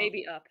test it out.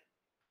 Maybe up.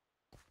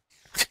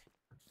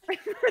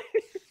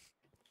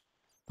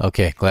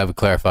 Okay, glad we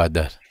clarified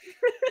that.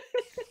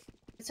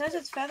 It says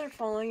it's feather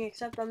falling,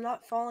 except I'm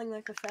not falling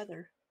like a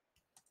feather.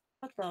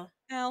 What the?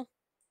 Ow.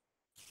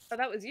 Oh,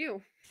 that was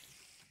you.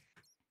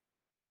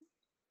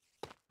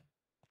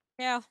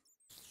 Yeah.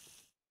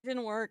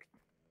 Didn't work.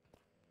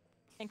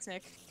 Thanks,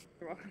 Nick.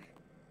 You're welcome.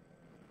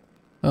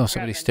 Oh,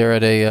 somebody man. stare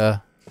at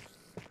a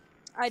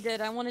I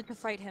did. I wanted to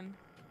fight him.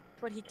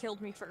 but he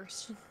killed me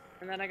first.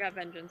 And then I got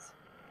vengeance.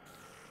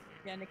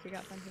 Yeah, Nikki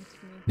got vengeance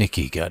for me.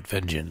 Nikki got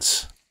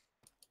vengeance.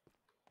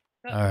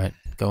 Oh. Alright,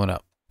 going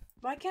up.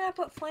 Why can't I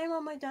put flame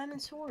on my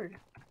diamond sword?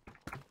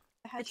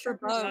 I had It's for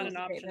sharpness It's bows. not on- an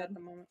option David. at the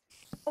moment.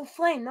 Oh,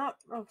 flame, not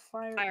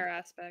fire. Fire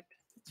aspect.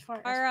 It's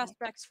fire. Fire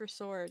aspect. aspects for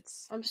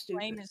swords. I'm stupid.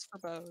 Flame is for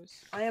bows.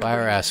 I am Fire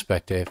brain dead.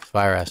 aspect, Dave.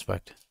 Fire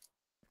aspect.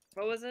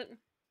 What was it?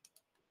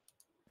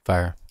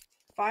 Fire.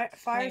 Fire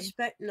Flame.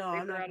 spec. No, I'm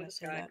Creeper not out of gonna the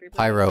say sky. that. Creeper out of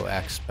Pyro the sky.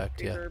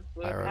 aspect, yeah. Creeper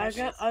blew up Pyro in I my was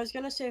gonna, face. I was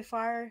gonna say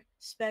fire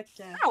spec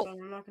death, Ow! but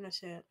I'm not gonna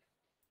say it.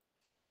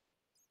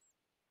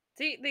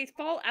 See, they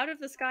fall out of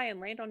the sky and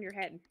land on your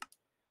head.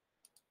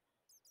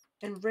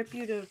 And rip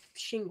you to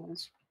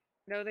shingles.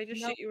 No, they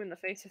just Nope. shoot you in the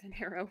face with an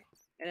arrow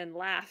and then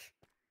laugh.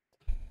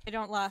 They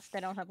don't laugh, they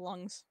don't have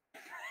lungs.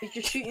 They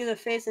just shoot you in the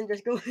face and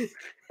just go.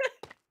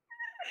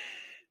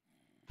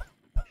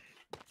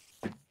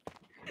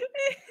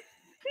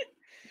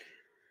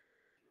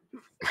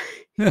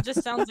 It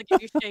just sounds like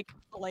if you shake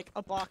like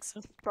a box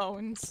of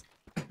bones.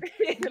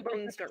 The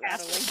bones start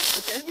rattling.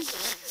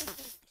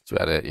 That's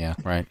about it, yeah,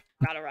 right.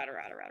 Rattle, rattle,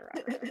 rattle, rattle,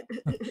 rattle.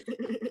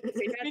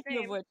 See, that's Speaking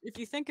of name. which, if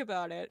you think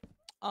about it,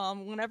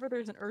 whenever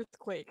there's an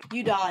earthquake,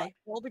 You die.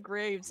 all the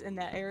graves in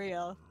that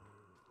area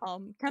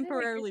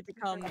temporarily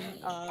become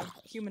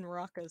human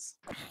maracas.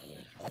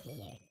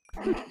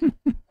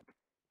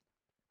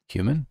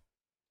 Human?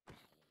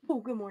 Oh,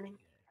 good morning.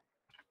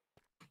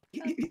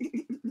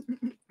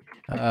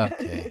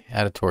 Okay,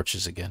 out of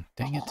torches again.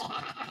 Dang it.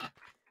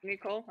 You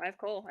need coal? I have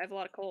coal. I have a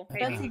lot of coal. Hey,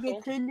 That's do to you need get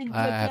coal? turned into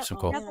I a have camp- some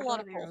oh, coal. yeah, That's a lot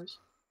of I coal. arrows.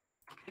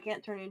 I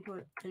can't turn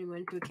anyone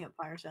into a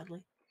campfire, sadly.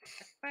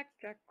 Quack,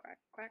 quack, quack,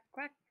 quack,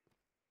 quack.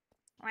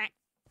 Quack.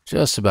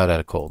 Just about out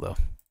of coal, though.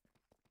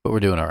 But we're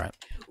doing alright.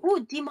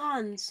 Ooh,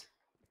 demons!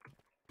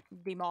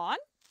 Demon?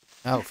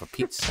 Oh, for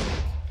Pete's sake.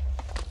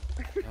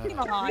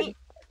 Demon.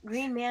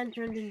 Green man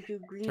turned into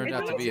green. Turned It's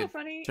out to always be so a-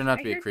 funny. Turned out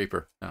to I be a hear-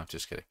 creeper. No,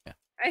 just kidding. Yeah.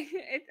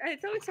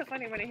 It's always so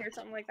funny when I hear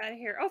something like that. I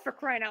hear, oh, for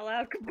crying out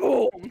loud,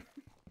 kaboom!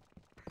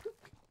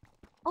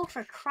 Oh,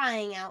 for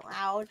crying out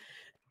loud!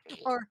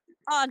 Or,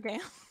 aw damn.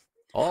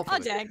 All for, Aw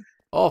the, dang.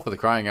 all for the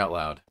crying out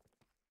loud.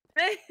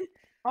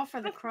 Oh,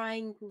 for the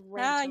crying. Ah,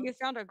 ransom. you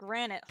found a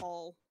granite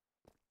hole.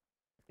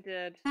 I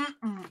did.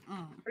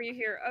 Mm-mm-mm. Or you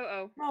hear,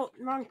 oh, No,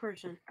 wrong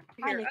person.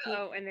 you Hi, hear, Nikki.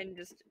 oh, and then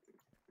just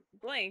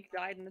blank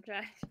died in the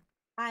chat.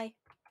 Hi.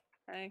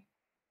 Hey.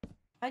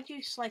 Why'd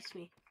you slice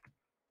me?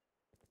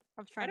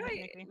 I was Why trying do to I?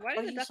 hit Nikki. Why Why'd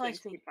do the you ducklings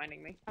slice me? keep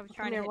finding me? I was Come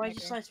trying to here, hit why'd you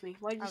Nikki. slice me?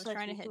 Why'd you I was slice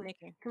trying me? to hit Come here.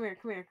 Nikki. Come here,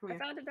 come here, come I here.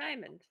 found a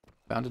diamond.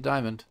 Found a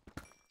diamond.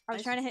 I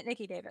was trying to hit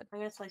Nikki, David. I'm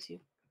gonna slice you.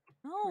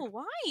 No,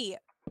 why?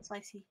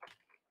 Slicey.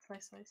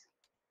 Slice, slice.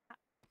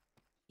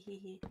 Hee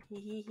hee hee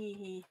hee hee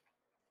hee.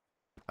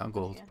 Found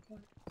gold. Yeah.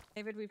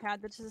 David, we've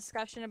had this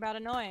discussion about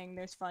annoying.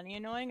 There's funny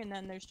annoying, and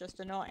then there's just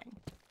annoying.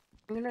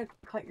 I'm gonna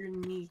cut your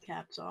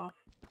kneecaps off.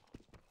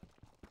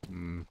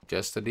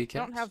 Just the You decaps?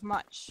 don't have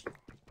much,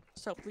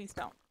 so please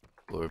don't.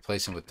 We'll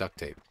replace them with duct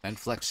tape and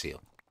Flex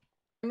Seal.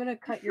 I'm gonna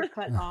cut your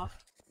cut off.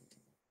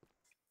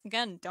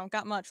 Again, don't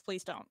got much,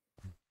 please don't.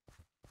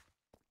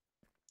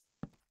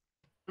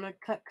 I'm gonna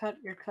cut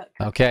your cut.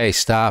 Okay,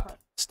 stop. cut.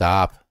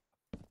 Stop.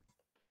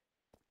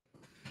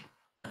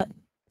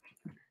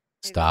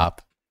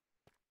 Stop.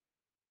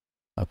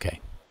 Okay,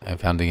 I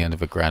found the end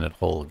of a granite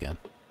hole again.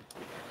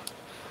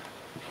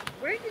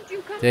 Where did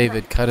you come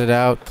David, cut it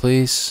out,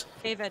 please.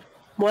 David,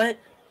 What?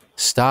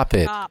 Stop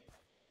it. stop.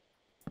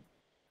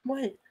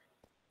 What?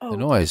 Oh, The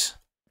noise.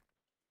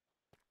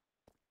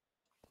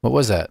 What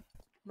was that?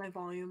 my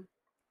volume.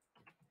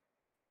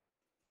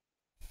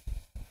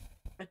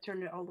 I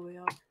turned it all the way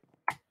up.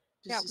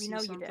 Yeah, to we see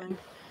know you did. something.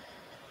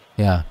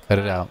 Yeah, cut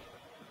it out.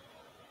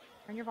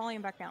 Turn your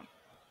volume back down.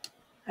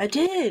 I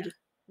did.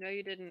 No,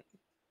 you didn't.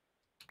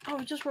 Oh,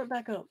 it just went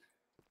back up.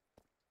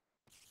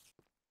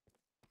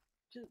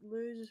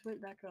 Literally just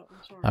went back up.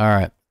 I'm sorry.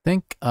 Alright,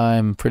 think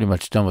I'm pretty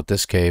much done with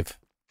this cave.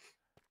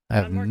 I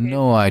have One more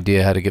no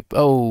idea how to get...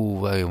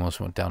 Oh, I almost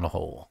went down a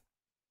hole.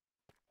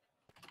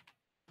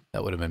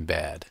 That would have been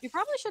bad. You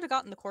probably should have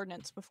gotten the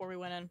coordinates before we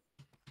went in,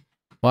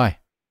 Why?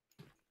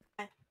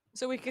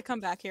 so we could come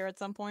back here at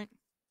some point.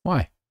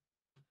 Why?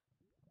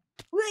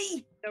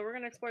 Wait! No, we're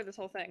gonna explore this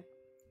whole thing.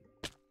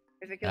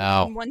 If it kills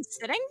Ow. In one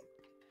sitting?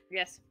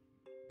 Yes.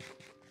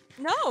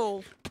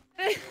 No!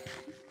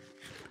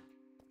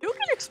 You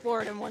can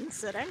explore it in one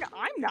sitting.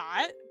 I'm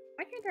not.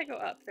 Why can't I go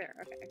up there?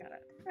 Okay, I got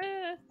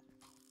it.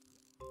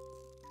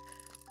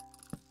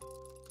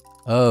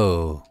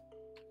 Oh.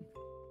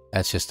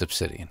 That's just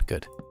obsidian.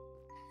 Good.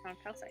 Found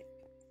calcite.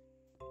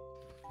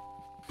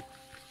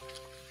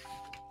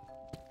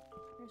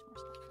 There's more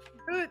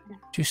stuff.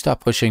 Would you stop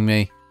pushing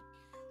me?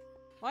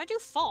 Why'd you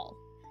fall?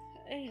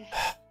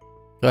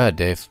 Go ahead,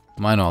 Dave.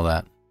 Mine all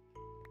that.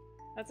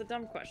 That's a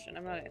dumb question.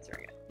 I'm not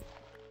answering it.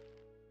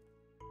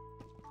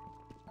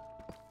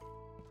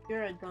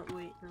 You're a don't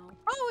wait, no.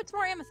 Oh, it's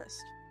more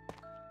amethyst.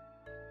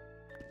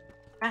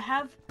 I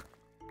have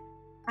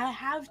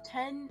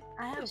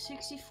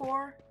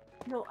 64.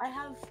 No, I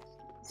have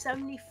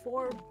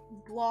 74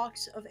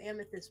 blocks of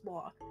amethyst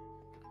block.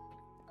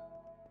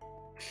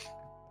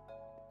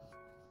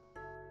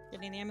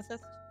 Getting the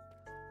amethyst?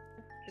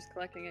 Just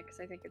collecting it because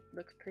I think it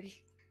looks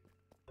pretty.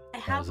 I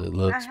have, it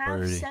looks I have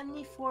pretty.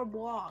 74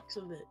 blocks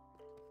of it.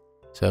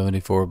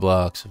 74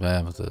 blocks of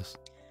amethyst.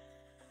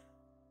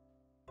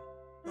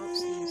 Don't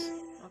sneeze.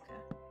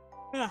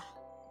 Okay. Ugh,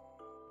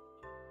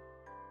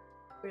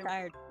 Wait,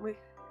 tired. wait.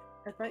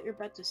 I thought you were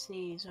about to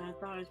sneeze, and I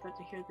thought I was about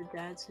to hear the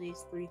dad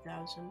sneeze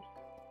 3,000.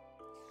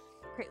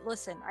 Okay,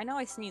 listen, I know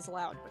I sneeze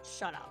loud, but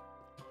shut up.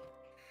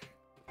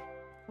 I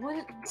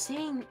wasn't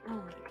saying. Oh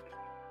my.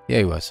 Yeah,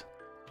 he was.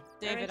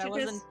 David,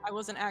 you I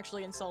wasn't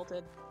actually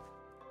insulted.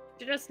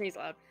 You just sneeze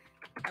loud.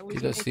 I was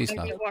He does sneeze making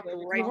loud. a You joke, walk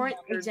David. right You Calm weren't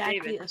down. exactly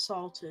David.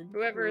 assaulted.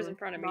 Whoever is were in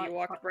front of me, not you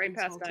walked right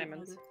past insulted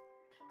diamonds. either.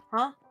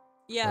 Huh?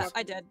 Yeah, Yes.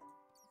 I did.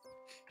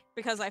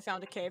 Because I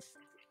found a cave.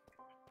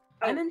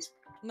 Oh. Diamonds?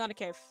 Not a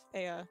cave,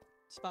 a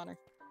spawner.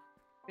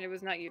 It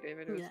was not you,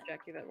 David. It was Yeah.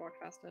 Jackie that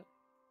walked past it.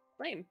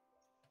 Lame.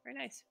 Very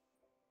nice.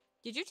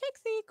 Did you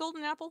take the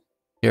golden apple?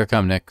 Here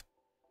come, Nick.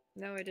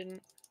 No, I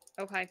didn't.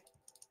 Oh, hi.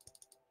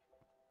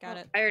 Got Oh.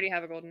 it. I already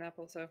have a golden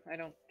apple, so I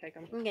don't take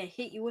them. I'm gonna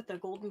hit you with a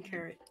golden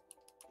carrot.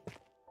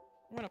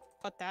 I'm gonna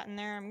put that in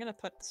there. I'm gonna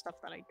put the stuff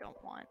that I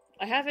don't want.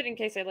 I have it in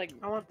case I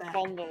I want that.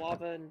 fall into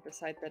lava and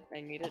decide that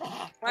I need it.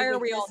 Why are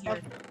can we set all stuff-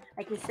 here?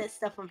 I can set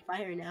stuff on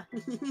fire now. How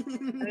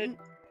did,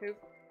 who?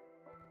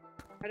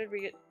 How did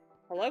we get?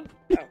 Hello?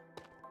 Oh.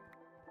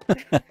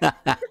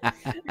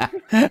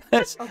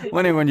 That's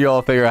when you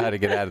all figure out how to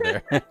get out of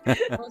there.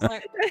 I was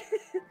like,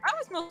 I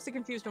was mostly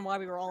confused on why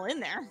we were all in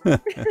there.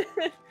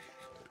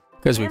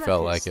 Because we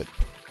felt like it.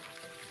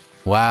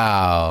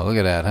 Wow, look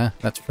at that, huh?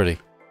 That's pretty.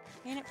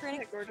 Ain't it pretty?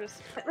 Yeah, gorgeous.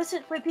 Wait,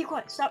 listen, wait, be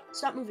quiet. Stop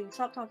moving.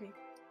 Stop talking.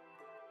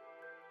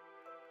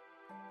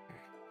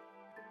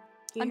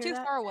 Can you I'm hear too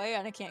that? far away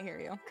and I can't hear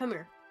you. Come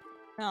here.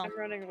 No. I'm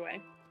running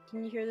away.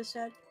 Can you hear this,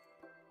 Dad?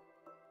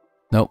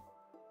 Nope.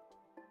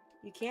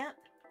 You can't?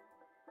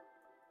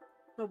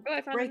 So Oh,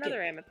 I found break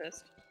another it.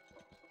 amethyst.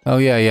 Oh,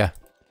 yeah, yeah.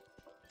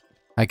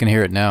 I can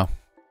hear it now.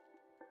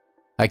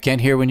 I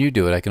can't hear when you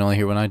do it. I can only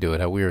hear when I do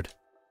it. How weird.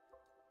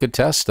 Good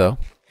test, though.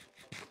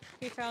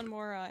 We found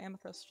more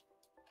amethyst.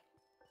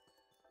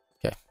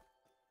 Okay.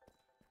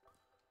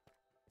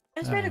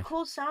 I just made a Alright.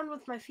 cool sound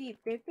with my feet.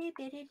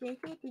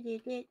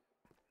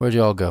 Where'd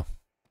you all go?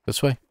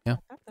 This way? Yeah.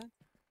 Okay.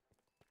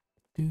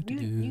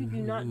 You do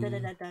not da da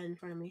da da in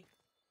front of me.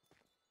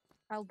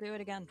 I'll do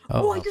it again.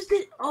 Oh, I Oh, just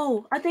did.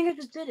 Oh, I think I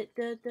just did it.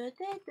 Da da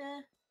da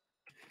da.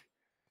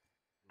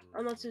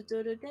 I'm not so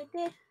da da da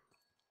da.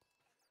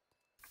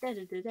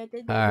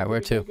 Alright, where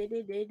to?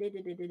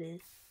 to?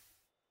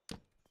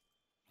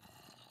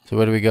 so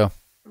where do we go?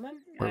 Remember?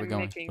 Where are we I'm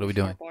going? making What are we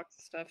more doing? blocks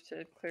of stuff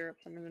to clear up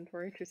some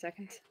inventory. 2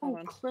 seconds. Oh,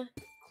 Hold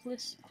on.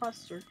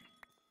 cluster.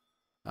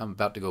 I'm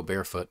about to go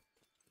barefoot.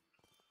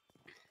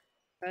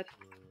 But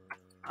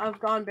I've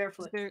gone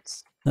barefoot.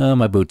 Boots. Oh,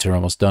 my boots are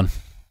almost done.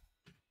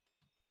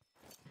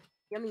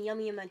 Yummy,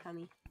 yummy in my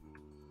tummy.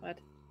 what?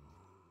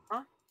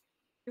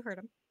 You heard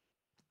him.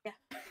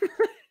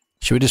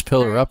 Should we just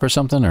pill her up or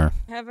something, or?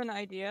 I have an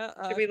idea.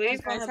 Should we if you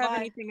leave? guys have Bye.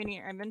 anything in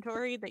your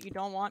inventory that you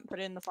don't want, put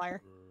it in the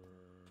fire.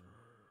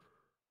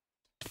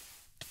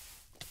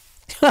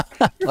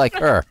 Like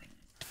her.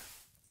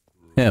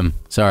 Him.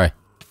 Sorry.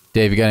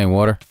 Dave, you got any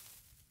water?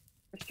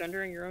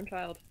 Misgendering your own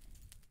child.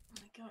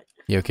 Oh my god.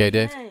 You okay,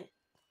 Dave?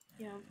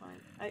 Yeah, I'm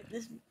fine.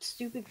 This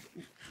stupid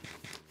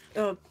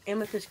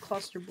amethyst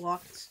cluster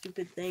block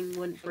stupid thing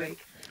wouldn't break.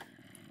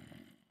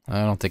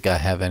 I don't think I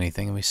have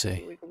anything. Let me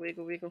see. Wiggle,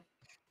 wiggle, wiggle.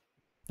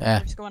 Eh,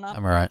 What's going on?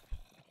 I'm alright.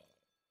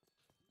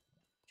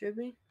 Should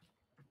we?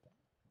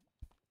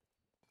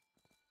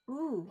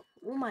 Ooh,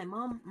 my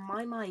mom,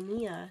 my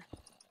Nia.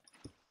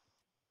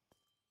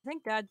 I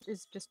think Dad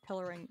is just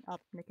pillaring up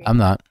Nikki. I'm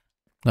not.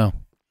 No.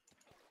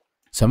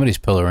 Somebody's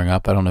pillaring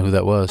up. I don't know who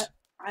that was.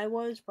 I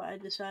was, but I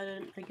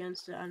decided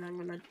against it, and I'm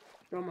gonna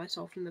throw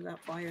myself into that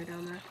fire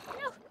down there.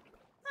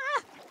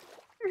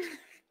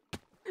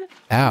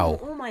 Ow.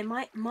 Oh my,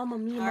 mama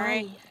mia,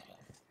 Alright. my.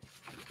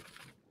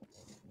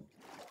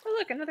 Oh,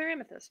 look, another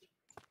amethyst.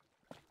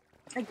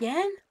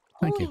 Again?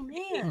 Thank Holy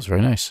you. That man! was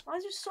very nice. Why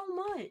is there so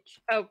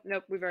much? Oh,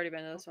 nope, we've already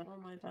been to this one. Oh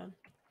my god.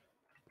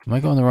 Am I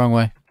going the wrong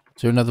way?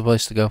 Is there another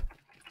place to go?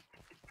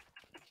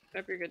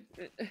 Nope, you're good.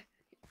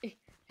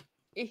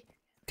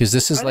 Because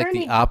this is Are like there the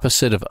any-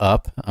 opposite of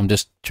up. I'm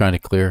just trying to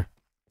clear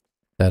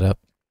that up.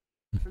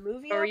 The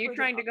movie? Oh, are up you or the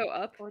trying to up- go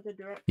up? Or the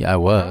direct? Yeah, I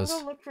I'm was.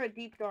 gonna look for a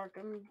deep dark.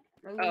 I'm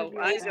gonna Oh, be I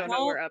right don't back.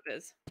 know where up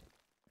is.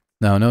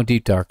 No, no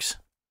deep darks.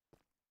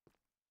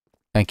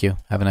 Thank you.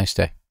 Have a nice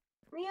day.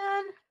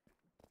 Man,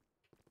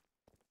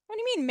 What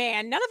do you mean,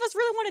 man? None of us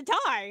really want to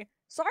die.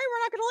 Sorry,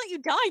 we're not gonna let you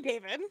die,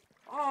 David.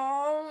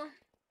 oh.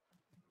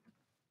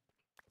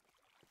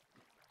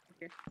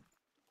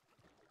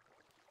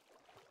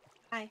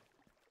 Hi.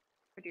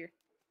 Oh dear.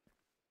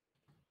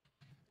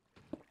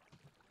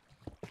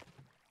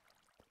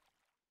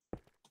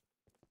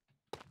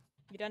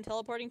 You done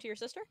teleporting to your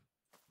sister?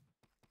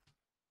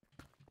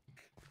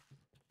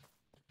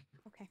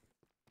 Okay.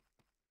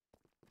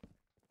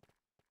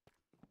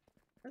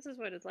 This is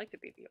what it's like to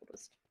be the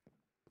oldest.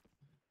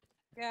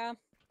 Yeah.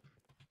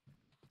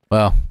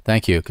 Well,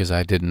 thank you, because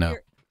I didn't know.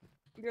 You're-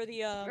 You're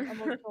the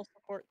emotional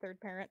support third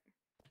parent.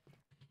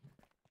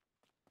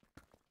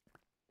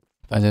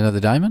 Find another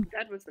diamond?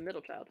 Dad was the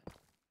middle child.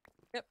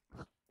 Yep.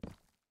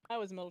 I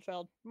was a middle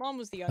child. Mom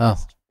was the Oh.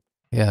 youngest.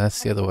 Yeah,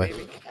 that's the other way.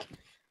 Baby.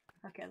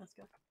 Okay, let's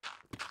go.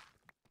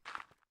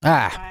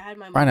 Ah! I had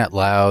my Crying out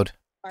loud.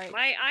 All right.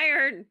 My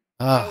iron.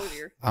 Oh,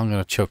 dear. I'm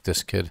gonna choke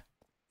this kid.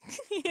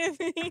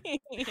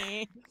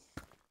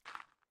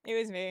 It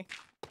was me.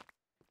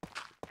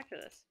 After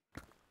this.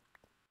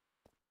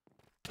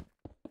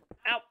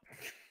 Ow.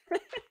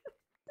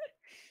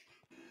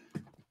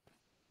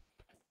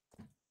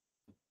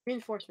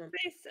 Reinforcement.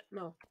 Please,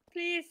 No.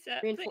 please,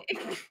 Reinfor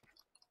please.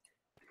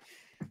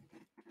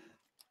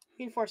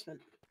 Reinforcement.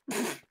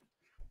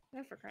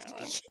 No, for crying out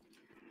loud.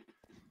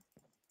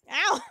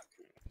 Ow!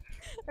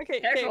 Okay, okay.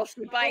 Careful,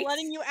 she We're bites.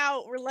 letting you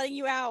out. We're letting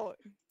you out.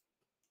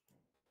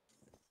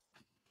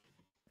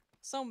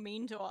 So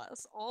mean to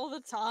us all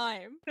the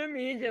time. They're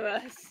mean to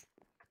us.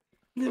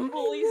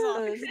 Bullies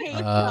us. Hate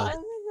Uh, us.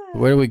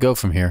 Where do we go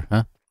from here,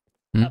 huh?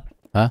 Hmm? Up.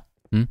 Huh?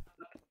 Hmm?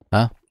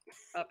 Huh?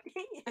 Up.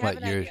 I have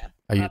What, an you're idea.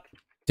 are you Up.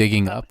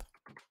 digging Up. up?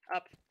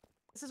 Up.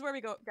 This is where we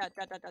go. Dad.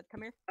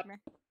 Come here. Come here.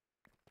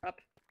 Up.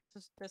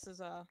 This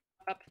is Up.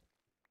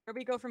 where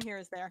we go from here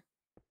is there.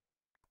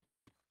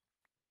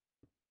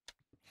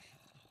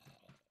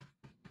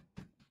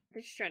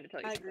 They're just trying to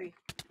tell you I something. agree.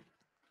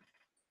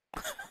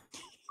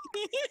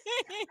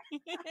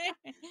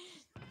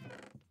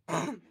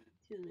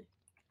 Excuse me.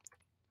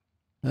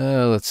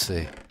 Let's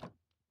see.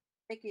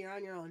 Nikki, you're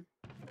on your own.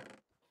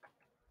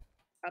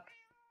 Up.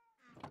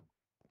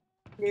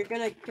 You're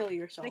gonna kill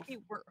yourself. Nikki,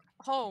 we're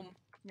home.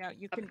 Now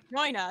you can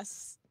join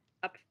us.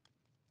 Up.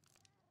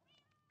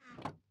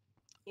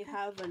 You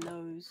have a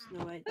nose.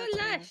 No, wait. Oh, That's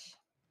hair. lush.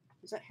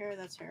 Is that hair?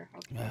 That's hair.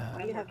 Okay. Uh,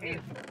 Why do you have hair?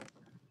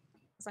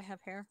 Because I have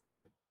hair.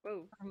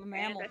 Whoa. I'm a And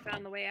mammal. I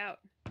found the way out.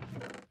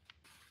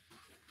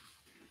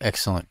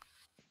 Excellent.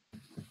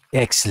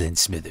 Excellent, Of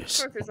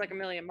Smithers. course, there's like a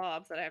million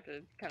mobs that I have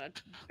to kind of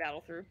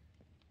battle through.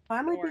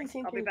 I might Don't do worry, the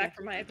same I'll be thing. back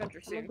from my adventure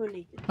I'm gonna soon. go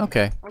naked.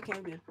 Okay. Okay,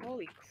 I'm good.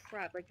 Holy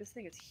crap, like this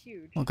thing is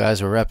huge. Well,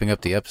 guys, we're wrapping up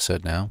the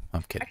episode now.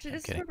 I'm kidding. Actually, I'm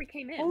this is kidding. where we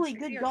came in. Holy I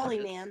good see our golly,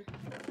 horses.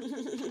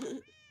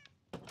 man.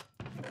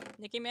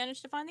 Nikki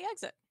managed to find the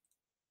exit.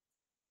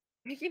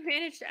 Mickey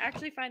managed to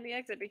actually find the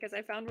exit because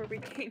I found where we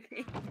came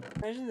in.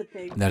 Imagine the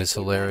pig. That is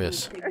came back and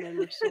hilarious. The pig men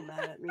were so mad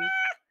at me.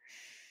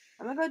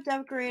 I'm gonna go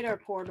decorate our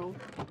portal.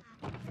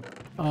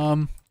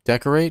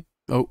 Decorate?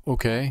 Oh,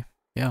 okay.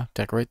 Yeah,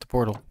 decorate the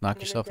portal. Knock I'm gonna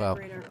yourself out.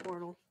 decorate our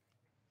portal.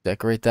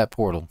 Decorate that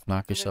portal. Knock I'm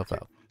gonna yourself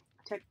out.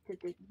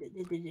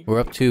 We're We're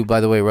up to, by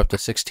the way, we're up to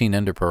 16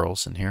 ender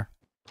pearls in here.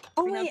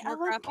 Oh We have wait, I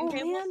more like. crafting Oh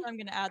tables. man. I'm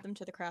gonna add them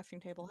to the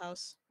crafting table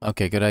house.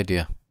 Okay, good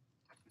idea.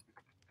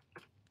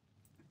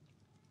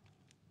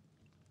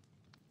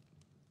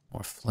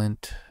 More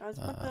flint. Let's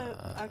put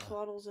the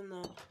axolotls in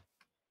the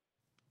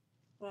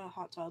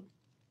hot tub.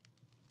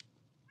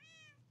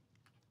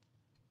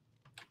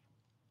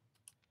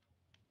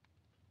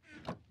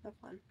 Have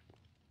fun.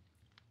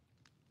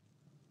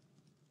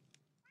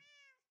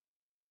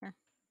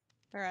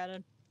 They're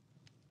added.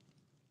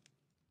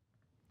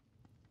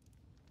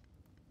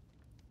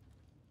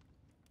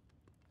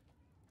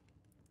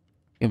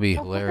 It'd be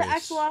Oh, put the hilarious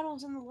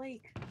axolotls in the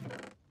lake.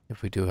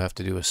 if we do have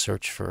to do a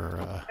search for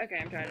Okay,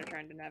 I'm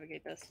trying to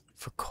navigate this.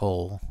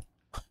 coal.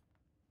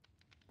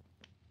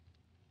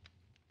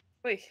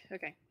 Wait,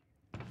 okay.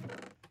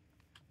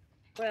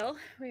 Well,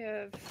 we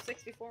have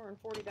 64 and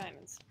 40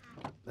 diamonds.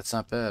 That's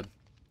not bad.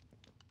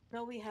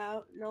 No, we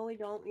have. No, we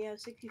don't. We have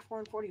 64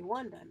 and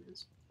 41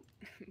 diamonds.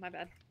 My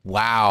bad.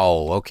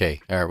 Wow.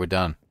 Okay. All right, we're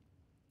done.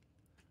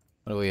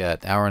 What are we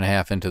at? Hour and a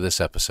half into this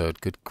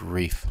episode. Good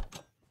grief.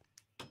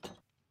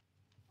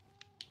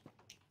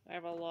 I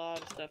have a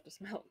lot of stuff to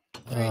smelt.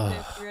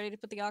 You ready to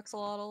put the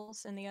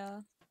axolotls in the I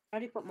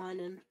already put mine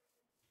in.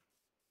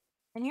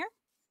 in here?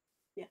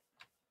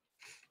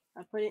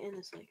 I put it in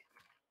this lake.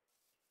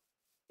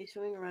 He's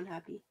swimming around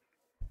happy.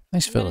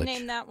 Nice I'm gonna village.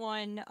 name that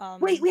one.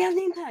 Wait, we have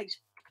name tags.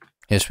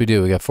 Yes, we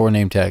do. We got 4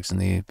 name tags in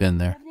the bin We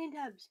there. have name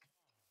tags.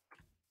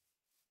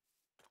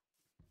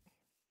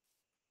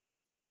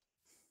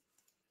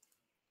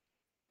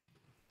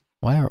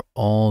 Why are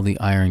all the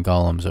iron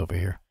golems over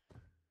here?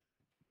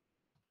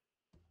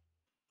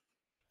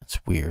 That's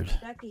weird.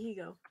 Back to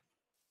Higo.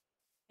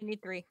 I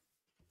need 3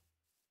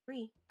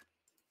 3.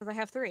 because I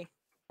have 3.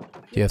 Do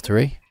you have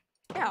 3?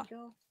 Yeah.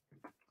 Go.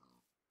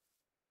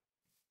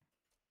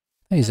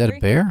 Hey, is that a Three?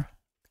 bear?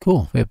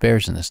 Cool. We have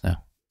bears in this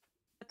now.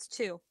 That's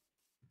 2.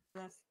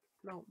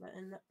 No, but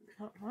in that.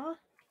 Huh?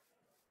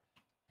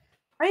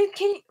 Are you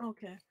kidding?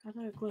 Okay, I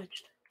thought it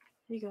glitched.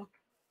 Here you go.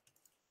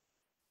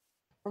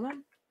 Come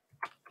on.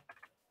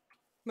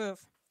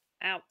 Move.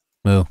 Ow.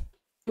 Move.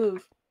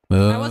 Move.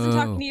 Move. I wasn't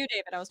talking to you,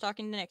 David. I was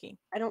talking to Nikki.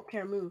 I don't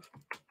care. Move.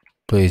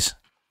 Please.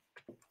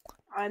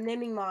 I'm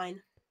naming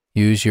mine.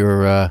 Use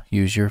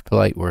your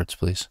polite words,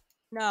 please.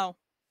 No.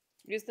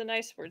 Use the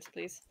nice words,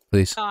 please.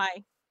 Please.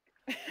 Die.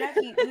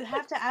 Jackie, you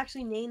have to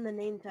actually name the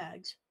name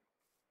tags.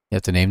 You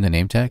have to name the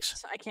name tags?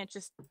 So I can't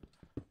just.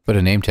 Put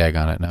a name tag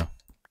on it now.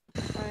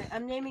 Alright,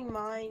 I'm naming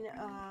mine,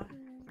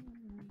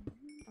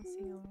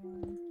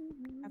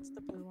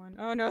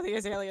 Oh no, the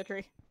azalea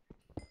tree.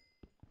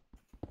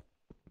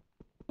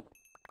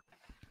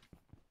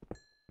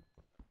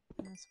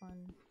 This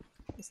one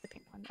is the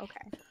pink one. Okay.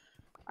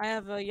 I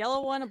have a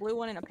yellow one, a blue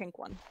one, and a pink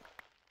one.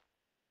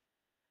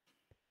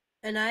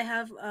 And I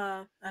have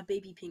a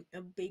baby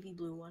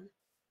blue one.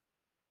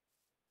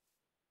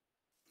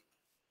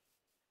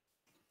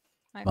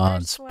 My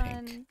Mine's first pink.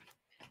 one.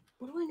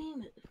 What do I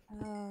name it?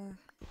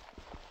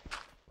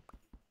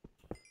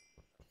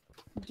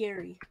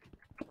 Gary.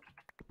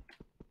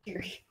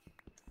 Gary.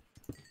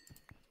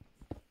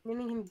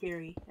 Naming him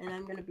Gary, and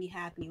I'm gonna be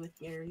happy with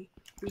Gary.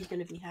 He's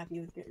gonna be happy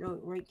with Gary. No,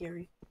 right,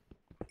 Gary.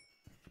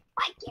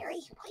 Why,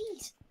 Gary?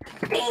 Please.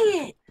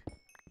 Dang it!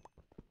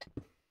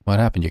 What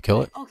happened? You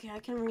kill it? Okay, I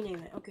can rename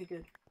it. Okay,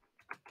 good.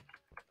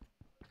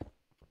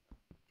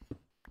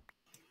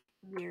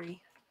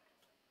 Gary.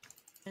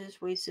 I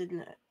just wasted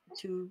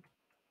 2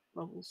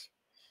 bubbles.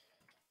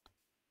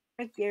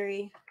 Right,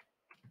 Gary.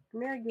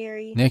 Come here,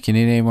 Gary. Nick, you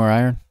need any more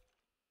iron?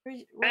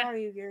 Where are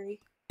you, Gary?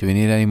 Do we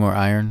need any more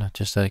iron?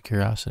 Just out of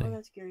curiosity. Oh,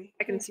 that's Gary.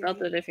 I can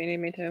smelt it if you need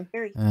me to.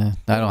 Gary. I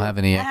don't have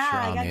any extra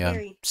I on got me. I'm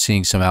Gary.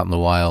 seeing some out in the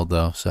wild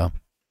though, so.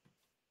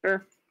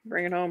 Sure,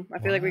 bring it home. I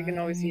feel like we can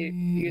always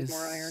use more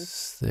iron.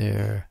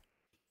 There.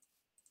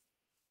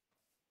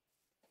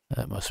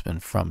 That must have been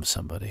from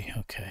somebody.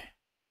 Okay.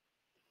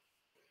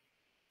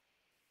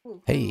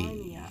 Ooh, Hey.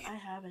 remind me, I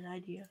have an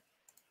idea.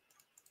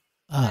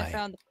 I I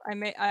found have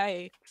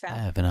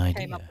an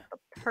came up idea. with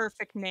the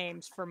perfect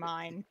names for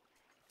mine.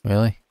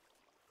 Really?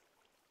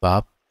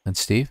 Bob and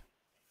Steve?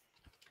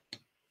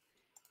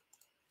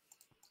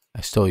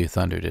 I stole your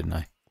thunder, didn't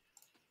I?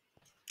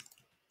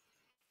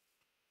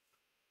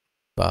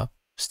 Bob,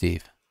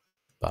 Steve.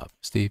 Bob,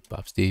 Steve,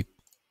 Bob, Steve.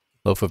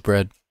 Loaf of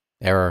bread.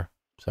 Error.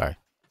 Sorry.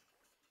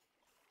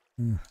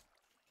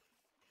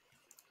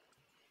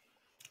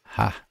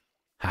 Ha.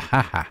 Ha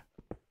ha ha.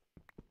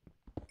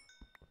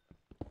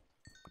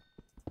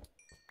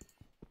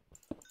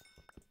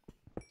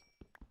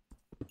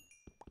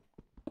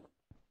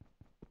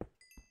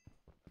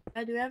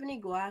 Do we have any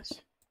glass?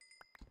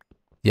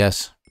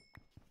 Yes.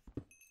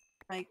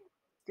 Like,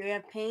 do we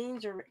have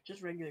panes or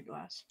just regular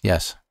glass?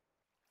 Yes.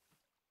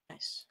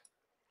 Nice.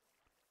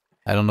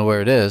 I don't know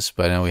where it is,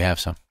 but I know we have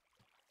some.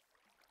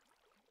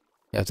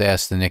 You have to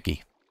ask the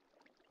Nicky.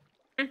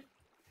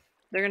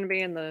 They're gonna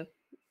be in the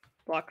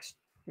blocks,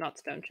 not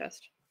stone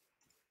chest.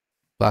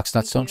 Blocks,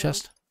 not Thank stone you.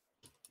 chest?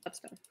 Not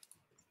stone.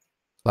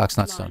 Blocks,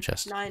 not stone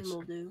chest. 9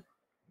 will do.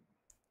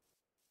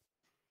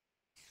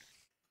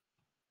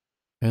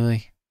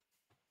 Really?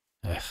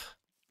 Ugh.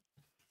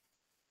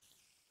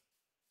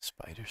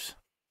 Spiders.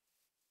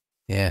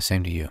 Yeah,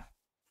 same to you.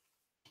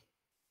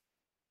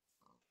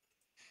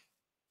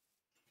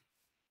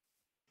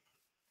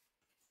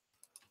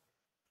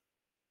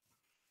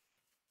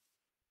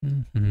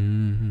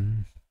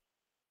 Mm-hmm.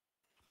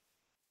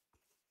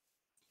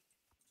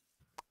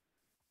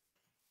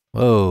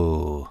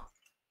 Whoa.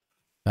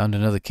 Found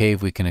another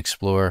cave we can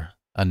explore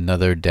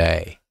another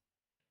day.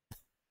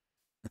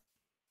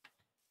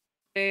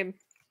 Babe,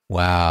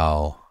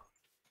 Wow.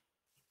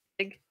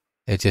 big,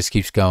 It just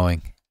keeps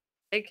going.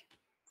 big.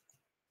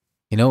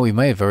 You know, we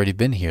may have already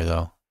been here,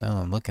 though. Now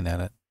I'm looking at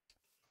it.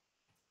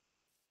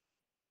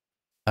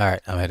 All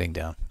right, I'm heading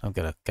down. I've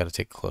got to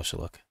take a closer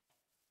look.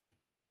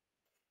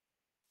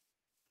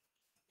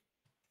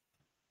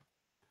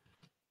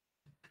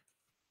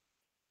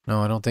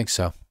 No, I don't think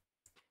so.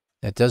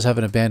 It does have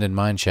an abandoned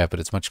mine shaft, but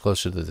it's much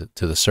closer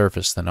to the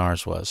surface than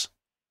ours was.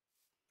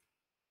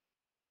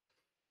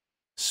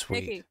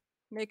 Sweet.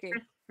 Nikki,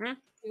 Hmm?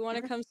 you want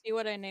to come see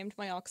what I named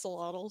my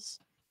oxalotls?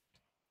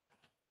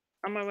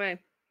 On my way.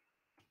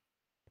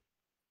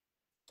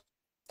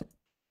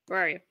 Where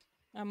are you?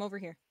 I'm over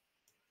here.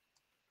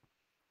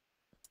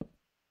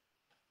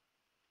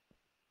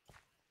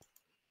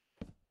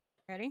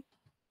 Ready?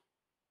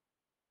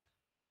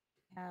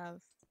 Have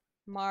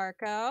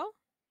Marco.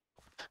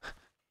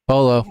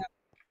 Polo.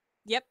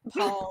 Yep,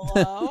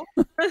 Polo.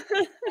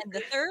 And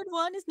the third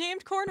one is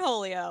named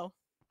Cornholio.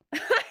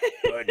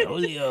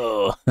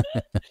 Cornholio.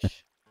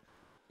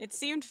 It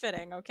seemed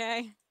fitting,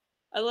 okay?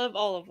 I love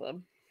all of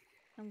them.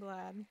 I'm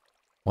glad.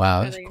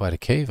 Wow, that's Really? quite a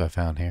cave I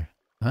found here.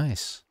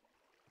 Nice.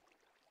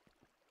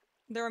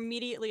 They're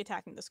immediately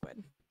attacking the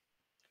squid.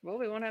 Well,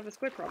 we won't have a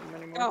squid problem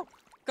anymore. Go!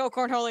 Go,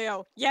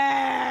 Cornholio!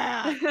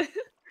 Yeah!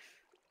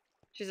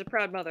 She's a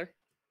proud mother.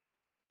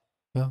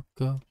 Go,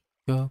 go,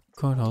 go,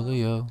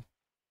 Cornholio.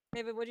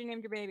 David, what'd you name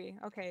your baby?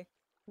 Okay.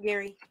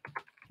 Gary.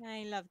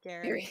 I love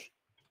Gary.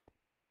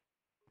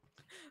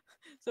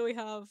 So we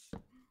have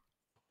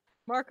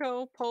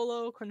Marco,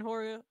 Polo,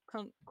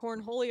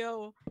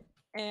 Cornholio,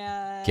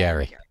 and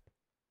Gary.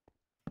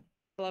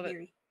 Love it.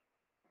 Gary.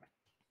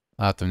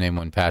 I'll have to name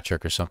one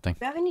Patrick or something. Do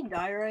you have any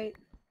diorite?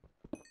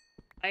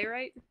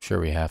 Diorite? Sure,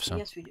 we have some.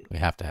 Yes, we do. We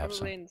have to have Probably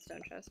some. in the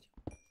stone chest.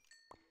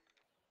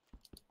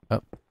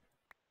 Oh,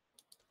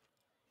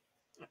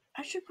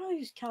 I should probably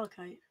use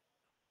calcite.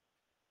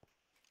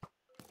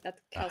 That's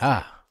calcite.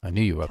 aha! I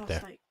knew you were up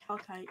there.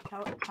 Calcite.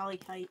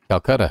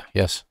 Calcutta,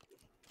 yes.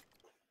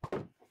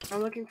 I'm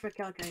looking for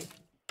calcite.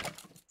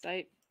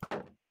 Site.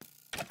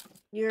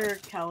 You're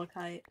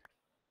Calicite.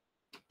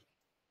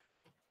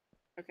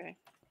 Okay.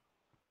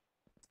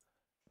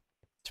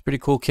 It's a pretty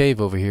cool cave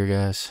over here,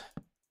 guys.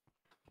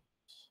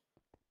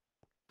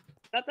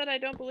 Not that I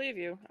don't believe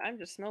you. I'm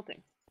just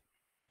smelting.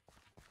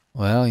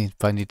 Well, you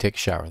find you take a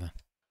shower then.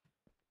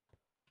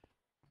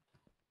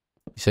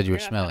 You said you were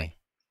You're not smelly,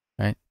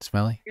 right?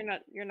 Smelly?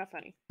 You're not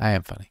funny. I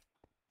am funny.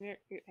 Hey.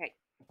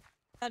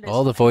 That is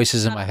All the funny.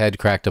 voices in Shut my up. head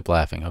cracked up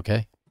laughing,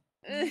 okay?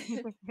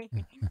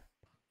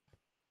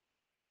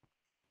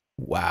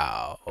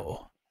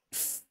 Wow.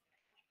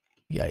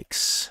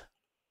 Yikes.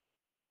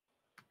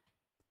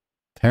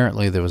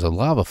 Apparently there was a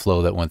lava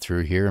flow that went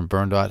through here and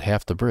burned out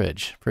half the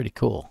bridge. Pretty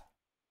cool.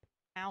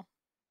 Ow.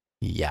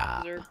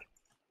 Yeah. Deserved.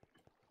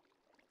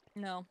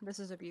 No, this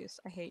is abuse.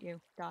 I hate you.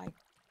 Die.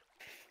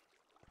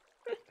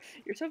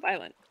 You're so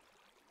violent.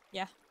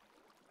 Yeah.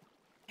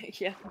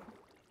 Yeah.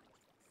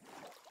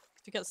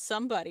 Because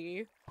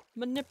somebody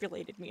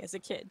manipulated me as a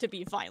kid to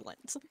be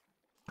violent.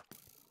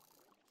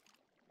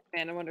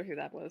 Man, I wonder who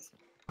that was.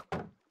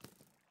 I'll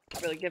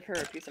really give her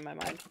a piece of my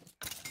mind.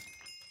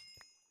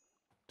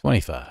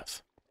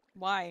 25.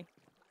 Why?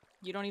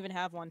 You don't even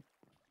have one.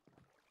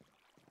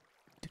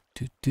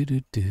 Do, do,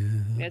 do, do.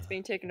 Yeah, it's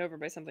being taken over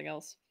by something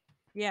else.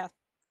 Yeah,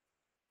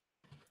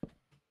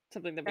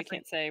 Something that we Jeffrey.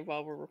 can't say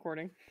while we're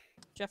recording.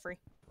 Jeffrey.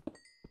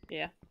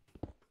 Yeah.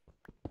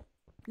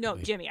 No,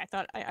 Wait. Jimmy.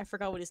 I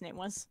forgot what his name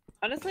was.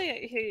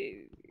 Honestly,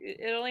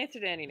 it'll answer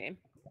to any name.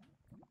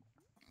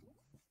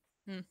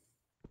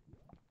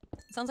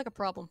 Sounds like a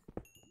problem.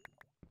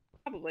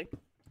 Probably.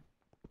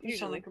 You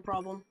sound Usually. like a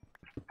problem.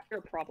 You're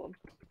a problem.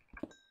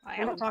 I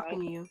I'm am not talking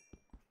to you.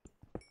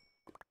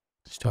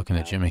 Just talking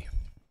to Wow. Jimmy.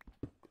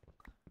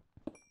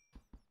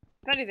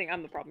 If anything,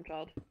 I'm the problem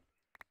child.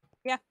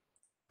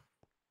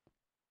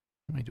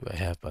 How many do I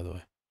have, by the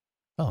way?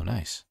 Oh,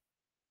 nice.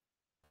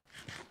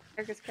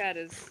 Erica's cat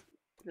is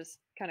just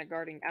kind of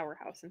guarding our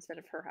house instead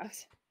of her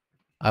house.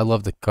 I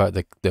love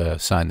the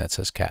sign that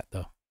says cat,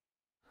 though.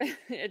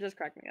 It just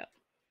cracked me up.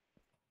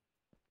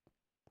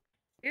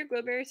 Are your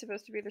glowberries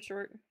supposed to be the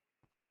short?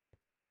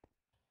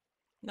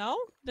 No?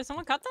 Did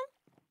someone cut them?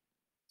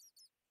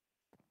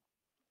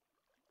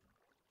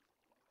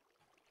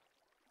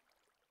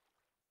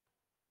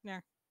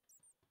 There.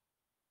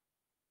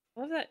 I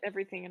love that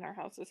everything in our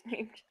house is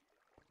named.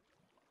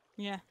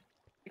 Yeah.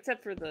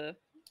 Except for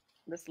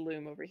this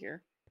loom over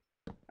here.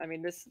 I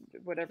mean, this,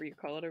 whatever you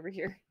call it over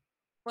here.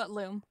 What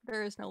loom?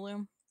 There is no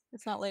loom.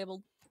 It's not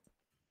labeled.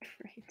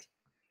 Right.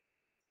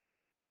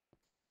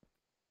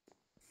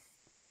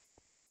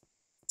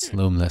 It's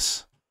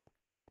loomless.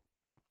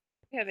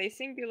 We have a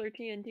singular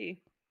TNT.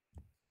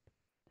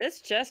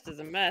 This chest is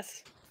a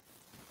mess.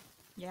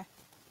 Yeah.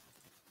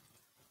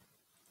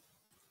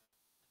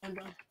 I'm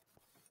done.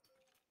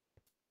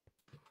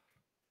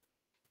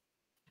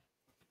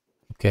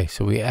 Okay,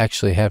 so we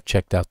actually have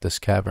checked out this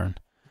cavern,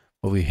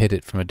 but we hit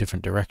it from a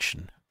different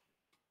direction.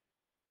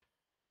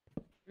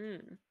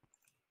 Mm.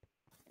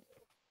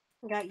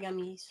 Got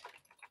yummies.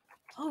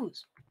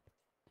 Toes.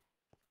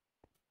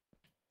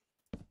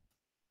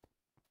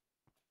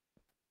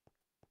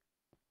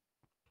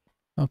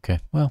 Okay,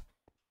 well,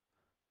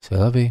 c'est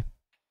la vie.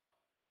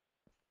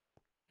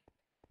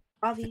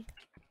 Lavi.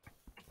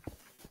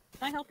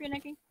 Can I help you,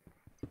 Nikki?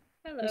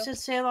 Hello. You said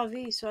say la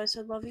vie, so I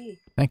said la vie.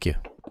 Thank you.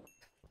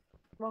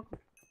 Welcome.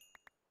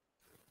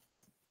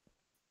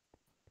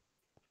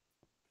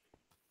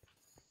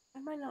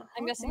 Am I not?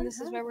 I'm guessing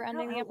this is where we're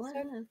ending the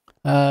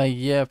episode?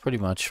 Yeah, pretty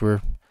much.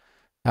 We're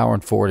hour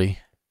and 40.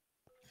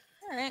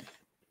 Alright.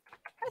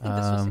 I think this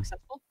was Um,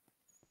 successful.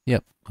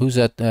 Yep. Who's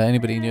at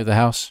anybody near the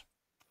house?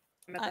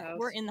 I'm at the house.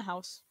 We're in the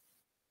house.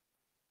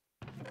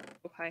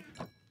 Okay.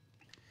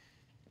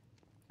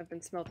 I've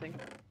been smelting.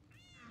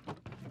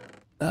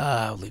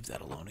 I'll leave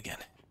that alone again.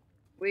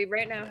 We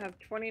right now have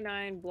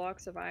 29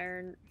 blocks of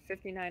iron,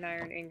 59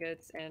 iron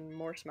ingots, and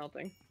more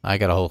smelting. I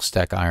got a whole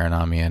stack of iron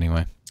on me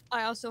anyway.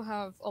 I also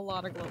have a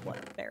lot of glow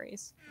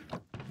berries.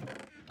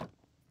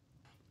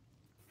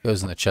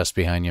 Goes in the chest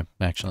behind you,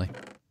 actually.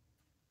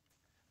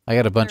 I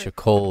got a bunch of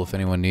coal if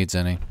anyone needs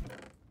any.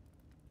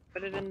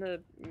 Put it in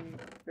the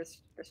this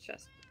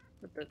chest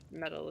with the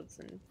metals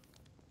and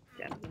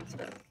gems and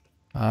stuff.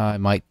 I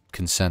might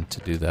consent to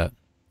do that. Or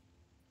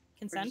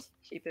Consent? just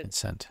keep it.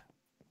 Consent.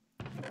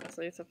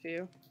 Honestly, it's up to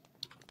you.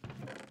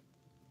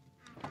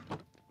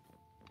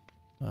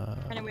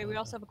 Anyway, we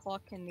also have a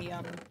clock in the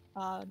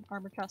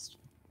armor chest.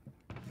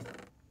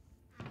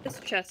 This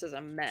chest is a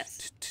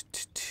mess.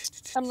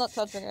 I'm not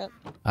touching it.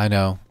 I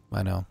know.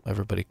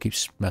 Everybody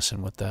keeps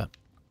messing with that.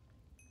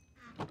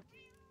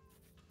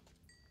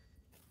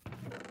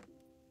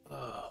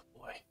 Oh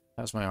boy.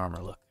 How's my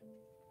armor look?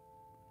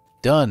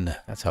 Done.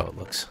 That's how it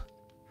looks.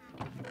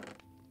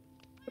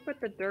 Who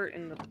put the dirt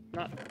in the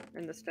not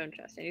in the stone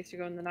chest? It needs to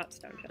go in the not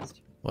stone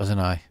chest. Wasn't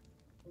I?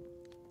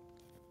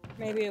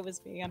 Maybe it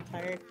was me. I'm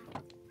tired.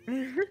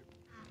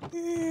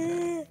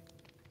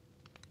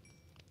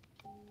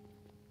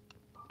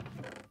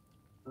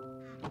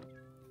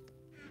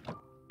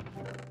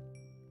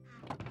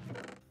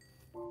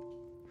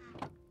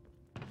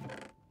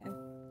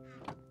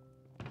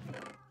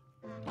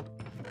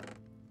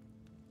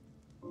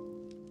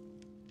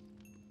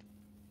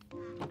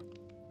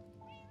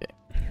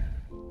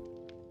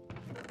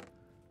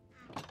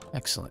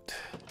 Excellent.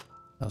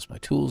 How's my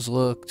tools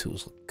look?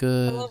 Tools look I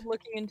good. love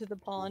looking into the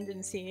pond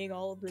and seeing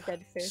all of the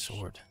dead fish.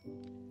 Sword.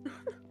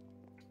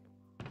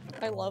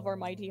 I love our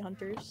mighty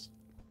hunters.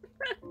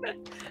 I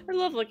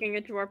love looking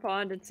into our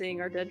pond and seeing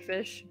our dead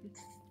fish.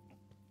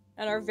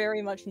 And our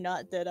very much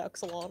not dead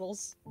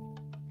axolotls.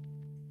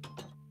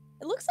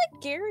 It looks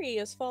like Gary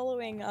is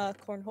following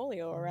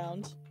Cornholio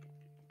around.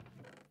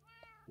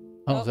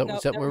 Oh, Oh, is that, no,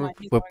 is that never where mind,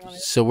 he's we're going on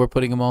it. so we're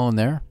putting them all in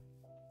there?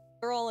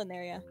 They're all in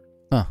there, yeah.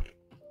 Huh.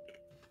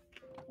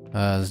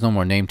 There's no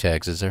more name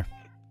tags, is there?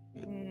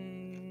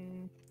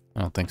 I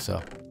don't think so.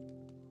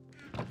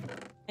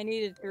 I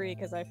needed 3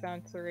 because I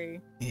found 3.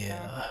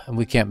 Yeah, and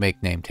we can't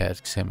make name tags,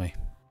 can we?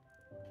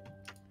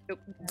 Nope.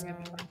 We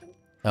have to find them,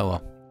 Oh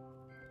well.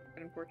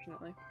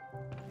 unfortunately.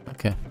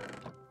 Okay.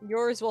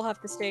 Yours will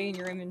have to stay in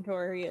your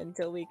inventory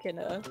until we can,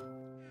 or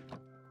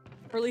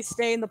at least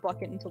stay in the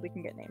bucket until we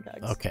can get name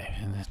tags. Okay,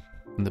 and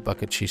in the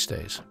bucket she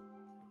stays.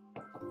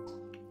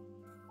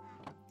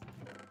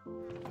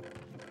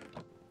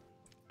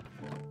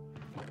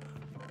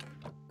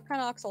 What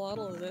kind of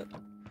axolotl is it?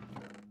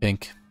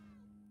 Pink.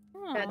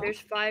 Yeah, Oh. there's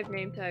 5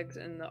 name tags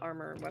in the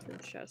armor and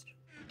weapons chest.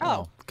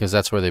 Oh. Because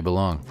that's where they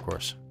belong, of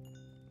course.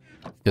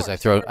 Because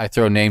course. I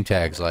throw name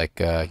tags like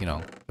you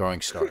know,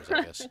 throwing stars,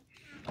 I guess.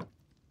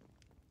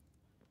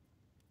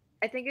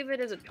 I think of it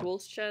as a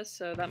tools chest,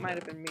 so that might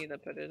have been me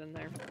that put it in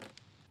there.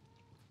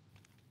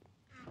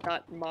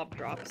 Not mob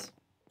drops.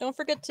 Don't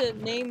forget to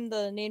name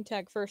the name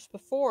tag first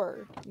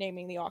before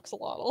naming the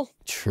axolotl.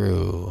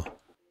 True.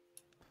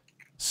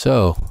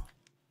 So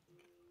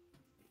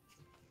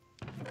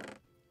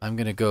I'm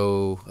gonna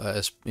go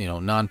as you know,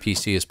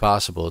 non-PC as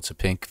possible. It's a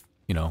pink,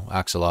 you know,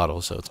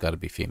 axolotl, so it's got to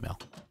be female.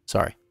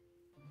 Sorry.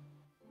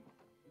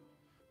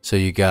 So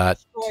you got.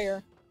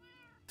 Destroyer.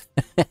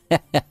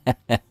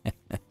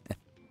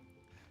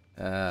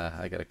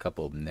 I got a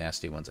couple of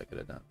nasty ones I could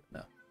have done.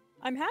 No.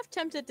 I'm half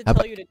tempted to How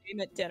tell about- you to name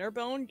it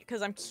Dinnerbone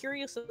because I'm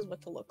curious as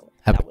what to look like.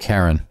 How That about would-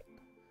 Karen?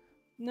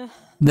 No.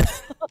 No.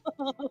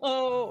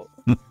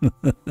 And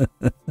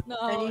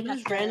No. you not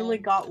just Karen. randomly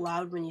got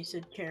loud when you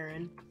said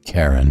Karen.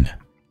 Karen.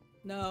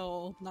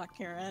 No, not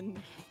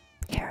Karen.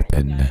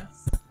 Karen.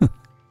 Nice.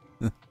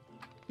 I'm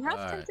half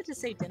Alright. tempted to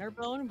say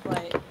Dinnerbone,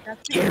 but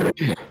that's what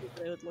it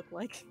would look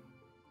like.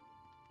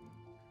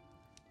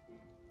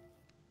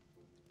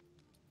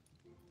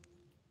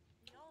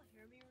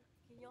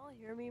 Can y'all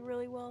hear me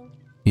really well?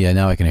 Yeah,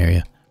 now I can hear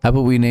you. How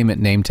about we name it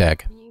name tag?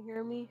 Can you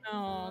hear me?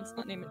 No, it's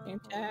not name it name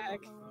tag.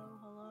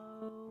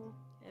 Hello?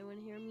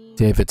 Anyone hear me?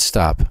 David,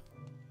 stop.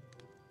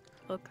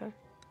 Okay.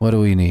 What do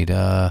we need?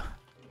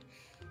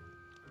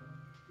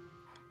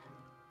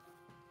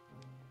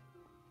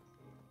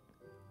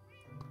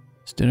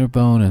 It's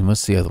Dinnerbone, and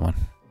what's the other one?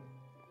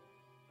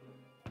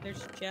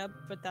 There's Jeb,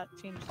 but that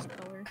changes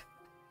color.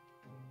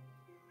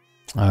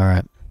 All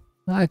right,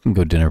 I can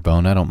go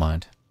Dinnerbone. I don't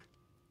mind.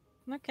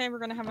 Okay, we're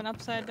gonna have an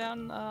upside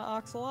down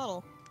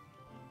axolotl.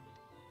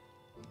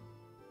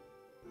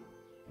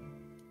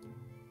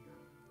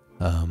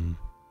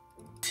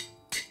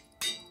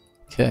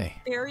 Okay.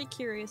 Very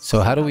curious.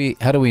 So how do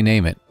we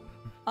name it?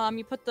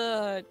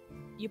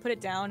 You put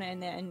it down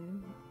and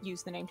then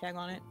use the name tag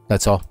on it.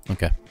 That's all.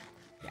 Okay.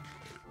 Yeah.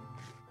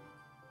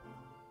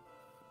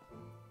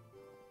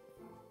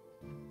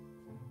 You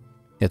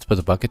have to put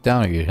the bucket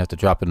down, or you have to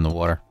drop it in the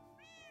water.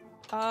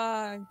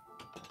 Have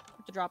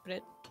to drop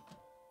it.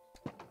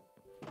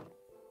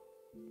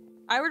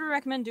 I would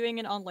recommend doing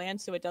it on land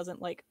so it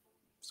doesn't like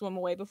swim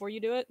away before you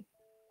do it.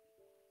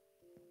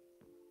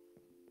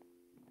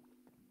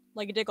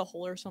 Like dig a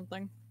hole or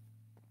something.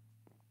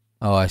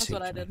 Oh, I That's see.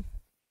 what I you mean. did.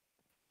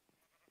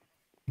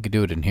 You could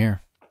do it in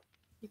here.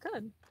 You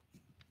could.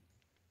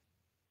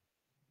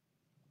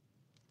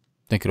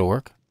 Think it'll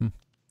work? Give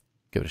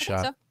it a I think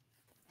shot. so.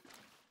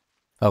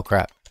 Oh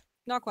crap!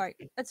 Not quite.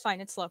 It's fine.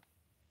 It's slow.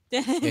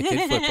 It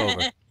did flip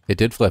over. It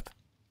did flip.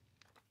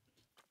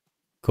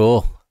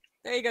 Cool.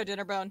 There you go,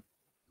 Dinnerbone.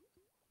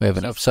 We have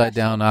an She's upside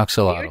down You're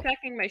axolotl.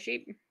 attacking my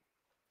sheep.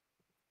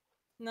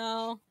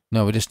 No.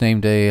 No, we just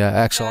named a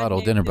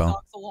axolotl Dad named his Dinnerbone.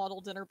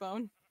 Axolotl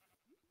Dinnerbone.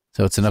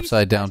 So it's an She's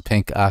upside down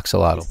pink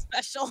axolotl. He's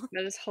special.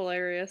 That is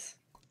hilarious.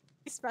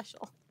 He's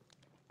special.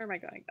 Where am I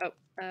going?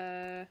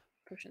 Oh,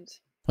 potions.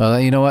 Well,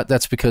 you know what?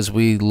 That's because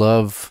we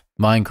love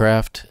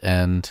Minecraft,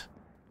 and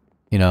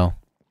you know,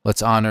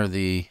 let's honor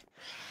the.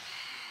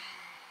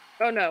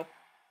 Oh no.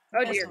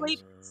 Oh Yeah, dear. sleep.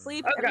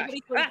 Sleep. Oh, gosh.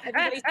 Everybody sleep.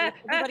 Everybody sleep.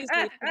 Everybody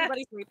sleep.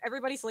 Everybody sleep.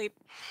 Everybody sleep.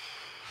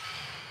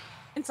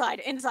 Inside.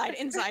 Inside.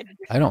 Inside.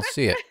 I don't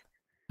see it.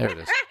 There it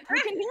is.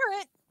 You can hear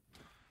it.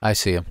 I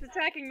see him. It's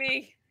attacking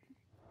me.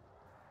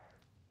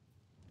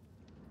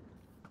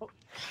 Good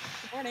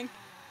morning.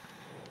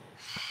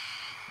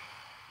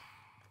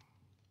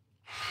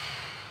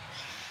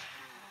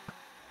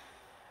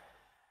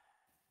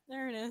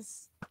 There it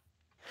is.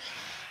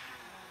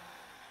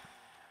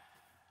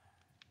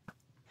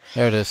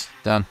 There it is.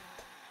 Done.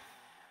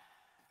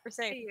 We're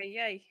safe. Yay, yay,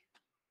 yay.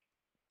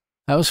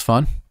 That was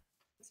fun.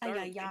 Ay,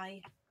 ay,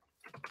 ay.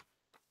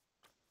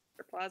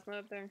 For plasma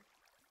up there?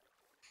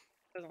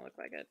 Doesn't look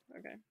like it.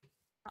 Okay.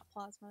 Not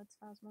plasma, it's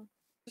plasma.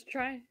 Just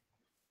try.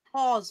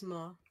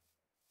 Plasma.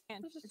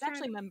 And Let's just it's try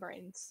actually to-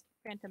 membranes.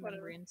 Phantom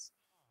Whatever. membranes.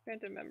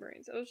 Phantom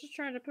membranes. I was just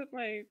trying to put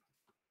my.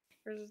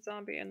 There's a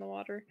zombie in the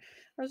water.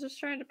 I was just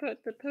trying to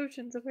put the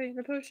potions away in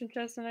the potion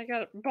chest, and I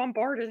got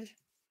bombarded.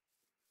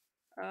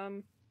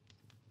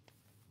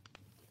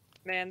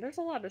 Man, there's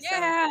a lot of sounds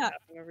Yeah!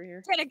 happening over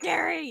here. Get it,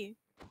 Gary!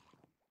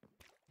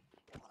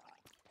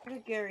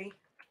 Where's Gary?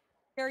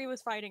 Gary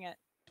was fighting it.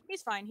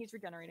 He's fine, he's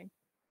regenerating.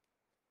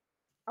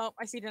 Oh,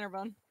 I see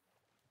Dinnerbone.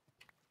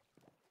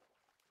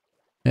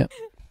 Yep.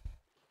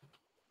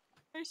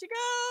 There she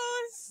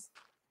goes!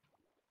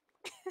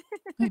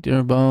 Hey,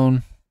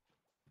 Dinnerbone.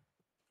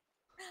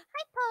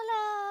 Hi,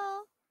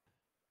 Polo!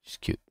 She's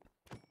cute.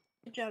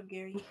 Good job,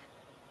 Gary.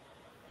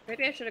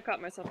 Maybe I should have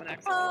caught myself an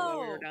axolotl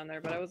while we were down there,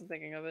 but I wasn't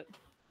thinking of it.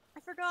 I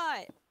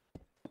forgot.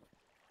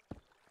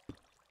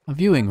 A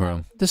viewing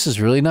room. This is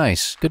really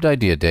nice. Good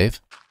idea,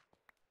 Dave.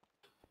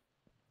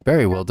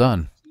 Very well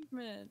done.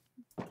 Achievement.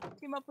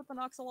 Team up with an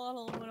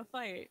axolotl and win a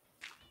fight.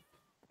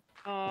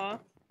 Aw.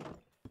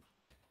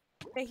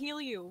 They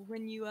heal you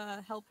when you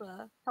help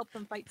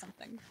them fight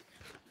something.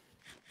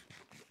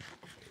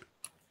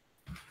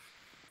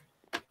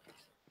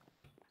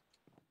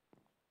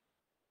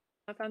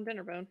 I found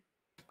Dinnerbone.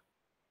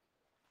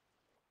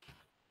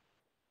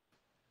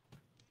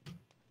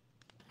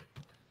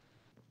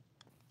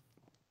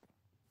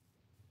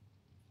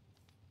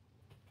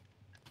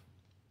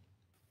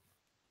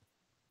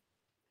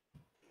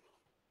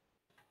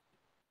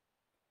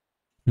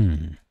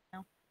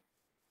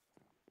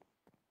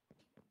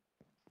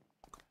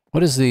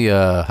 What is the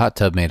hot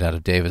tub made out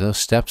of, David? Those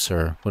steps,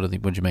 or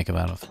what'd you make them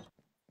out of?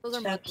 Those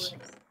are mud Steps.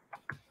 bricks.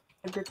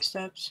 The brick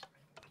steps.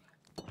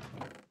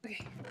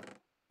 Okay.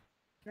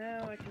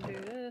 Now I can do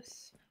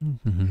this.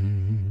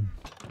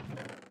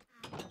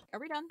 Are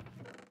we done?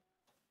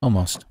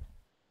 Almost.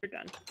 We're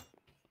done.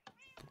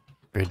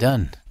 We're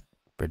done.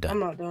 We're I'm done.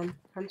 not done.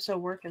 I'm still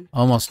working.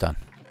 Almost done.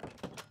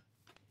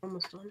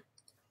 Almost done.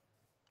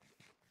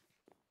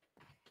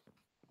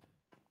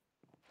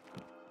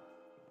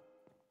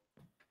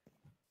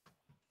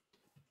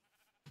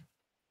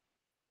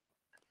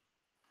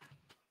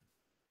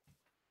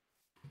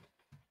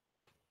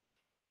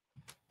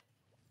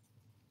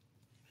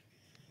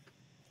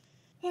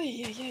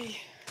 Ay, ay, ay.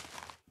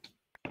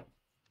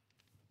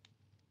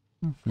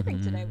 I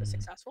think today was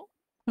successful.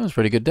 That was a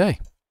pretty good day.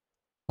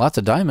 Lots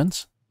of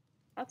diamonds.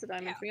 Lots of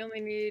diamonds. We only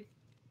need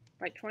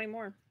like 20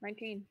 more.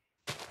 19.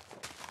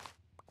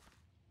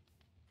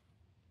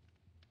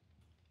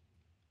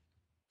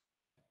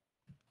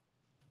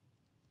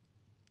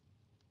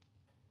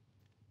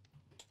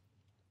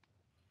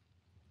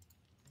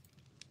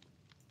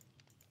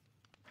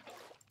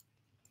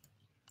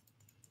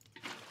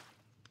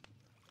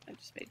 I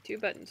just made 2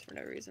 buttons for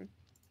no reason.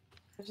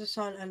 I just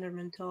saw an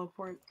Enderman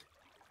teleport.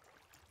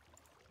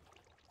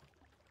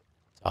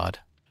 It's odd.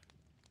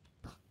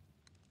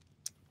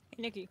 Hey,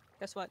 Nikki,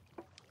 guess what?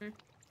 Hmm?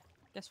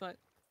 Guess what?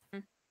 Hmm?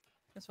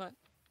 Guess what?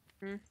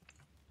 Hmm?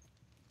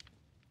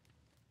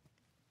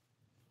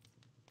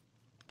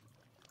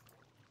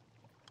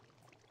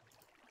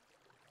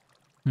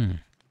 Can't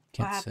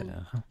sit happened?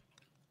 down, huh?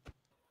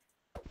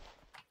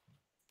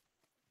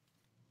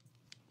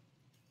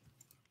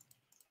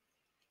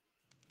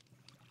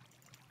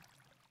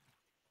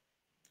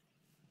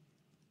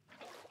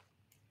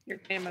 You're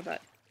in my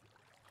butt.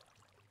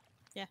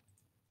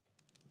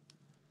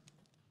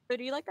 So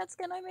do you like that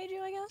skin I made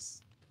you, I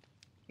guess?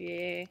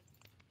 Yeah.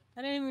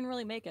 I didn't even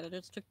really make it. I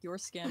just took your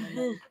skin and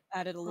then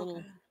added a little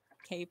Okay.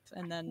 cape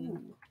and then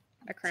Ooh.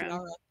 A crown.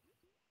 tiara.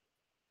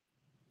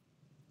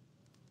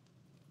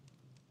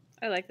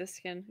 I like this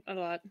skin a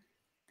lot.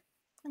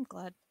 I'm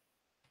glad.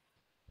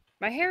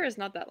 My hair is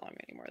not that long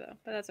anymore though,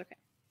 but that's okay.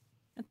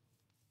 It's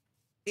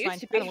It fine.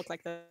 used to I don't be. look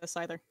like this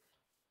either.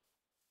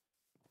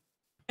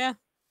 Yeah.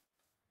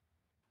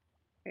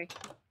 Okay.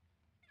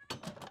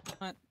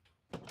 What?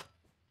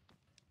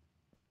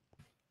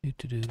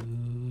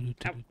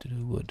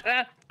 Wood.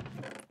 Ah!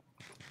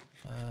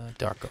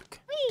 Dark oak.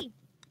 Whee!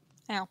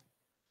 Ow.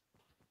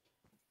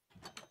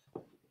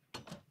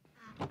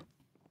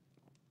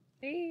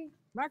 Hey,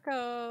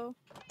 Marco.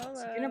 I see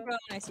hello. Dinnerbone,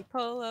 I see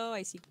Polo,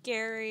 I see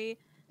Gary,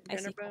 I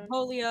see Dinnerbone.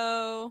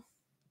 Polio.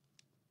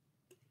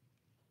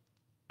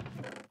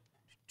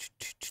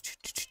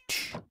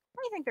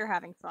 I think they're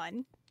having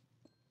fun.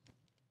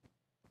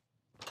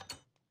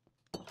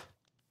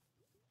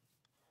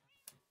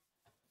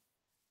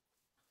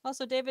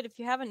 Also, David, if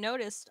you haven't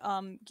noticed,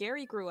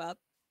 Gary grew up.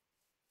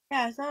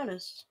 Yeah, I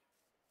noticed.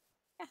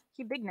 Yeah,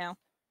 he's big now. Are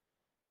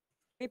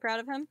you proud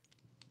of him?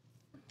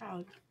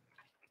 Proud.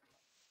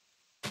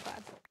 I'm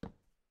glad.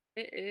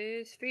 It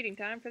is feeding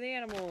time for the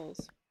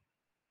animals.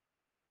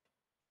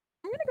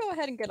 I'm gonna go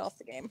ahead and get off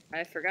the game.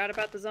 I forgot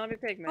about the zombie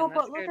pigman. Oh, that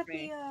but look scared at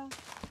me.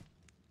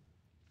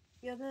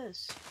 yeah,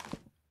 this.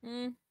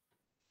 Hmm.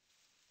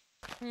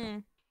 Hmm.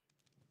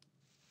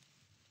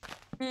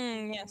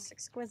 Hmm, yes,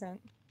 exquisite.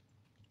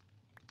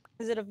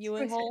 Is it a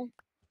viewing Exquisite. hole?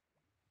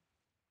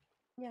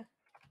 Yeah.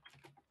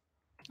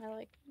 I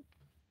like it.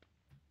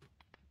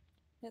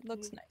 It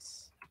looks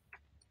nice.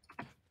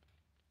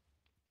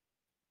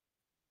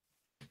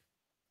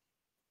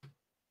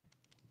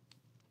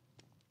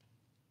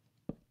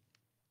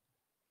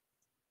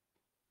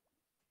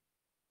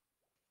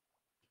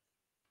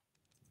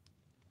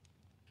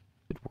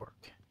 Good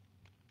work.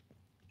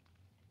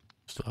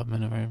 Still have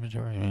minimum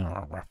inventory.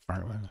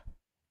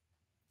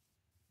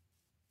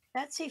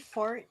 That's a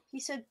fart. He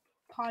said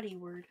potty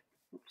word.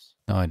 Oops.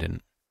 No, I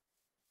didn't.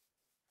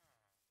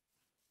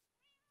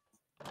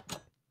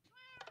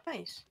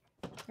 Nice.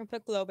 I'll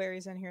put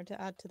glowberries in here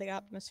to add to the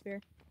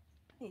atmosphere.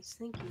 Nice,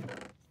 thank you.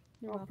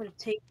 You're I'll welcome. put a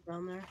tape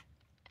down there.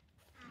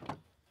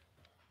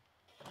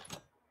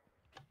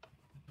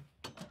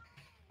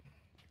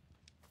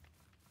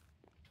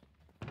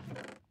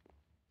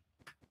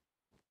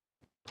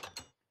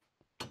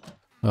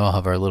 We all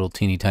have our little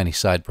teeny tiny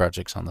side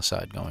projects on the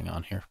side going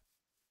on here.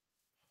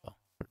 So,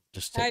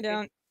 just I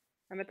don't.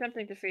 I'm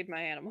attempting to feed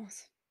my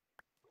animals.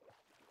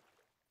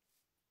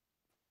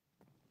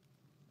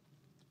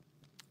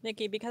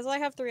 Nikki, because I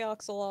have 3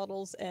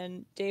 axolotls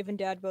and Dave and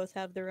Dad both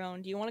have their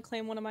own, do you want to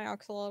claim one of my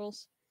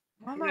axolotls?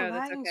 Why am I No,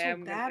 that's lagging okay. so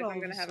If bad all I'm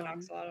of gonna a have an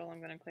sudden? axolotl, I'm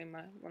gonna claim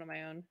one of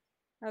my own.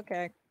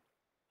 Okay. I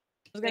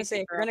was gonna Thank say,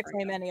 you if for you're gonna offering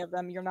claim that. any of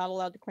them, you're not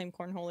allowed to claim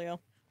Cornholio.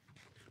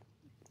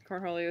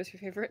 Cornholio is your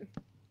favorite?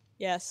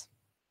 Yes.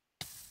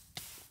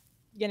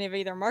 You can have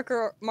either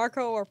Marco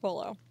or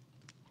Polo.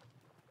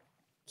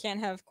 Can't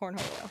have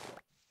Cornholio.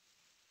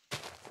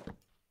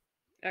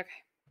 Okay.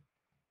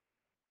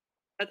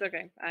 That's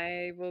okay.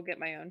 I will get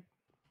my own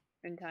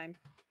in time.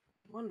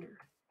 Wonder.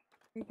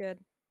 You're good.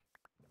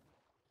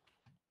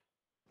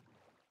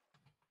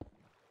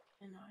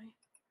 Can I?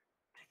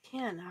 I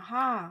can.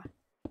 Aha!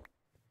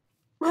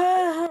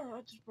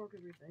 I just broke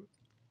everything.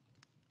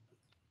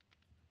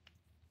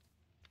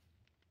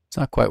 It's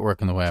not quite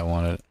working the way I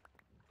wanted it.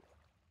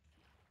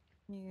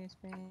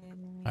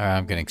 Alright,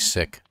 I'm getting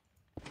sick.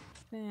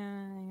 But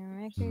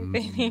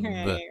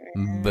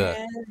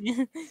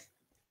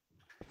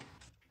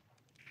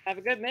Have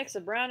a good mix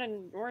of brown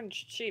and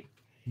orange sheep.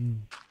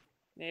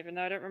 Even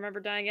though I don't remember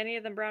dyeing any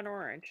of them brown or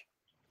orange.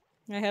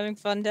 Are you having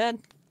fun, Dad?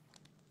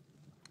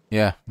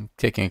 yeah, I'm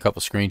taking a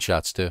couple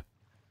screenshots too.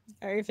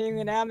 Are you feeling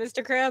it now,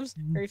 Mr. Krabs?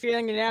 Are you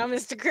feeling it now,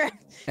 Mr. Krabs?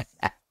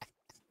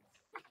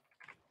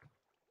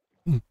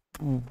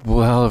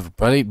 Well,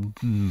 everybody,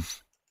 gonna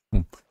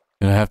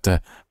have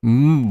to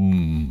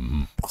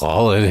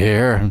call it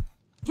here.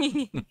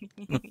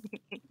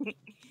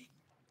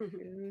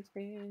 You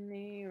spin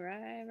me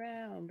right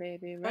round,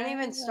 baby. Don't even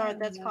right start.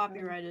 That's round.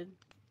 copyrighted.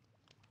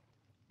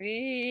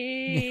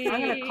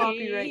 I'm gonna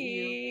copyright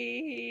you.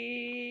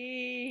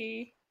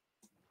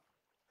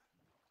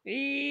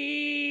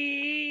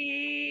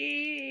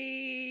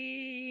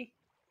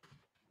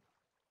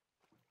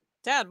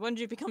 Dad, when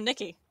did you become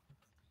Nikki?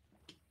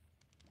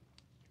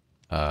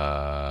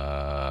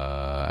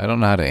 I don't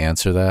know how to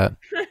answer that.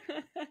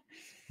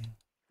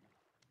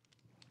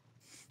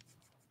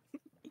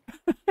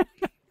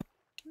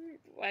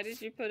 Why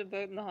did you put a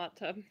boat in the hot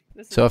tub?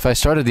 So if I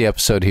started the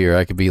episode here,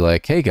 I could be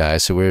like, "Hey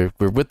guys, so we're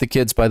with the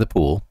kids by the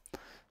pool.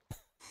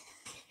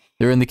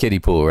 They're in the kiddie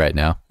pool right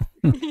now."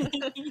 Don't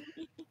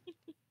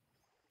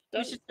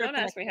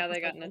ask me how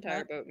they got an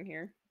entire boat in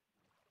here.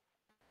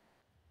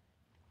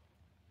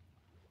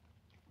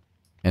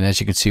 And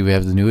as you can see, we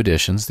have the new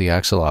additions, the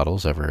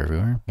axolotls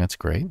everywhere. That's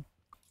great.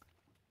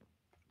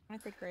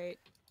 Aren't they great?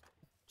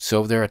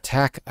 So they're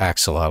attack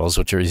axolotls,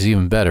 which is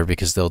even better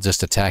because they'll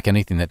just attack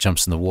anything that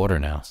jumps in the water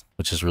now,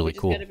 which is really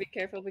cool. You just gotta be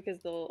careful because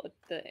the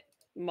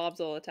mobs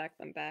will attack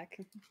them back.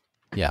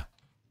 Yeah.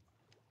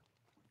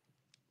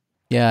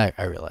 Yeah,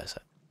 I realize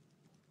that.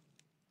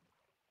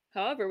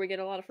 However, we get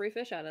a lot of free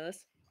fish out of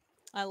this.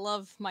 I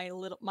love my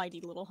mighty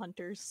little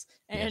hunters,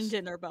 and Yes.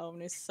 dinner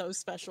bone is so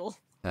special.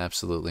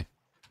 Absolutely.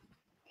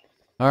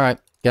 All right,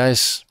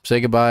 guys, say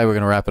goodbye. We're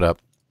gonna wrap it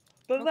up.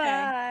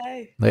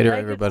 Bye-bye. Later, Like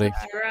and everybody.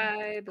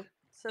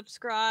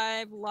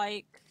 Subscribe.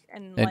 Like,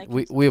 and And like.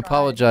 we subscribe.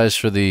 apologize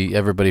for the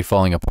everybody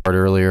falling apart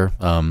earlier,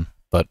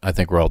 but I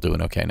think we're all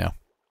doing okay now.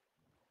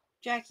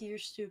 Jackie, you're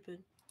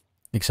stupid.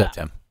 Except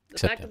him. The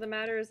Except fact him. of the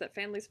matter is that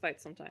families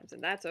fight sometimes,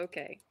 and that's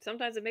okay.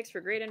 Sometimes it makes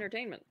for great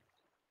entertainment.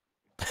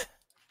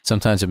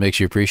 Sometimes it makes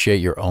you appreciate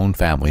your own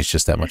families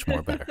just that much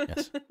more better.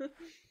 Yes.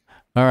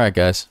 All right,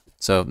 guys.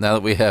 So now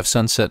that we have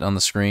sunset on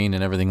the screen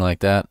and everything like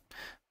that,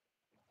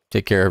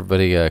 take care,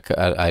 everybody.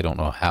 I don't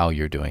know how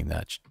you're doing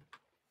that.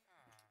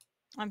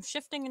 I'm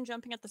shifting and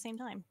jumping at the same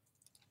time.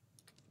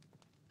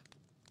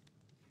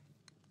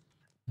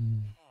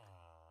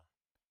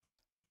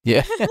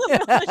 Yeah.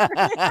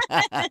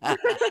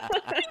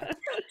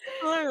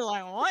 They're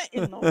like, what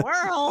in the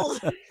world?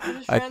 I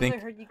just I randomly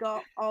think- heard you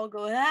all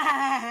go.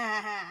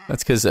 Ah!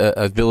 That's because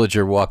a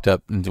villager walked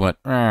up and went,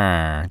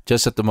 "Arr,"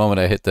 just at the moment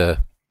I hit the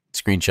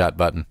screenshot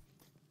button.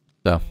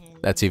 So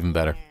that's even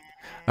better.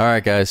 All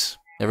right, guys.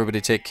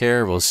 Everybody take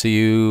care. We'll see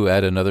you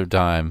at another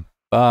time.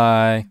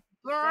 Bye.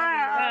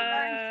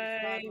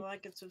 Bye.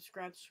 Like and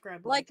subscribe.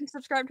 Like and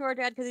subscribe to our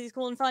dad because he's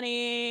cool and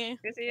funny.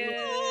 Yes, he is.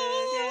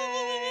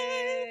 Yay.